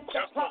way against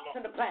the plots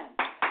and the plans.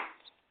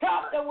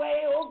 Stop the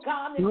way, oh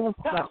God, and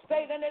stop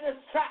Satan in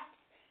his tracks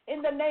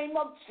in the name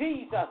of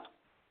Jesus.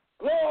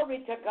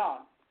 Glory to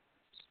God.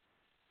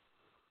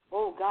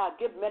 Oh God,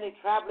 give many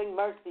traveling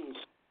mercies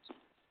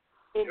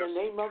in the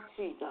name of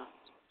Jesus.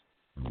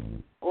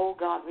 Oh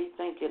God, we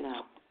thank you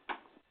now.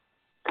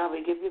 God,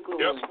 we give you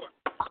glory.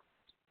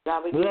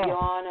 God, we give you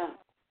honor.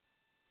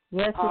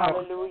 Yes,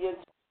 hallelujah.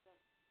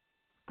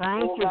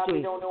 Thank oh you, God, Jesus.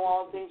 we don't know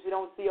all things, we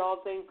don't see all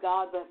things,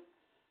 God, but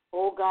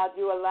oh God,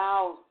 you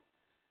allow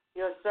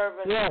your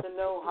servants to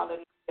know,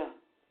 hallelujah.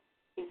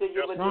 He said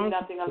you would do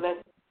nothing unless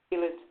you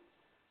feel it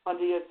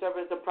unto your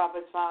servants, the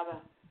prophets, Father.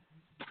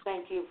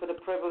 Thank you for the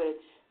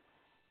privilege.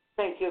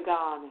 Thank you,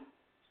 God.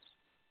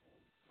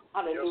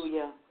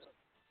 Hallelujah.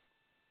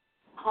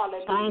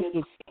 Hallelujah. Thank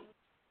you.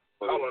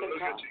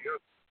 Hallelujah to you.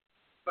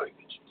 Thank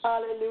you, Jesus.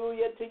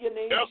 Hallelujah to your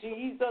name,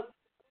 Jesus.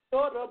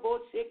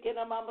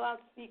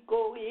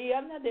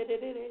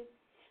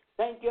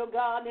 Thank you,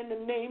 God, in the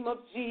name of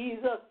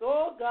Jesus.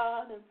 Oh,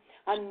 God,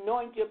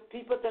 anoint your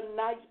people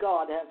tonight,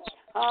 God.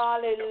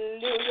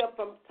 Hallelujah,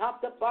 from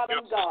top to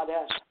bottom, God.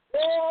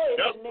 Oh, in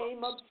the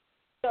name of Jesus.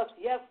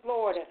 Yes,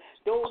 Lord.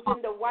 Those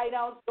in the White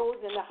House,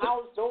 those in the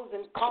House, those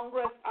in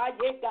Congress.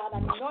 God,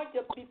 anoint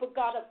your people,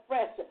 God,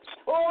 afresh.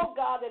 Oh,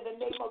 God, in the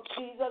name of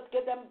Jesus,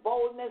 give them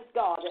boldness,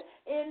 God.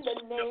 In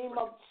the name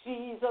of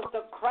Jesus,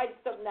 the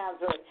Christ of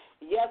Nazareth.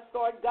 Yes,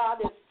 Lord God,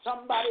 there's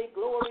somebody,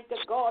 glory to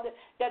God,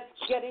 that's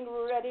getting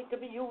ready to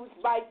be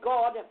used by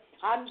God.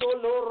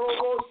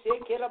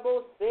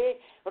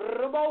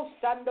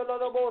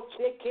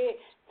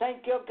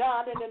 Thank you,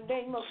 God, in the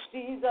name of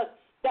Jesus.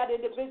 That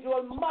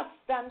individual must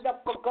stand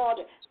up for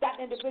God. That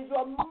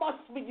individual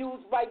must be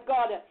used by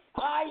God.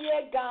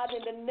 God,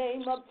 in the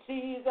name of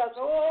Jesus.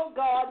 Oh,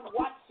 God,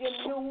 watch your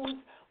news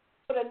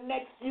for the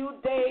next few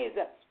days.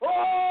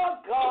 Oh,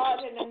 God,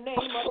 in the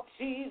name of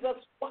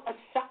Jesus. What a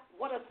shock.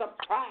 What a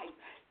surprise.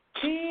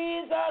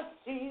 Jesus,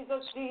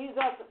 Jesus,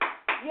 Jesus.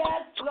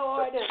 Yes,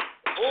 Lord.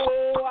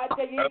 Oh, I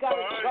tell you, he got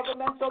his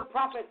governmental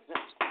prophets.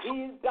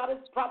 He's got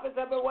his prophets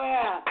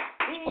everywhere.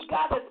 He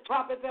got his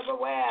prophets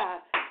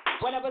everywhere.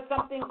 Whenever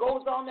something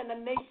goes on in the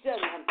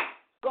nation,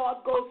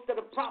 God goes to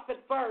the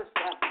prophet first.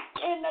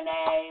 In the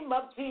name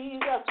of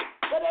Jesus.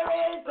 But there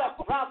is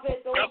a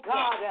prophet, oh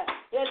God.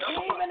 It's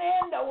even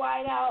in the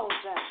White House.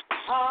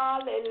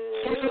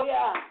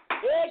 Hallelujah.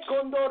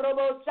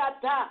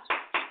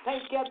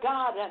 Thank you,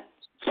 God.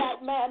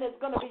 That man is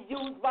going to be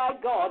used by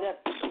God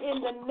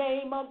in the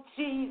name of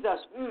Jesus.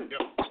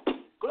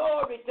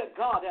 Glory to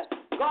God.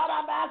 God,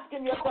 I'm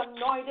asking you to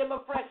anoint him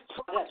afresh.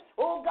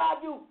 Oh,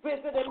 God, you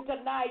visit him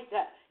tonight.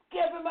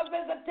 Give him a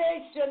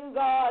visitation,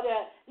 God.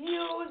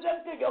 Use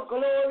him to your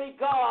glory,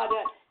 God.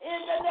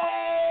 In the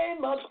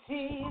name of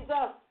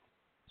Jesus.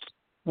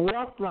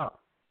 Yes, Lord.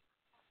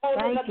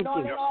 Holding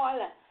anointing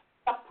oil,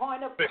 a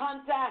point of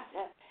contact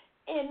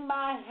in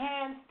my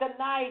hands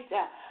tonight.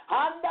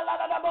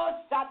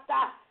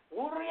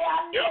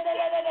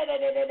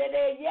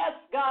 Yes,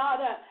 God.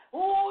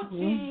 Oh,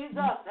 Jesus.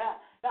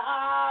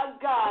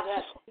 God.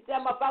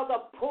 I'm about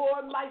to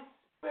pour my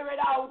spirit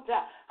out.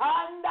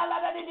 I'm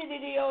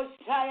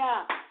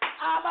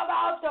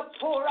about to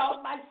pour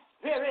out my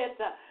spirit.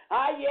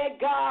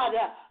 God,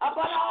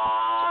 upon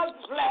all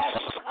flesh.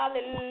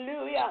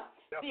 hallelujah,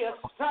 Yes, to your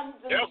sons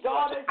and Yes,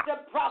 daughters to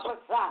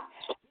prophesy.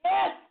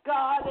 Yes,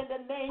 God, in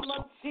the name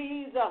of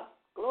Jesus.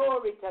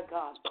 Glory to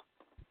God.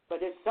 But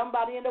there's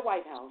somebody in the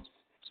White House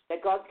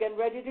that God's getting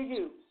ready to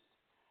use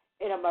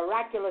in a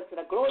miraculous and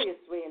a glorious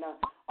way, in an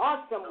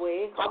awesome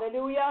way.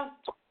 Hallelujah.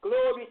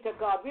 Glory to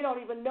God. We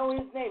don't even know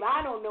his name.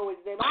 I don't know his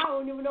name. I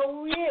don't even know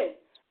who he is.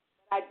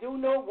 But I do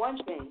know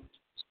one thing.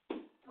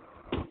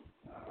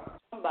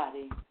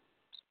 Somebody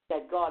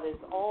that God is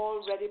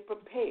already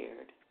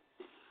prepared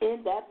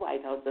in that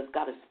White House that's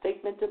got a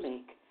statement to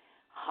make.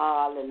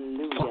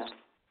 Hallelujah.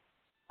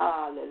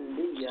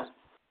 Hallelujah.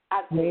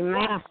 I say,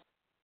 Amen.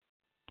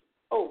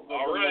 over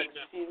All the right. next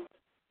few.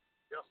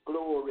 Yes.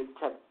 Glory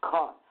to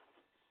God.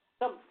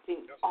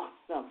 Something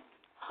awesome.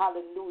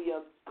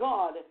 Hallelujah.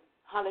 God,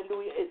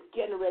 hallelujah, is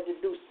getting ready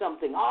to do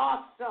something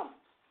awesome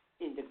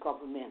in the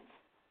government.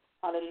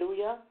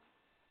 Hallelujah.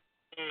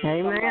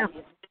 Amen.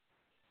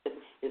 It's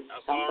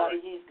That's somebody all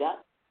right. he's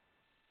got.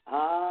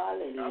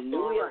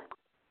 Hallelujah.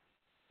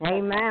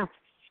 Amen.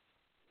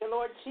 The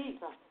Lord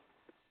Jesus.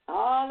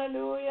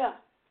 Hallelujah.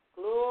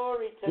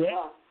 Glory to Yeah.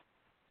 God.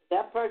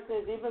 That person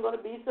is even going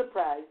to be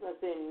surprised. I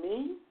say,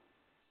 me?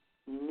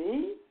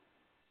 Me?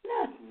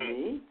 Not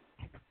me.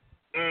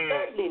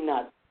 Certainly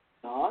not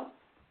God.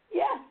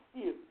 Yes,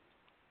 you.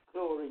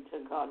 Glory to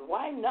God.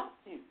 Why not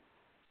you?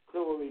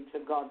 Glory to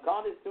God.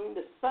 God is doing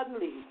the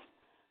suddenly.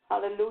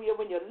 Hallelujah.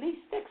 When you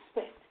least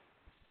expect.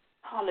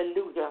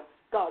 Hallelujah.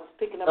 God's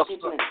picking up Yes,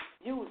 people sir. and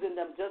using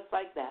them just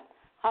like that.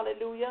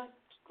 Hallelujah.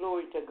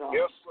 Glory to God.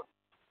 Yes, sir.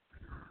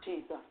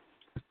 Jesus.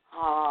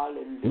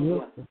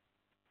 Hallelujah.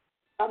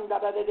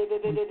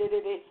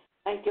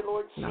 Thank you,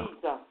 Lord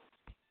Jesus.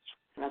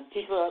 Now,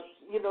 people,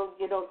 you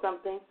know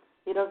something.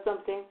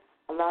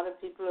 A lot of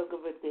people are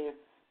good with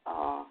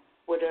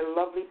their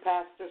lovely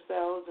pastor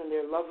selves and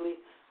their lovely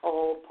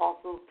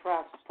apostle,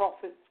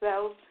 prophet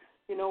selves.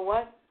 You know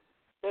what?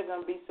 They're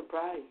going to be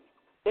surprised.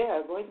 They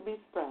are going to be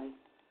surprised.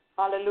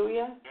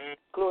 Hallelujah.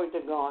 Glory to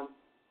God.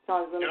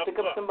 God's going to pick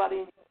up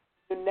somebody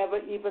you never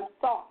even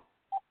thought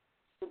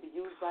to be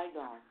used by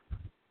God.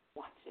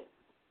 Watch it.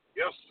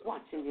 Yes, sir.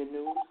 Watch in your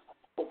news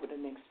over the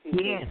next few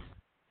Yes. days.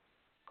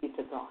 Be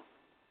to God.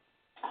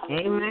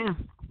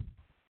 Amen.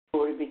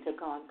 Glory be to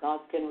God.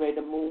 God's getting ready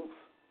to move.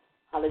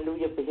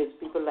 Hallelujah for his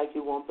people like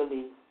you won't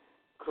believe.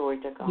 Glory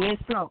to God. Yes,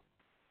 sir.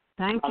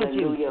 Thank you,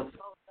 Hallelujah.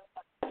 Jesus.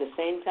 At the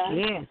same time,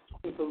 Yes.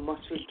 people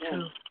must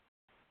repent.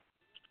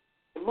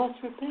 They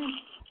must repent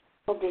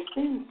of their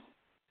sins.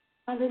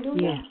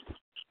 Hallelujah. Yes.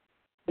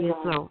 Yes,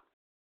 sir.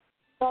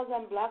 Because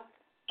I'm black,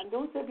 and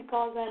don't say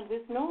because I'm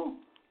this. No.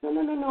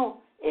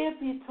 If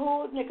he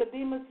told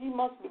Nicodemus he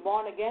must be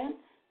born again,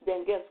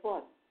 then guess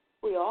what?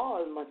 We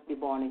all must be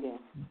born again.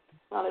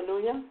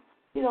 Hallelujah.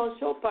 You don't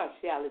show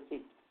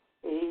partiality.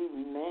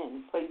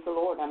 Amen. Praise the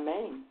Lord.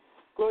 Amen.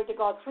 Glory to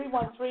God.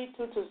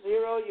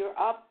 313-220. You're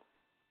up.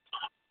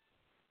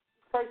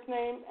 First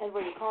name and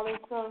where you're calling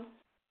from.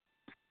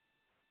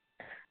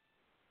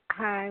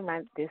 Hi,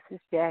 this is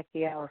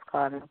Jackie. I'm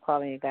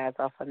calling you guys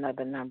off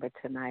another number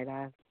tonight.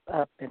 I've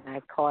up and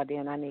I called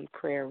in. I need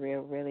prayer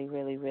really,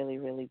 really, really,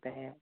 really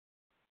bad.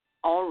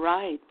 All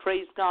right.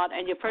 Praise God.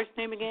 And your first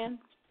name again?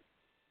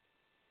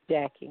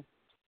 Jackie.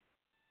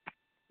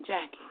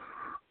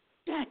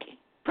 Jackie.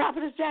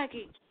 Prophetess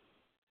Jackie.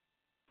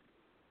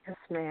 Yes,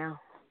 ma'am.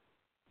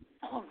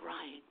 All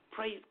right.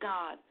 Praise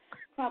God.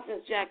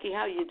 Prophetess Jackie,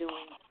 how you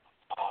doing?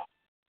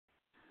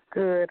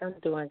 Good. I'm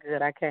doing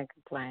good. I can't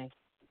complain.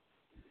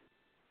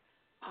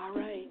 All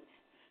right.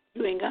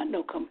 You ain't got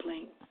no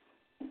complaint.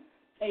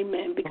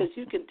 Amen. Because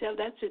you can tell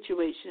that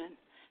situation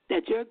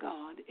that your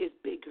God is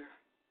bigger.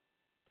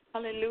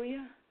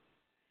 Hallelujah.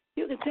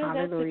 You can tell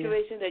that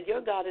situation that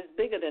your God is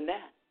bigger than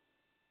that.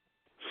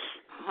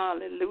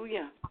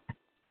 Hallelujah.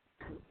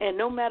 And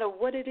no matter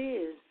what it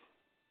is,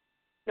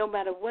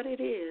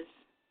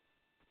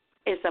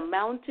 it's a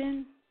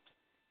mountain.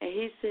 And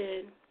he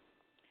said,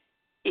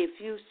 if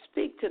you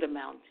speak to the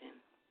mountain,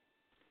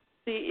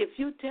 see, if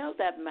you tell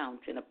that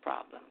mountain of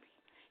problems,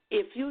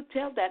 if you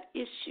tell that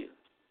issue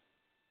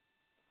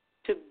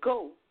to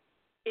go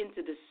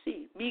into the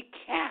sea, be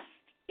cast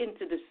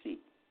into the sea,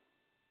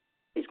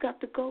 it's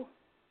got to go.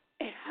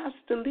 It has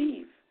to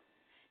leave.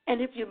 And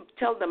if you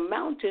tell the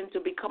mountain to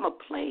become a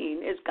plain,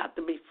 it's got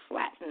to be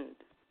flattened.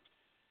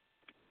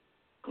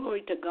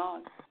 Glory to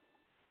God.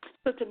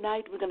 So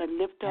tonight we're going to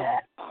lift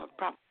up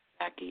Prophet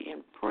Jackie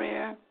in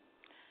prayer.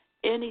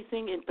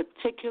 Anything in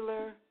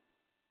particular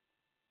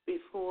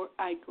before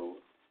I go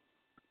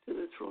to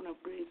the throne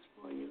of grace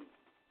for you?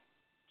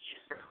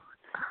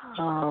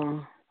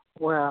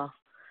 Well,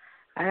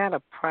 I got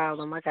a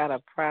problem. I got a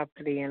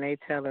property, and they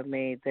telling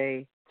me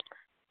they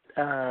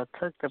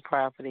took the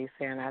property,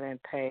 saying I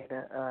didn't pay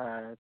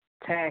the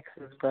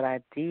taxes, but I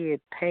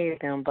did pay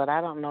them. But I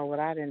don't know what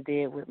I done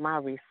did with my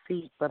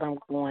receipt. But I'm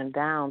going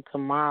down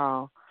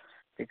tomorrow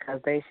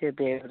because they should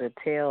be able to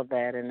tell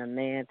that. And the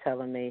man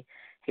telling me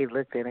he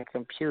looked at a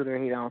computer,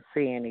 he don't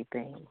see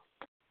anything.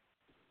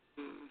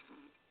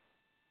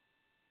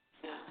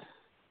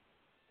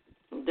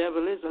 The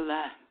devil is a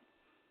lie.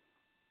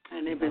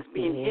 And if it's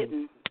being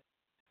hidden,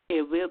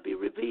 it will be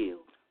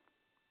revealed.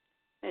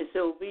 And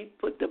so we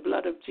put the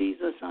blood of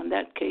Jesus on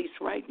that case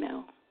right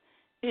now.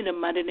 In the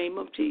mighty name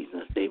of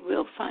Jesus, they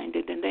will find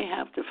it, and they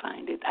have to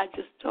find it. I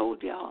just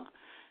told y'all,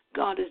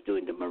 God is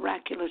doing the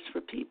miraculous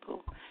for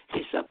people.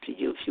 It's up to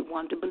you if you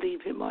want to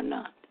believe him or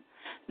not.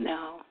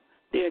 Now,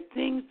 there are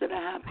things that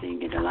are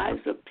happening in the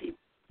lives of people,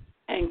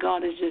 and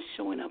God is just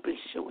showing up and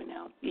showing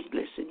out.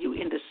 Listen, you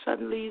in the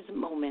suddenly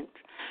moment.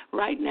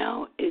 Right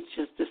now, it's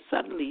just the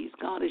suddenlies.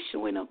 God is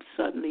showing up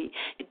suddenly.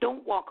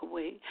 Don't walk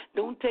away.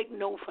 Don't take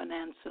no for an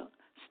answer.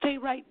 Stay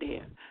right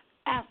there.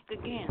 Ask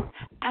again,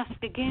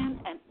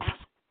 and ask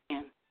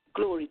again.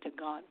 Glory to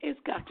God. It's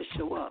got to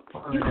show up.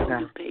 You know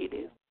you paid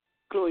it.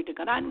 Glory to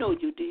God. I know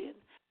you did.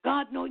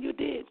 God know you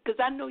did, because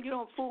I know you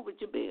don't fool with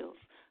your bills.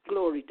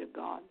 Glory to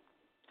God.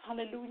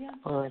 Hallelujah.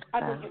 I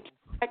know you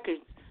keep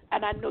records,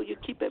 and I know you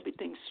keep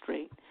everything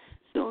straight.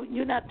 So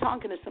you're not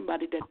talking to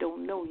somebody that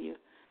don't know you.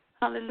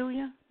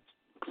 Hallelujah.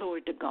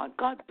 Glory to God.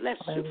 God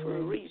blessed you for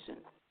a reason.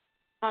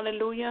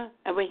 Hallelujah.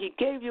 And when he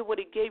gave you what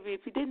he gave you,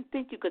 if he didn't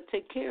think you could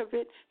take care of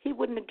it, he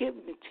wouldn't have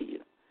given it to you.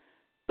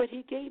 But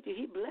he gave you.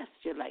 He blessed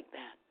you like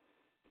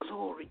that.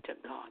 Glory to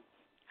God.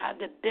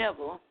 The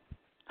devil,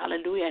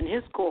 hallelujah, and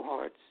his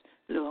cohorts,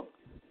 look,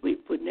 we're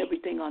putting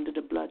everything under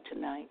the blood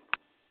tonight.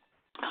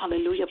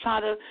 Hallelujah.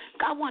 Father,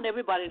 I want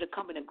everybody to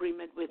come in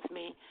agreement with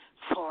me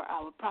for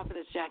our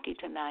prophetess Jackie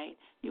tonight.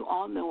 You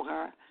all know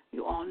her.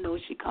 You all know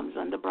she comes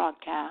on the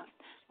broadcast.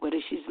 Whether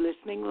she's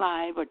listening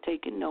live or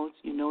taking notes,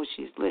 you know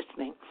she's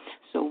listening.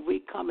 So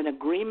we come in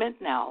agreement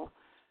now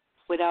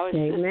with our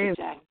sister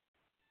Jackie,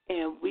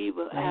 and we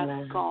will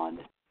ask God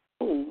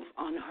to move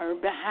on her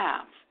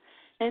behalf.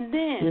 And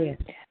then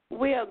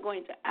we are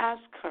going to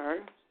ask her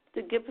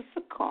to give us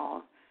a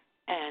call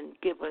and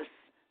give us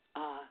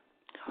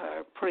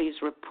her praise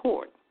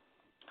report.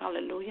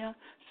 Hallelujah.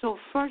 So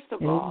first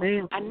of all,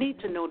 I need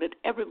to know that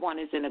everyone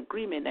is in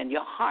agreement and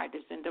your heart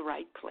is in the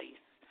right place.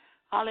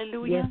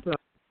 Hallelujah. Yes, Lord.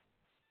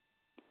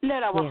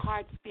 Let our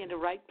hearts be in the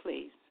right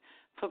place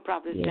for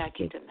Prophet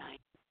Jackie tonight.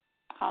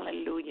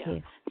 Hallelujah.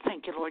 Yes.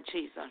 Thank you, Lord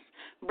Jesus.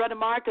 Brother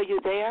Mark, are you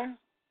there?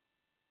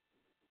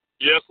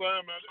 Yes, I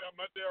am. I'm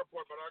at the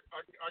airport, but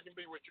I can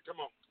be with you.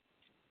 Come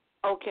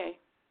on. Okay.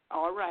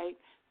 All right.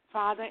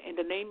 Father, in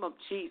the name of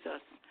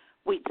Jesus,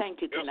 we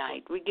thank you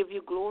tonight. We give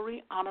you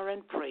glory, honor,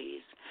 and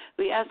praise.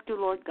 We ask you,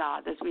 Lord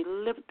God, as we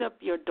lift up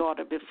your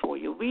daughter before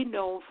you, we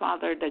know,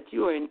 Father, that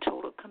you are in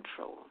total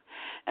control.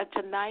 And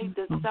tonight,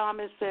 the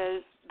psalmist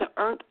says, the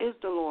earth is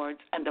the Lord's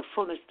and the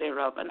fullness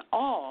thereof, and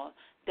all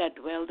that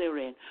dwell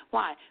therein.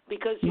 Why?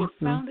 Because you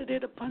founded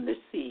it upon the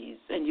seas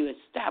and you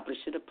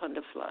established it upon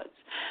the floods.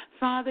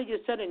 Father, you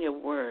said in your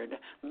word,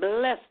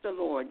 bless the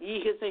Lord, ye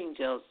his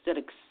angels that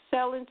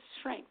excel in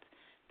strength,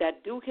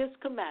 that do his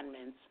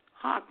commandments,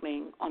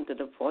 hearkening unto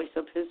the voice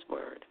of his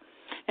word.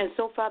 And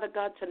so, Father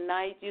God,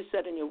 tonight you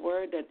said in your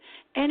word that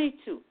any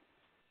two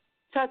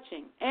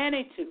touching and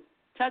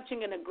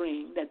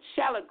agreeing, that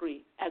shall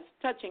agree as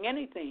touching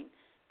anything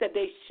that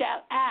they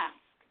shall ask,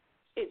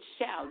 it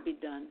shall be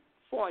done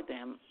for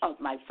them of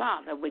my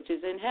Father which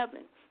is in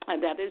heaven.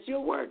 And that is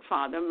your word,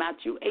 Father,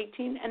 Matthew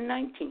 18 and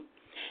 19.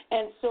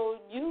 And so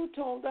you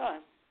told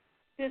us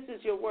this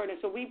is your word. And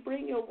so we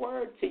bring your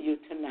word to you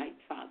tonight,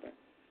 Father.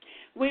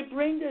 We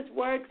bring this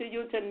word to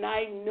you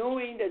tonight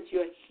knowing that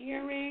you're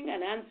hearing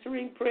and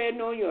answering prayer,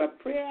 knowing you're a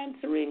prayer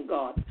answering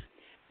God.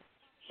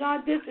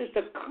 God, this is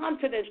the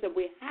confidence that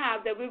we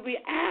have that when we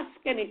ask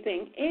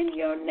anything in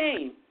your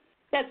name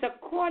that's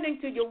according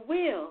to your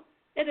will,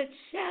 that it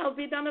shall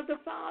be done of the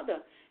Father.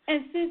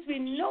 And since we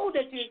know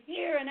that you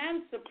hear and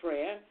answer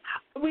prayer,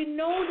 we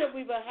know that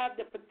we will have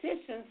the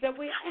petitions that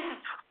we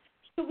ask.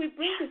 So we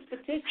bring this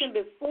petition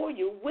before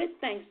you with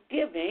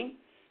thanksgiving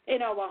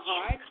in our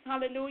hearts.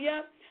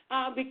 Hallelujah.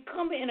 We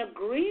come in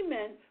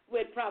agreement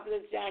with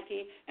Prophetess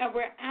Jackie, and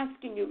we're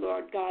asking you,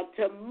 Lord God,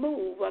 to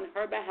move on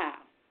her behalf.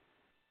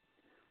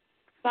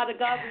 Father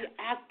God,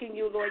 we're asking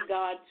you, Lord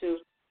God, to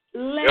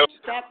let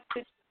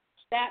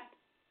that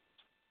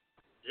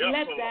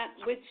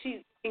which she's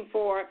looking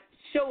for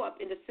show up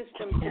in the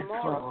system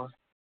tomorrow.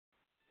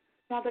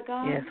 Father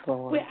God,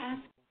 we're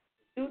asking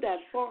you to do that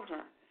for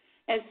her.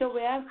 And so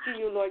we're asking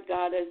you, Lord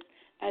God,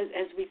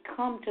 as we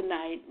come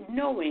tonight,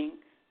 knowing,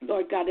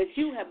 Lord God, that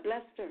you have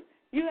blessed her.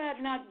 You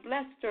have not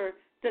blessed her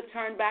to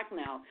turn back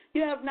now.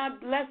 You have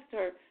not blessed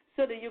her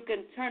so that you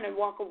can turn and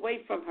walk away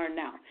from her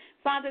now.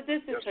 Father,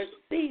 this is her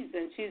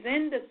season. She's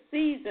in the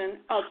season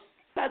of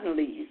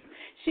suddenlies.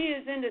 She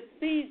is in the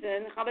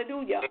season,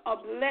 hallelujah, of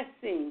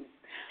blessings.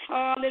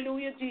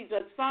 Hallelujah,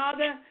 Jesus.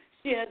 Father,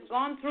 she has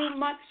gone through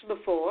much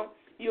before.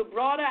 You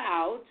brought her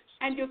out,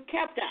 and you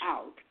kept her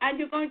out, and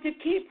you're going to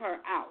keep her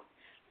out.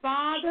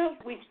 Father,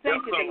 we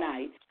thank you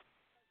tonight.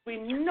 We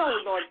know,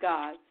 Lord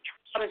God,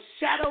 without a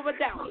shadow of a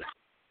doubt,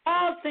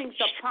 all things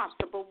are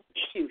possible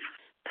with you.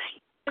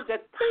 If the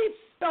thief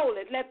stole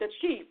it, let the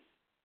thief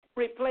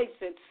replace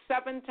it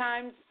 7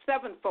 times,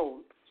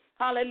 7-fold.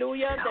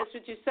 Hallelujah. That's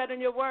what you said in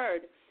your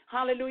word.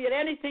 Hallelujah.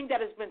 Anything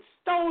that has been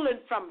stolen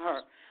from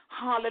her,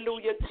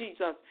 Hallelujah,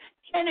 Jesus.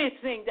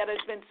 Anything that has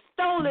been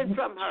stolen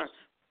from her,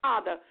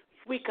 Father,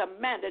 we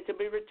command it to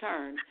be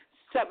returned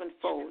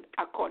sevenfold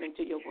according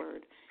to your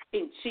word.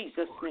 In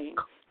Jesus' name.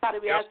 Father,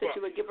 we ask that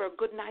you would give her a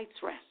good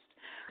night's rest.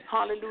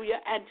 Hallelujah.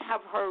 And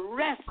have her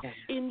rest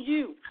in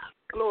you.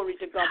 Glory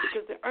to God.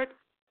 Because the earth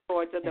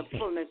Lord, of the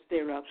fullness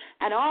thereof,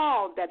 and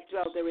all that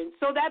dwell therein.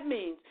 So that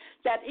means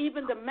that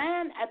even the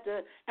man at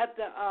the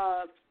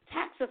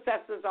tax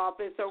assessor's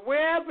office or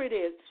wherever it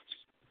is,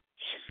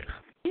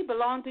 he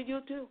belongs to you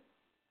too.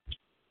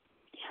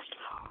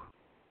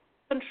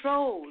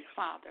 Control,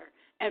 Father,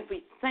 and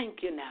we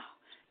thank you now.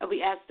 And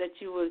we ask that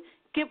you will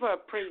give her a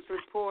praise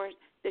report,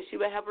 that she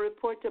will have a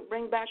report to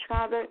bring back,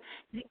 Father.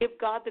 Give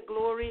God the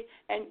glory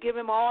and give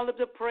him all of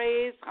the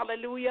praise,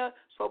 hallelujah,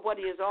 for what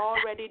he has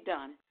already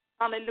done.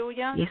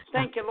 Hallelujah. Yes,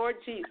 thank you, Lord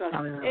Jesus.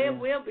 Hallelujah. It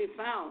will be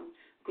found.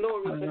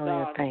 Glory to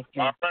God. Thank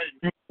you. All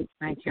right.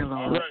 Thank you,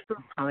 Lord. Right.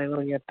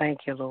 Hallelujah. Thank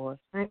you, Lord.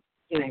 Thank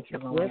you,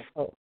 Lord.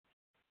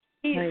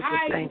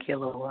 Thank you,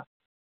 Lord.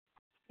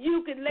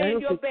 You can lay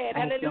in your bed,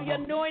 hallelujah,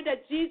 knowing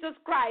that Jesus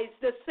Christ,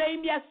 the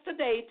same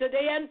yesterday,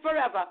 today, and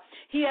forever,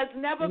 he has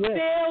never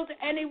failed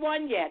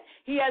anyone yet.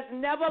 He has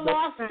never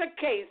lost a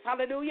case,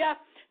 hallelujah.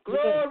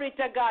 Glory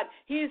to God.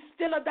 He is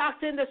still a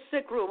doctor in the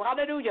sick room,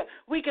 hallelujah.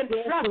 We can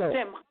trust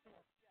him.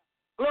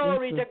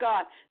 Glory to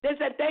God. There's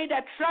a day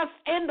that trusts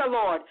in the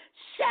Lord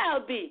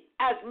shall be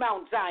as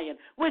Mount Zion,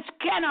 which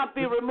cannot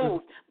be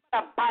removed,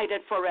 but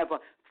abideth forever.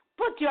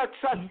 Put your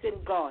trust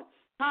in God.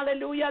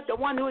 Hallelujah. The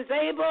one who is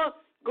able.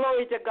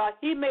 Glory to God.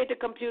 He made the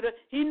computer.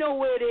 He knows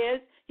where it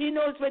is. He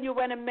knows when you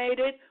went and made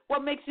it.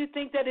 What makes you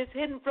think that it's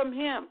hidden from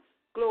him?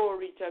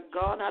 Glory to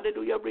God.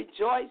 Hallelujah.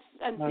 Rejoice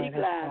and be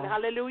glad.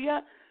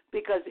 Hallelujah.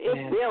 Because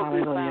it will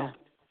be found.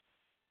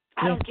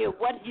 I don't care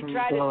what he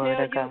tried to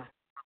tell you.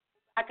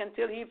 Back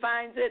until he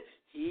finds it,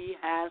 he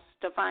has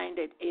to find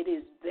it. It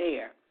is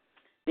there.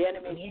 The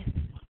enemy.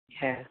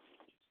 Yes.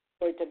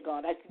 Glory to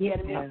God. I see the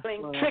enemy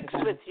playing tricks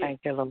with you.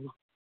 Thank you, Lord.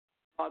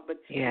 But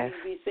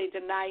we say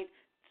tonight,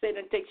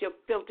 Satan takes your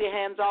filthy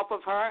hands off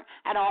of her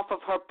and off of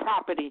her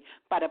property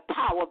by the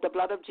power of the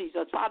blood of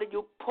Jesus. Father,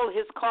 you pull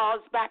his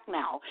claws back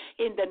now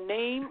in the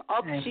name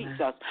of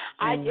Jesus.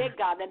 I hear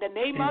God, in the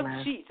name of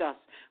Jesus,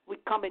 we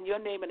come in your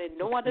name, and in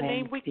no other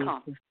name we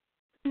come.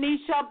 Knee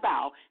shall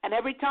bow, and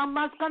every tongue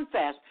must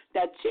confess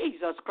that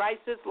Jesus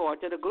Christ is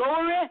Lord, to the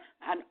glory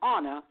and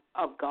honor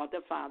of God the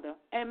Father.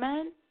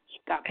 Amen.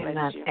 God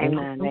bless you.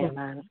 Amen.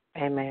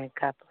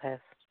 God bless.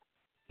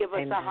 Give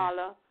us a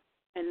holler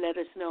and let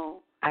us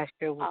know. I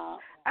sure will.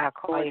 I'll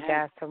call you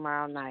guys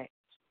tomorrow night.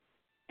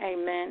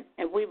 Amen.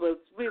 And we will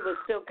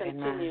still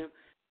continue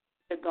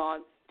to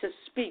God to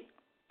speak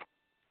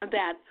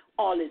that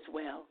all is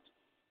well.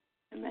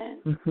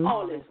 Amen.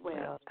 All is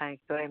well. Thank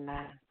you.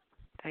 Amen.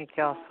 Thank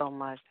y'all so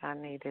much. I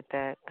needed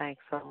that.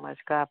 Thanks so much.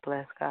 God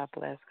bless. God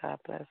bless. God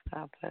bless.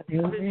 God bless.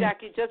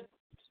 Jackie, just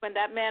when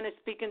that man is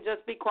speaking,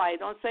 just be quiet.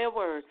 Don't say a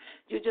word.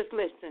 You just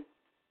listen.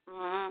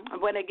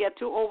 When they get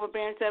too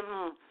overbearing, say,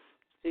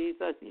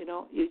 Jesus,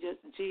 you just,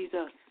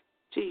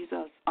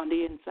 Jesus on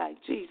the inside,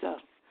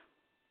 Jesus.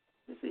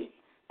 You see?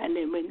 And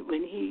then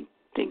when he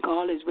think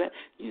all is well,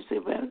 you say,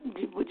 well,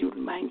 would you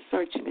mind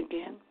searching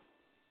again?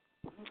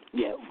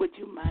 Yeah, would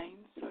you mind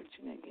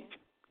searching again?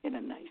 In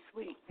a nice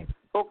way.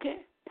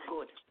 Okay?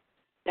 Good.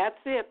 That's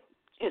it.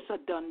 It's a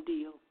done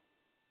deal.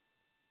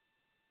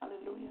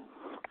 Hallelujah.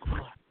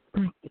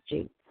 Thank you,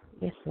 Jesus.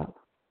 Yes, Lord.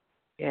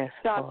 Yes,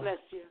 God Lord. bless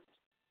you.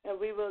 And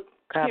we will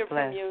God hear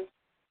bless. from you.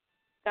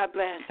 God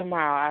bless.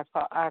 Tomorrow.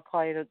 I'll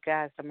call you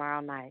guys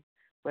tomorrow night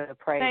with a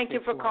praise Thank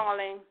you for report.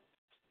 calling.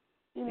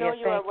 You know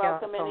you are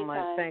welcome so anytime.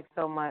 Much. Thanks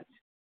so much.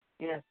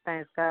 Yes,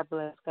 thanks. God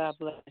bless. God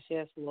bless.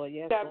 Yes, Lord.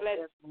 Yes, God Lord. bless.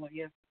 Yes, Lord.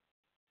 Yes.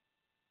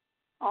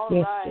 All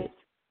right.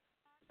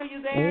 Are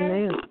you there?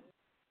 Amen.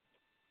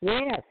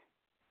 Yes.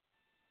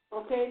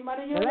 Okay,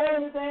 Mother, are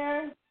you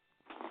there?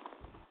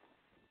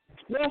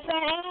 Yes,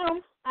 I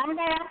am. I'm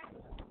there.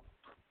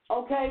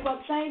 Okay,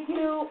 well, thank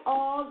you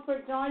all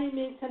for joining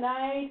me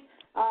tonight.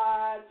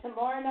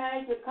 Tomorrow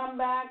night we'll come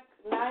back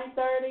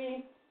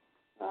 9:30.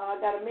 I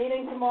got a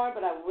meeting tomorrow,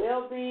 but I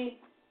will be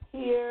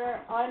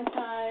here on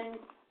time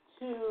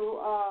to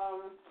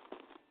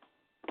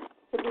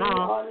be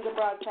on the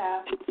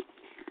broadcast.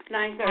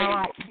 9:30. All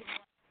right.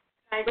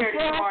 9:30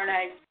 tomorrow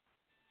night.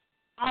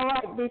 All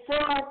right.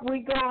 Before we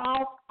go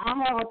off, I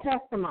have a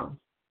testimony.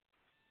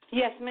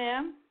 Yes,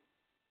 ma'am.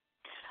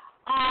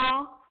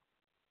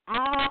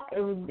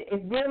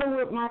 It's dealing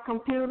with my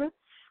computer,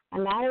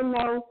 and I didn't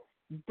know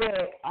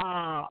that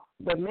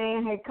the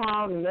man had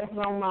called and left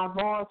on my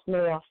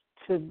voicemail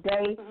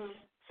today.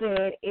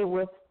 Said it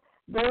was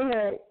they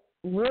had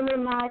went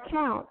in my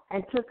account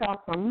and took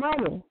out some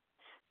money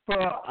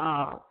for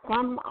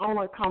some on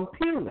a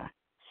computer,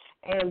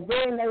 and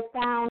then they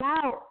found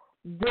out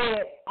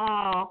that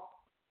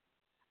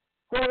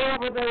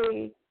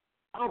whatever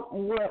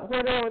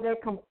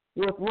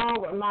was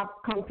wrong with my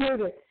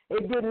computer,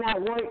 it did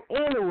not work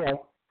anyway.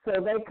 So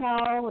they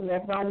called and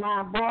left on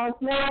my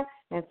voicemail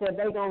and said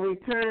they're going to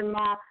return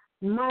my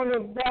money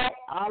back.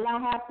 All I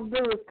have to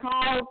do is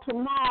call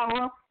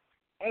tomorrow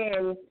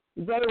and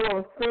they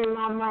will send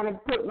my money,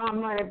 put my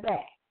money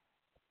back.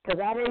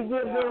 Because I didn't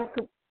give them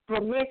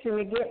permission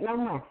to get no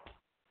money.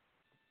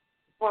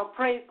 Well,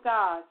 praise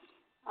God.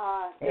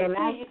 And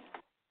the thief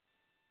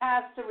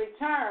has to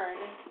return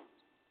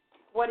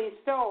what he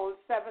stole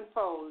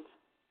sevenfold.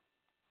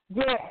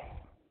 Yes.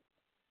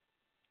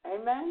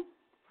 Amen.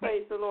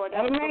 Praise the Lord.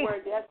 That's Amen. the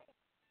word. Yes,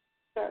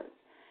 sir.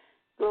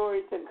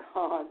 Glory to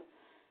God.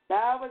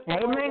 That was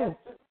the word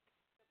that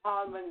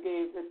Solomon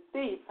gave. The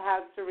thief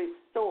has to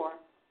restore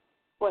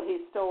what he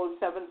stole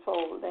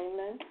sevenfold.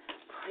 Amen.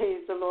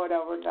 Praise the Lord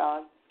our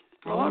God.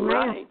 All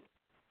right.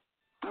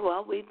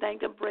 Well, we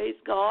thank and praise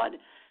God.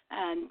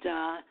 And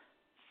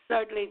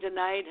certainly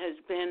tonight has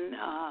been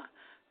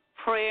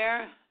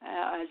prayer,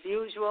 as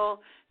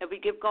usual, and we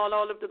give God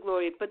all of the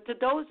glory. But to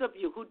those of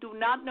you who do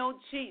not know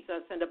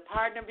Jesus and the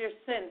pardon of your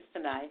sins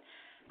tonight,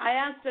 I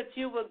ask that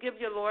you will give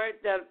your Lord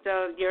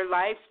your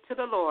life to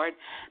the Lord.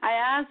 I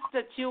ask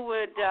that you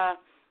would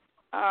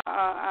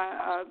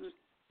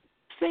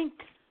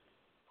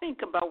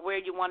think about where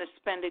you want to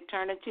spend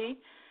eternity.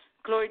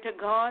 Glory to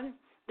God.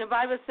 The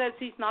Bible says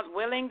he's not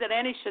willing that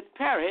any should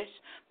perish,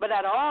 but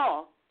that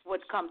all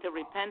would come to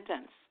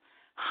repentance.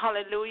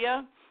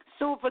 Hallelujah.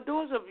 So for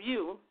those of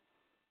you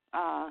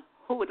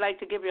who would like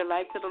to give your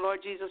life to the Lord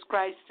Jesus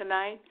Christ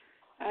tonight,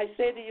 I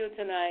say to you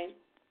tonight,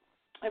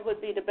 it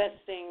would be the best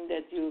thing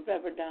that you've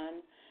ever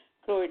done.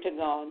 Glory to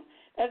God.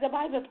 As the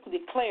Bible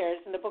declares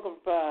in the book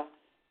of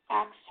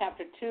Acts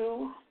chapter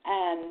 2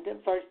 and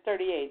verse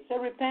 38, so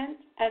repent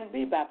and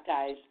be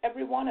baptized,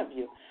 every one of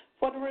you,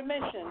 for the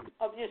remission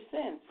of your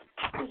sins,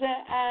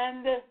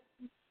 and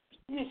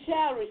you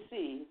shall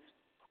receive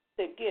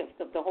the gift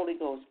of the Holy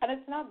Ghost. And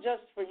it's not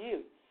just for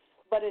you,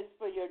 but it's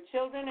for your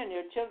children and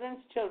your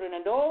children's children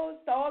and all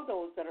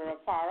those that are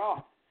afar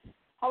off.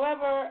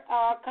 However,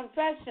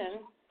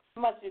 confession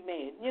must be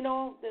made. You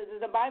know,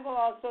 the Bible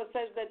also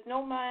says that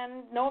no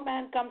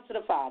man comes to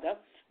the Father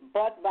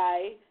but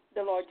by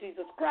the Lord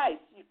Jesus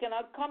Christ. You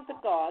cannot come to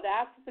God,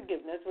 ask for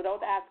forgiveness without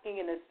asking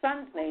in his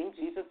Son's name,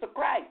 Jesus the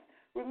Christ.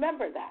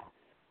 Remember that.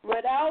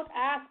 Without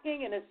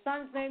asking in his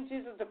Son's name,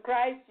 Jesus the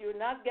Christ, you're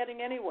not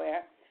getting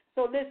anywhere.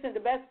 So listen, the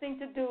best thing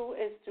to do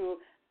is to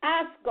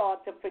ask God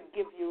to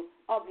forgive you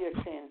of your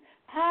sin.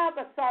 Have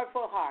a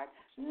sorrowful heart.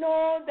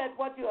 Know that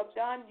what you have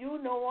done,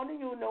 only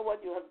you know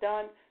what you have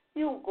done.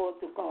 You go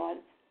to God,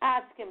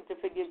 ask him to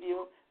forgive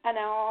you, and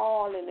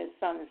all in his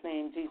Son's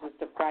name, Jesus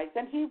the Christ,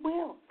 and he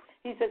will.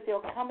 He says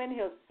he'll come in,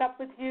 he'll sup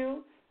with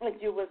you, and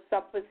you will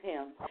sup with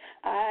him.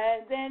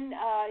 And then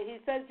he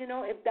says,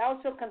 if thou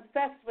shalt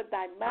confess with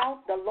thy mouth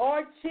the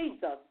Lord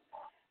Jesus,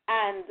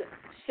 and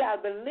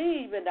shalt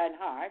believe in thine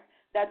heart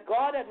that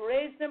God hath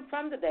raised him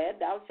from the dead,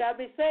 thou shalt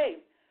be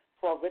saved.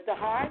 For with the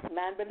heart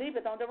man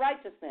believeth unto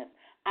righteousness,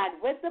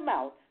 and with the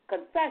mouth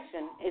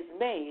confession is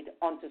made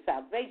unto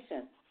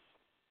salvation.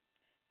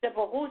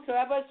 For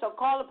whosoever shall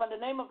call upon the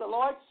name of the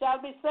Lord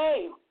shall be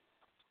saved.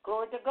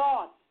 Glory to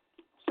God.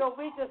 So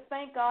we just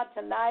thank God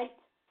tonight,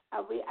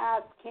 and we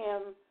ask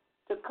him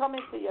to come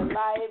into your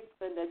life,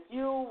 and that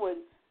you would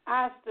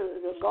ask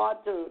God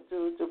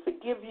to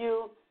forgive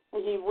you.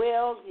 He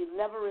will. He'll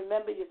never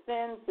remember your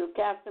sins. He'll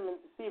cast them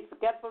into the sea of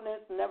forgetfulness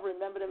and never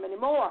remember them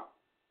anymore.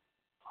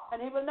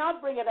 And he will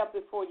not bring it up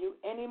before you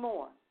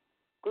anymore.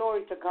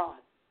 Glory to God.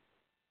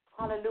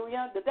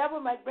 Hallelujah. The devil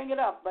might bring it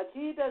up, but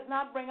he does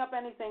not bring up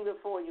anything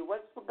before you.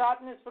 What's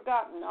forgotten is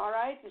forgotten, all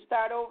right? You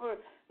start over.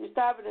 You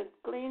start with a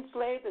clean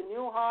slate, a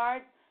new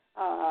heart,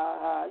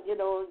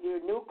 your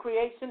new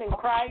creation in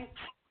Christ,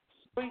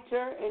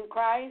 creature in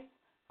Christ.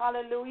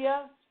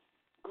 Hallelujah.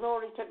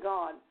 Glory to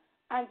God.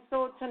 And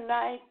so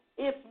tonight,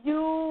 if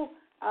you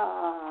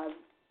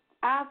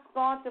ask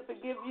God to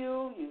forgive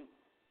you, you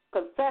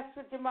confess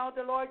with your mouth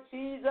the Lord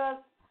Jesus,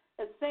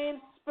 the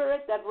same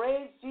Spirit that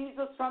raised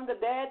Jesus from the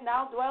dead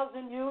now dwells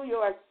in you. You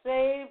are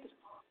saved.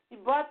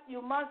 But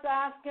you must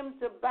ask him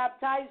to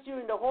baptize you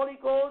in the Holy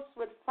Ghost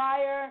with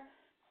fire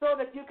so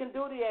that you can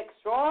do the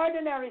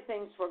extraordinary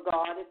things for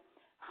God.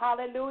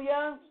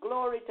 Hallelujah.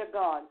 Glory to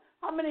God.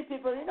 How many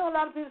people, a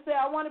lot of people say,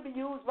 I want to be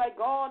used by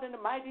God in a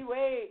mighty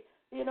way,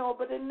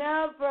 but they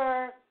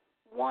never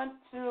want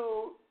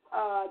to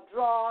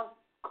draw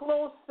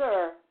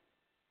closer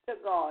to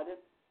God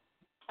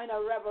in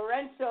a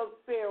reverential,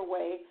 fair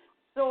way,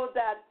 so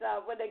that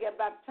when they get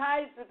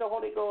baptized with the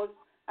Holy Ghost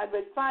and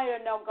with fire,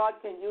 now God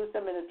can use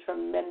them in a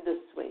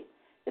tremendous way.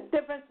 The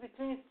difference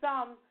between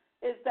some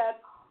is that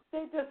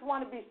they just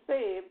want to be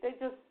saved. They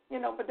just,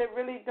 but they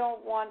really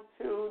don't want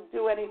to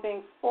do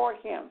anything for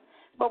him.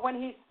 But when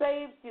he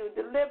saves you,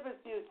 delivers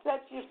you,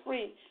 sets you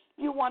free,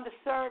 you want to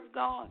serve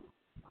God.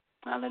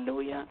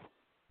 Hallelujah.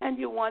 And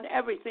you want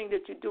everything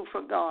that you do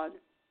for God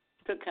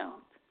to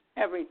count.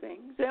 Everything.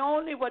 So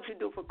only what you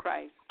do for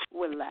Christ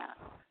will last.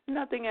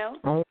 Nothing else.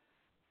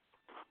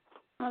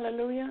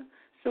 Hallelujah.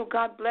 So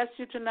God bless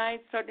you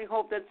tonight. Certainly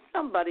hope that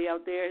somebody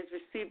out there has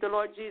received the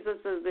Lord Jesus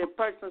as their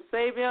personal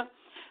Savior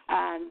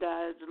and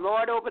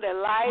Lord over their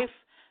life,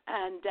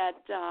 and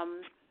that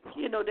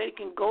They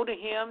can go to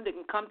him. They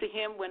can come to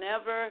him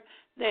whenever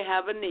they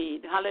have a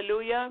need.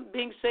 Hallelujah.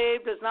 Being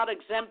saved does not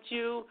exempt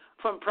you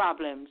from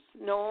problems.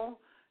 No,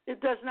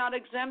 it does not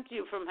exempt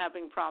you from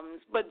having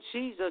problems. But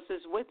Jesus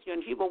is with you,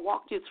 and he will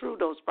walk you through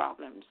those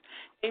problems.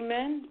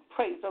 Amen.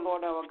 Praise the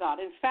Lord our God.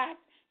 In fact,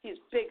 he's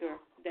bigger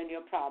than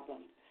your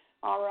problems.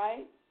 All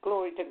right?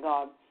 Glory to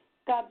God.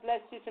 God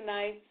bless you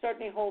tonight.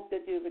 Certainly hope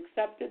that you've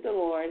accepted the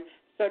Lord.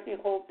 Certainly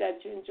hope that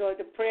you enjoyed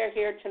the prayer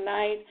here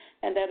tonight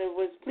and that it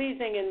was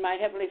pleasing in my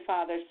Heavenly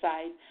Father's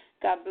sight.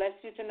 God bless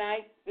you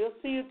tonight. We'll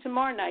see you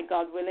tomorrow night,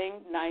 God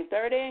willing,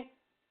 9:30.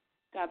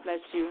 God bless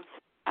you.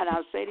 And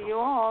I'll say to you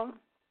all,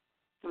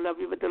 I love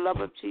you with the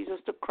love of Jesus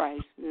the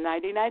Christ.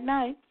 Nighty, night,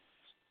 night.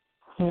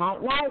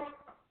 Night, night.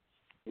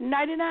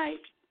 Nighty,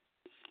 night.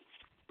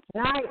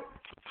 Night.